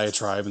this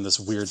diatribe and this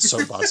weird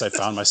soapbox I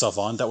found myself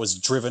on that was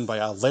driven by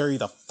a Larry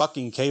the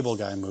fucking Cable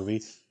Guy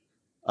movie,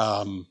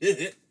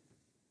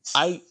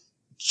 I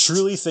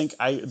truly think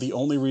the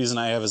only reason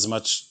I have as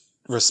much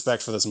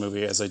respect for this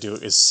movie as I do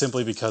is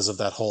simply because of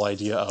that whole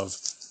idea of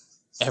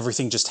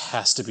everything just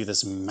has to be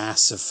this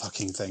massive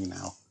fucking thing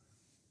now.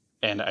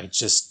 And I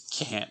just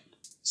can't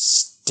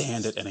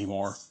stand it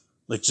anymore.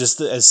 Like,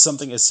 just as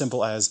something as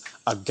simple as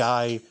a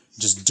guy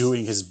just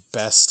doing his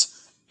best,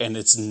 and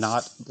it's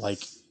not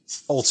like,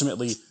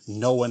 ultimately,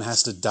 no one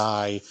has to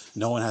die,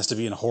 no one has to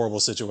be in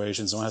horrible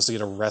situations, no one has to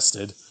get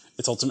arrested.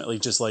 It's ultimately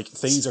just like,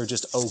 things are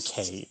just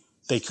okay.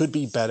 They could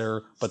be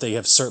better, but they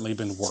have certainly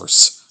been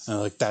worse. And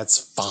like, that's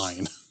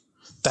fine.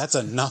 That's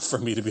enough for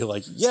me to be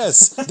like,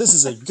 yes, this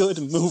is a good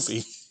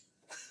movie.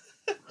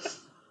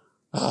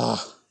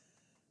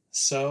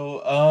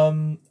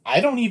 So,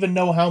 I don't even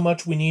know how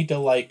much we need to,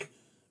 like,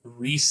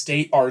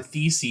 restate our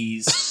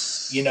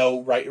theses,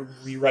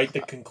 rewrite the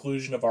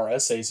conclusion of our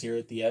essays here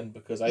at the end,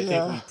 because I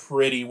think we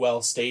pretty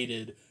well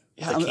stated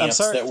the camps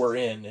that we're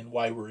in and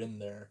why we're in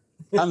there.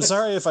 I'm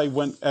sorry if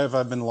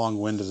I've been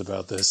long-winded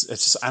about this.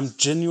 It's just, I'm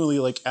genuinely,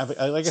 like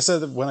I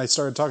said when I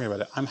started talking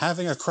about it, I'm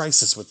having a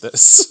crisis with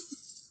this.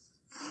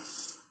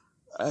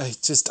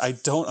 I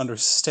don't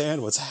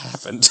understand what's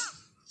happened.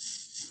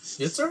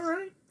 It's all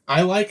right.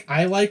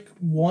 I like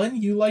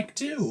 1, you like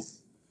 2.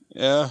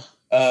 Yeah.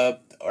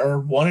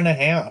 Or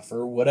 1.5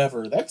 or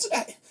whatever. That's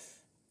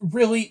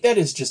really that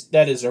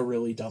is a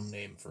really dumb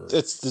name for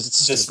it's this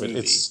stupid.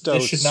 movie. So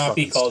this should not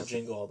be called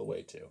stupid. Jingle All the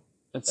Way 2.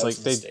 It's like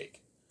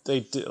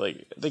they did,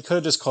 like they could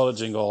have just called it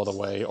Jingle All the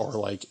Way, or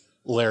like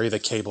Larry the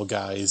Cable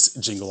Guy's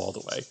Jingle All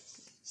the Way.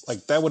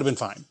 Like, that would have been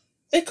fine.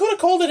 They could have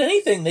called it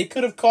anything. They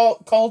could have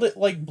called it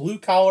like Blue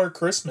Collar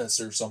Christmas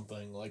or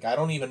something. Like, I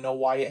don't even know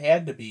why it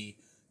had to be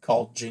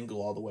called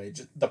Jingle All the Way.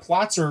 The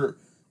plots are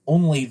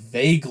only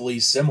vaguely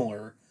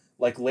similar.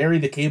 Like, Larry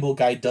the Cable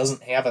Guy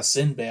doesn't have a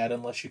Sinbad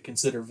unless you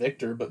consider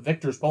Victor, but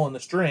Victor's pulling the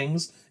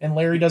strings, and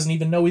Larry doesn't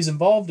even know he's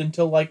involved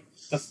until, like,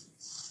 the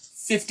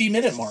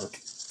 50-minute mark.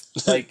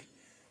 Like,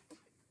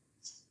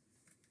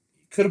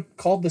 could have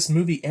called this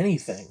movie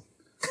anything.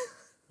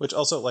 Which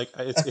also, like,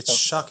 it's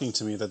shocking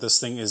to me that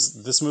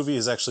this movie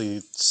is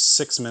actually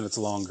 6 minutes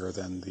longer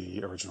than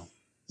the original.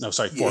 No,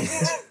 sorry, 4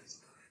 minutes.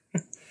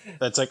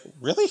 That's like,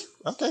 really?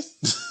 Okay.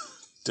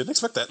 Didn't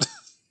expect that.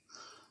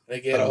 They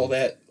get all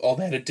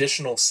that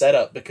additional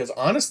setup, because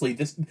honestly,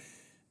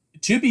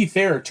 to be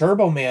fair,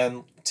 Turbo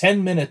Man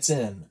 10 minutes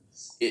in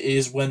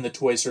is when the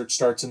toy search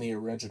starts in the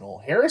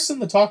original. Harrison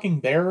the Talking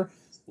Bear,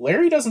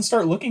 Larry doesn't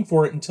start looking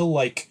for it until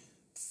like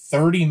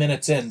 30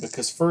 minutes in,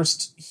 because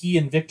first he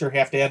and Victor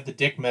have to have the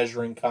dick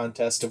measuring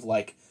contest of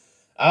like,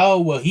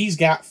 oh, well, he's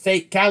got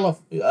fake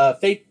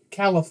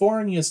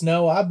California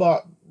snow, I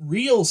bought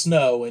real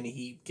snow, and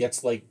he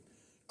gets like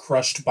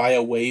crushed by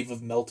a wave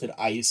of melted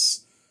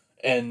ice.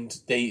 And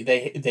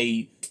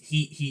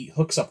he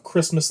hooks up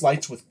Christmas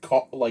lights with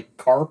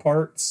car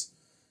parts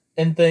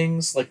and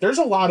things. Like, there's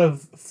a lot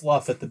of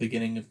fluff at the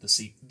beginning of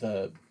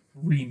the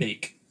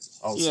remake.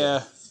 Also.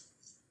 Yeah,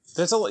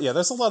 there's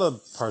a lot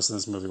of parts in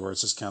this movie where it's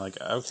just kind of like,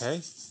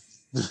 okay,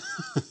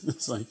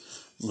 it's like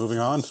moving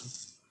on.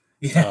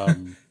 Yeah,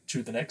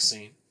 to the next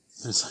scene.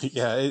 It's like,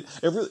 yeah, it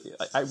really,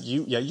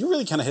 you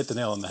really kind of hit the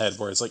nail on the head,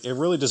 where it's like, it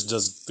really just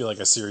does feel like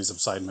a series of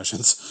side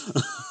missions.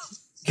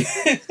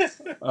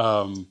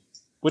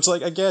 Which,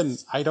 like, again,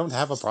 I don't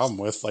have a problem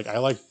with. Like, I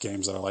like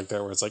games that are like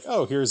that, where it's like,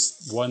 oh,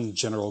 here's one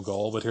general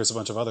goal, but here's a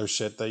bunch of other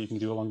shit that you can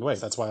do along the way.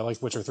 That's why I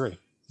like Witcher 3.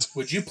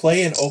 Would you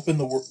play an open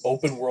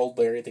world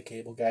Larry the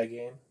Cable Guy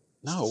game?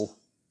 No.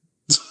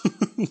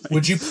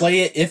 Would you play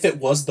it if it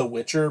was The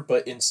Witcher,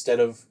 but instead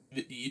of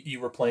you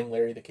were playing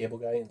Larry the Cable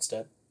Guy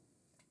instead?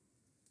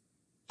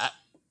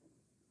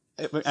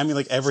 I mean,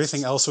 like,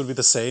 everything else would be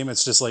the same.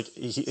 It's just like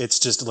it's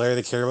just Larry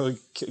the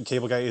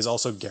Cable Guy is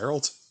also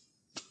Geralt.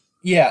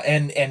 Yeah,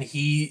 and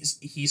he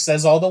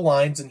says all the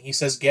lines, and he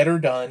says "get her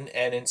done,"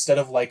 and instead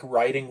of like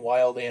riding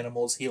wild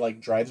animals, he like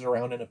drives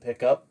around in a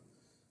pickup.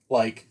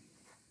 Like,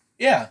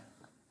 yeah.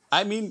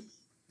 I mean,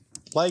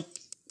 like,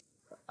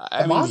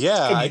 I'd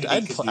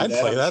play that.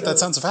 Sure. That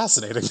sounds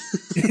fascinating.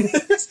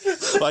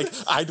 Like,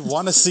 I'd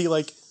want to see,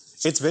 like,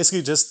 it's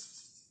basically just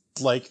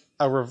like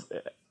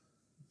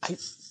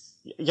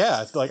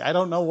like, I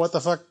don't know what the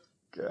fuck,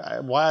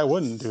 why I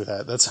wouldn't do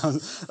that. That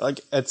sounds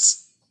like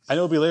I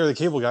know it'd be Larry the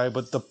Cable Guy,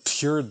 but the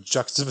pure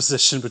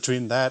juxtaposition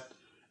between that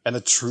and the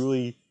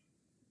truly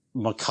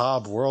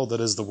macabre world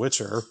that is The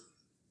Witcher,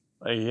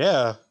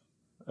 that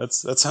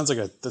sounds like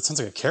a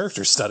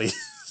character study.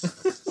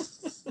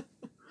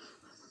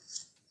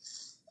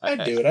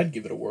 I'd do it. I'd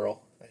give it a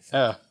whirl.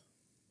 Yeah,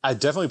 I'd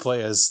definitely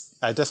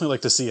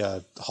like to see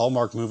a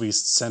Hallmark movie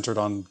centered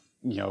on,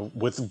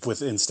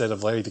 with instead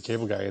of Larry the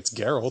Cable Guy, it's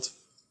Geralt.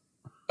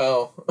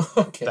 Oh,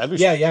 okay. That'd be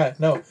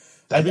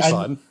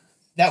fun.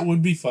 That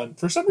would be fun.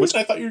 For some reason,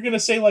 I thought you were gonna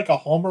say like a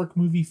Hallmark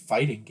movie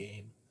fighting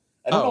game.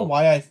 I don't know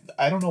why.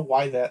 I don't know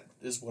why that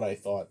is what I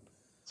thought.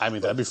 I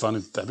mean, that'd be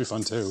fun. That'd be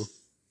fun too.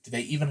 Do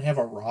they even have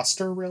a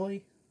roster,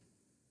 really?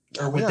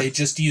 Or would they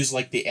just use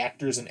like the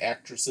actors and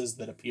actresses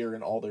that appear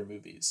in all their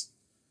movies?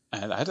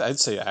 And I'd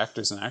say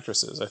actors and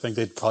actresses. I think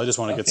they'd probably just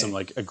want to get some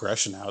like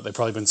aggression out. They've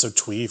probably been so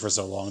twee for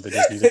so long. They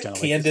just need to kind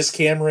of like Candace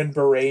Cameron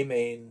beret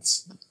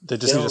mains. They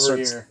just need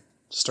to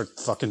start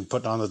fucking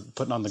putting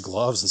on the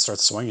gloves and start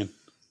swinging.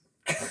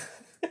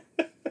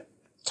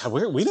 God,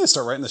 we need to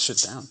start writing this shit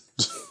down.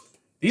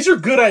 These are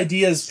good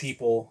ideas,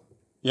 people.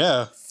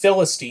 Yeah.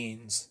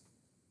 Philistines.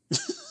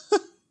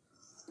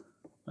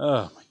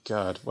 Oh my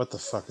God! What the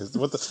fuck is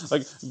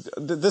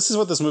this is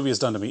what this movie has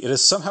done to me. It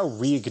has somehow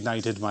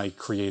reignited my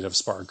creative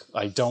spark.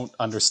 I don't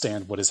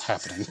understand what is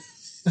happening.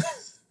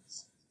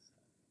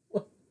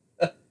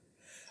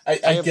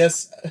 I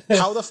guess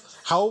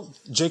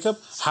Jacob?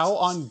 How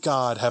on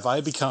God have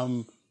I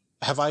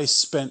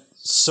spent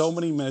so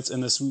many minutes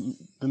in this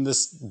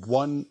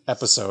one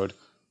episode,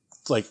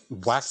 like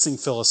waxing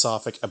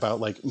philosophic about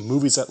like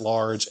movies at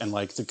large and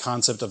like the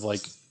concept of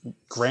like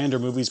grander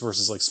movies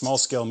versus like small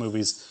scale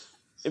movies.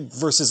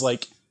 Versus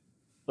like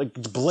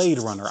Blade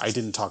Runner, I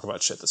didn't talk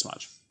about shit this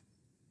much.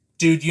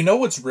 Dude, you know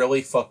what's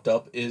really fucked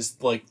up is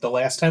like the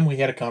last time we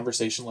had a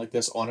conversation like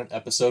this on an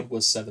episode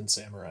was Seven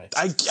Samurai.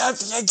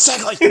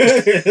 Exactly.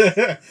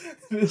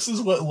 This is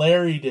what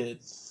Larry did.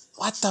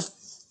 What the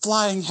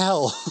flying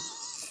hell?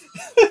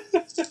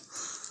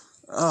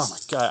 Oh my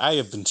God, I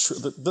have been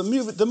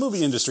the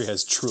movie industry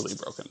has truly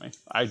broken me.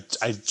 I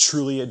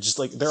truly just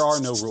like there are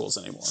no rules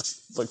anymore.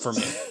 Like for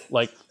me,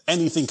 like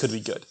anything could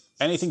be good.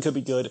 Anything could be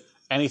good.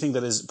 Anything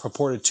that is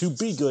purported to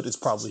be good is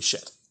probably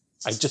shit.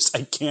 I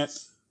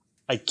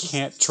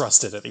can't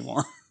trust it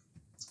anymore.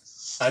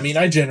 I mean,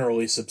 I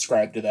generally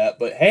subscribe to that,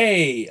 but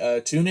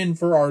hey, tune in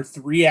for our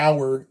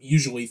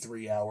usually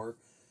 3 hour,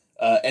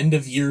 end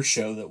of year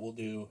show that we'll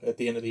do at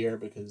the end of the year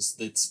because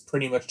it's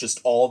pretty much just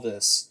all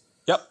this.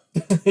 Yep.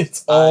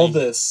 It's all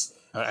this.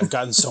 I've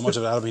gotten so much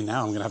of it out of me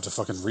now. I'm gonna have to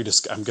fucking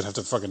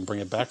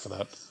bring it back for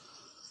that.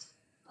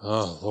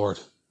 Oh Lord.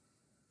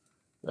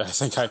 I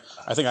think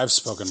I've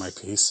spoken my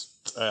piece.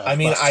 I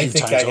mean, I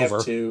think I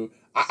have too.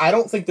 I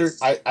don't think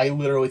I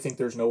literally think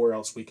there's nowhere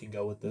else we can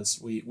go with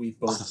this. We've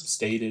both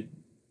stated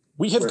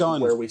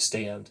gone where we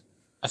stand.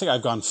 I think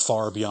I've gone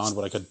far beyond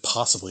what I could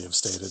possibly have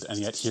stated, and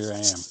yet here I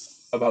am.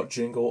 About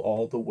Jingle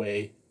All the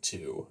Way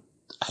 2.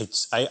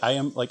 I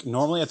am like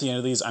normally at the end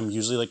of these, I'm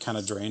usually like kind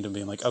of drained and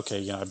being like,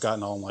 okay, I've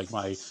gotten all like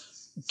my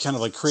kind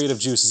of like creative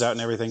juices out and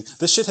everything.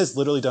 This shit has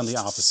literally done the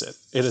opposite.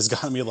 It has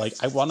gotten me like,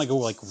 I want to go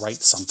like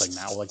write something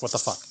now. Like, what the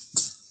fuck?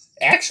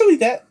 Actually,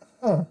 I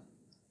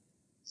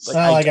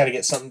got to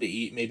get something to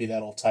eat. Maybe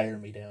that'll tire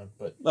me down.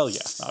 But well, yeah,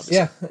 obviously.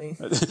 Yeah,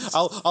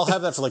 I'll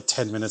have that for like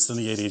 10 minutes. Then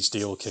the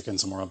ADHD will kick in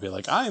somewhere. I'll be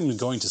like, I'm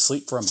going to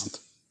sleep for a month.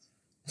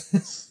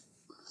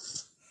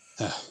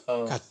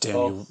 God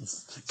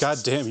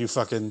damn you!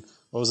 Fucking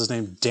what was his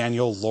name?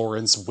 Daniel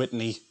Lawrence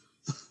Whitney.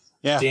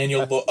 Yeah,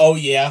 oh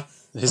yeah.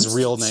 His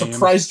real name.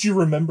 Surprised you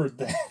remembered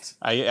that.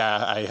 I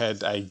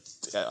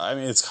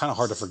mean, it's kind of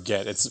hard to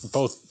forget. It's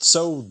both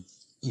so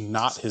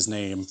not his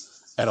name,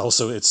 and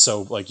also it's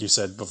so, like you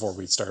said before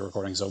we started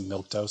recording, so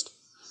milquetoast.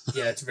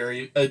 Yeah, it's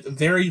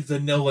very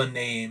vanilla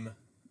name.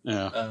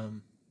 Yeah.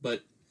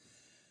 But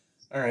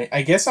all right,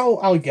 I guess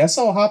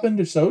I'll hop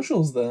into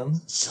socials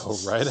then. Go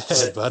right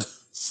ahead, bud.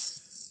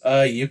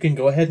 You can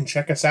go ahead and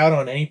check us out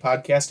on any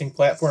podcasting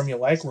platform you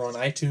like. We're on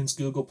iTunes,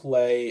 Google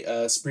Play,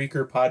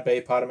 Spreaker,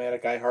 Podbay,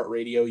 Podomatic,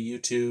 iHeartRadio,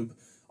 YouTube,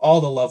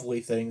 all the lovely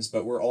things.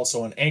 But we're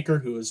also on Anchor,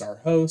 who is our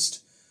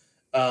host.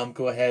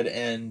 Go ahead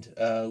and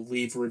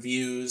leave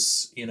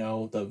reviews.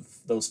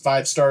 Those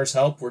 5 stars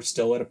help. We're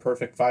still at a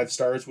perfect 5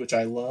 stars, which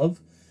I love.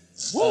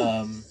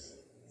 Can't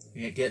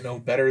get no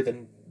better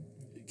than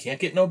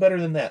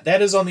that.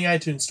 That is on the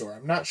iTunes store.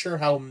 I'm not sure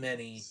how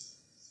many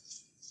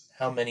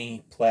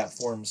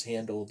platforms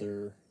handle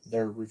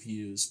their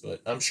reviews,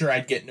 but I'm sure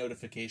I'd get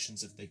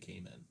notifications if they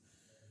came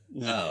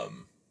in. Yeah.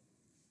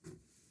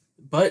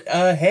 But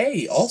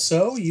hey,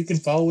 also you can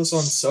follow us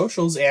on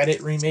socials at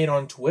It Remade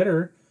on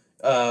Twitter.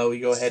 We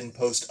go ahead and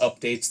post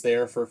updates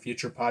there for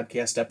future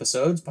podcast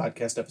episodes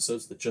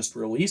that just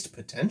released,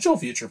 potential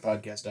future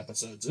podcast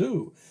episodes.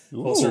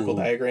 Full circle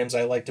diagrams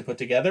I like to put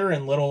together,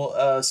 and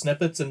little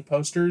snippets and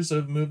posters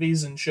of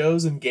movies and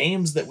shows and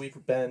games that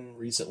we've been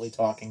recently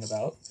talking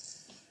about.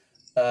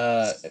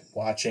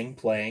 Watching,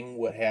 playing,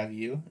 what have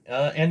you.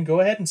 And go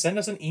ahead and send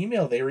us an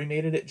email,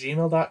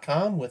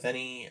 theyremadeit@gmail.com, with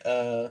any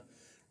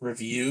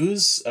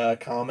reviews,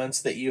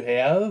 comments that you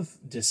have,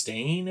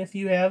 disdain if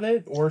you have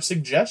it, or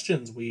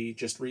suggestions. We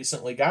just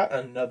recently got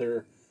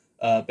another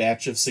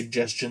batch of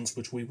suggestions,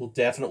 which we will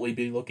definitely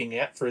be looking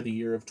at for the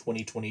year of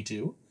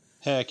 2022.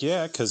 Heck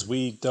yeah, because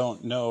we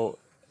don't know...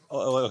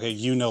 Okay,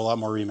 you know a lot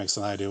more remakes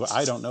than I do.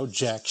 I don't know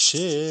jack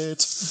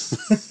shit.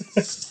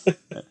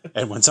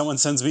 And when someone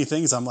sends me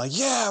things, I'm like,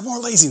 yeah, more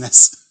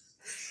laziness.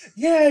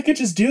 Yeah, I could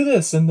just do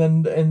this and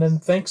then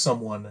thank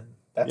someone.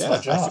 That's my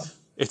job.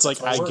 It's like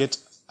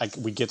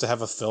we get to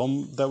have a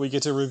film that we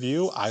get to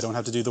review. I don't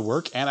have to do the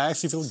work, and I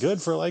actually feel good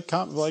for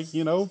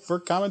for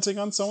commenting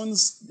on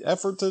someone's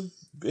effort to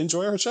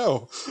enjoy our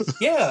show.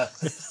 Yeah,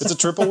 it's a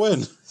triple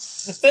win.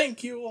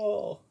 Thank you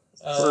all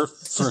for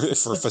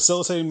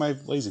facilitating my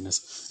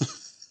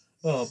laziness.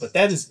 Oh, but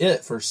that is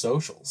it for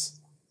socials.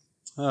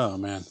 Oh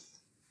man,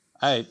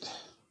 I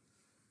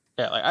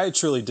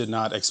truly did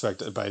not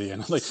expect it by the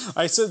end. Like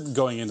I said,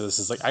 going into this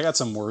is like I got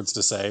some words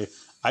to say.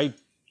 I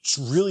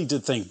really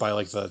did think by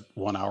like the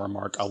 1 hour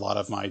mark, a lot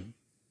of my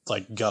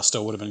like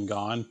gusto would have been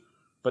gone,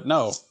 but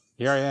no,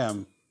 here I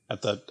am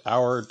at the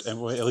hour,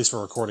 and at least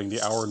for recording,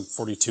 the hour and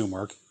 42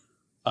 mark.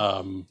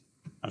 I'm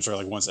sure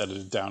like once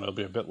edited down, it'll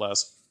be a bit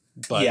less.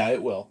 But yeah,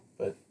 it will.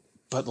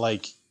 But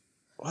like,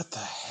 what the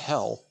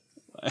hell?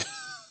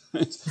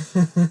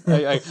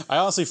 I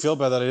honestly feel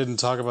bad that I didn't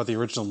talk about the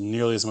original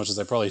nearly as much as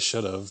I probably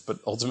should have. But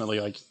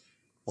ultimately, like,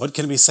 what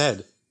can be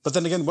said? But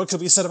then again, what could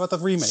be said about the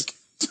remake?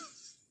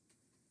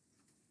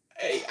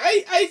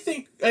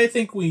 I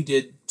think we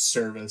did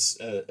service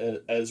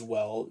as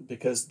well,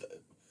 because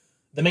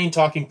the main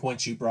talking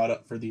points you brought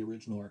up for the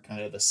original are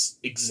kind of the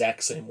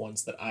exact same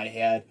ones that I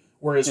had,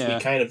 whereas we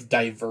kind of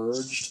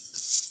diverged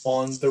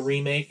on the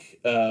remake,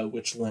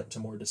 which lent to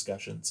more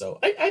discussion. So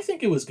I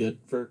think it was good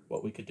for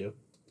what we could do.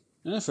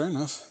 Yeah, fair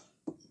enough.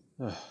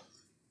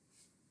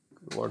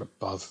 Lord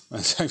above.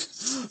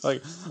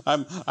 Like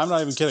I'm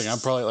not even kidding. I'm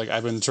probably like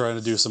I've been trying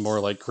to do some more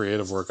like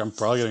creative work. I'm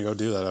probably gonna go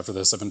do that after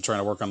this. I've been trying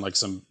to work on like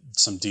some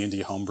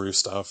D&D homebrew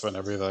stuff and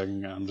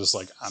everything. And I'm just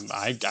like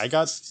I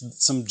got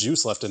some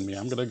juice left in me.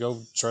 I'm gonna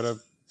go try to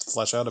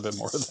flesh out a bit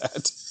more of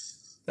that.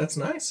 That's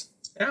nice.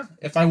 Yeah.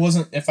 If I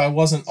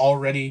wasn't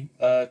already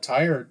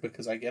tired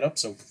because I get up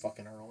so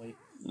fucking early,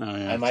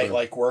 I might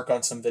like work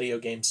on some video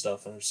game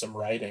stuff and some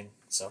writing.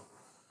 So.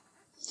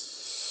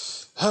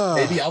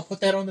 Maybe I'll put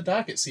that on the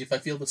docket, see if I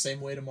feel the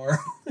same way tomorrow.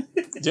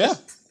 Yeah,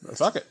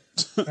 fuck it.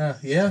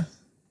 Yeah.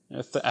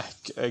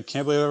 I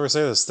can't believe I ever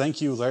say this.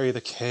 Thank you, Larry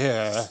the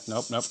Care.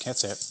 Nope, can't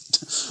say it.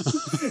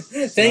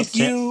 Thank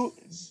you,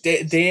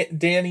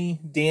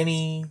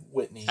 Danny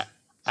Whitney.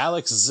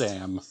 Alex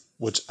Zam,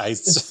 which I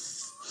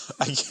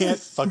can't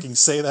fucking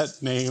say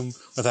that name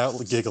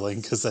without giggling,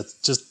 because that's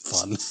just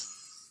fun.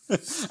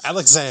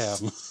 Alex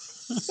Zam.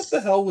 What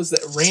the hell was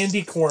that?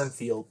 Randy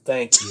Cornfield,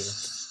 thank you.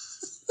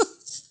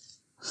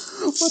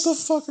 What the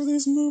fuck are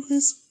these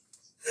movies?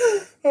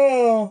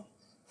 Oh,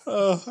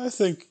 I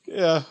think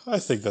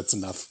that's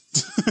enough.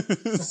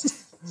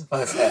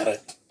 I've had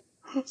it.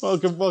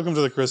 Welcome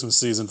to the Christmas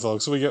season,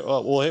 folks.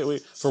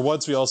 For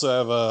once we also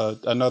have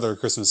another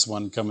Christmas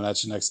one coming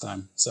at you next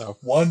time. So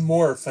one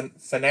more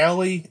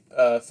finale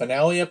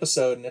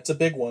episode, and it's a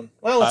big one.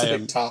 Well, it's a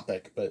big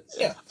topic, but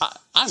yeah,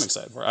 I'm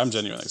excited for it. I'm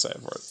genuinely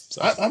excited for it.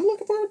 So. I'm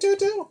looking forward to it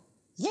too.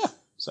 Yeah,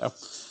 so.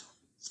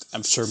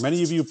 I'm sure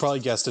many of you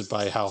probably guessed it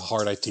by how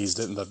hard I teased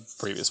it in the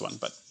previous one,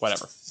 but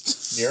whatever.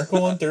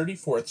 Miracle on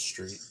 34th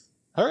Street.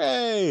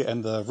 Hooray!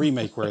 And the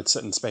remake where it's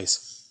set in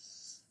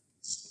space.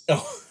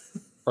 Oh.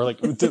 Or like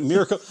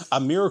a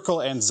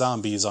miracle and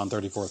zombies on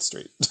 34th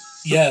Street.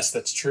 Yes,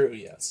 that's true,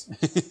 yes.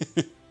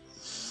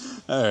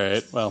 All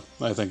right. Well,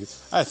 I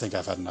think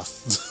I've had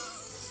enough.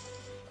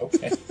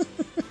 Okay.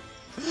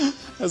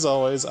 As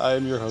always, I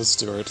am your host,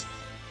 Stuart.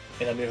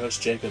 And I'm your host,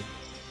 Jacob.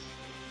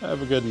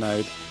 Have a good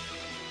night.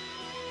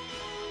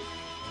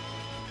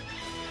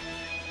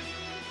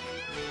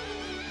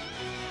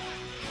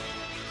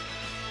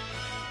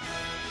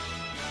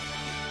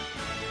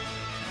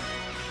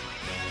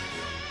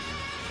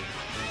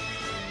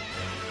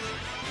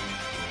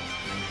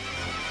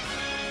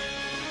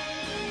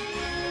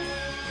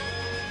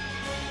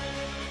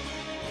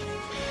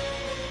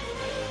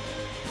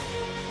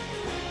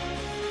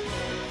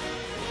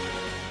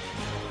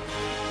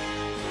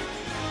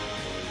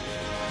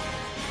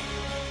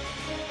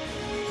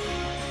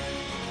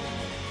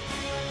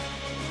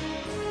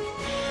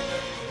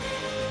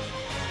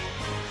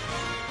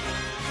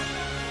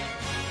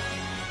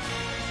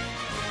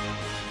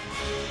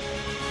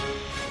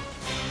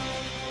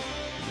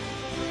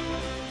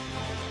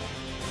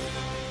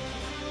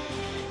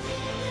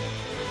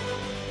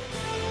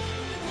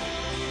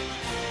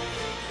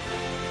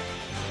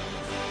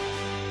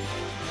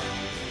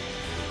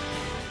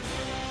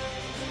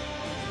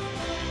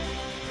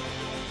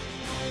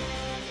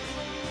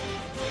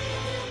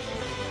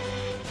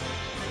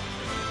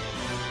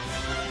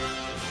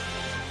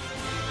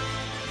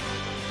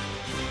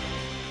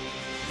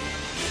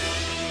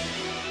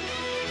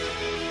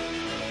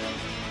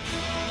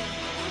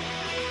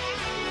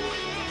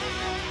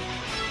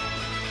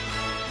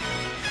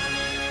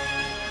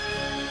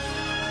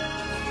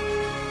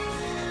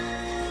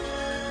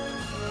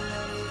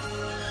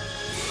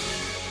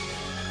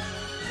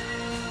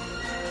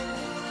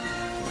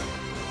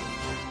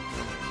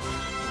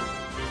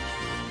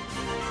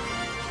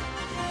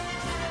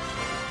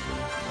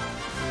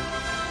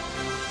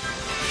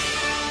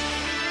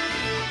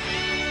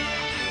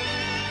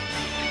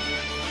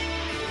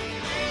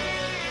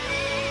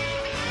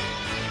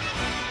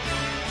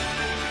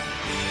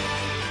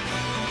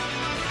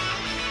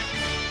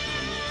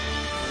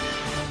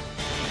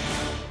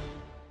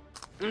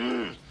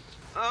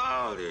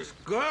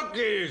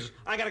 Cookies!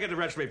 I gotta get the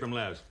recipe from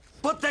Les.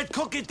 Put that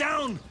cookie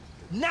down!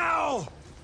 Now!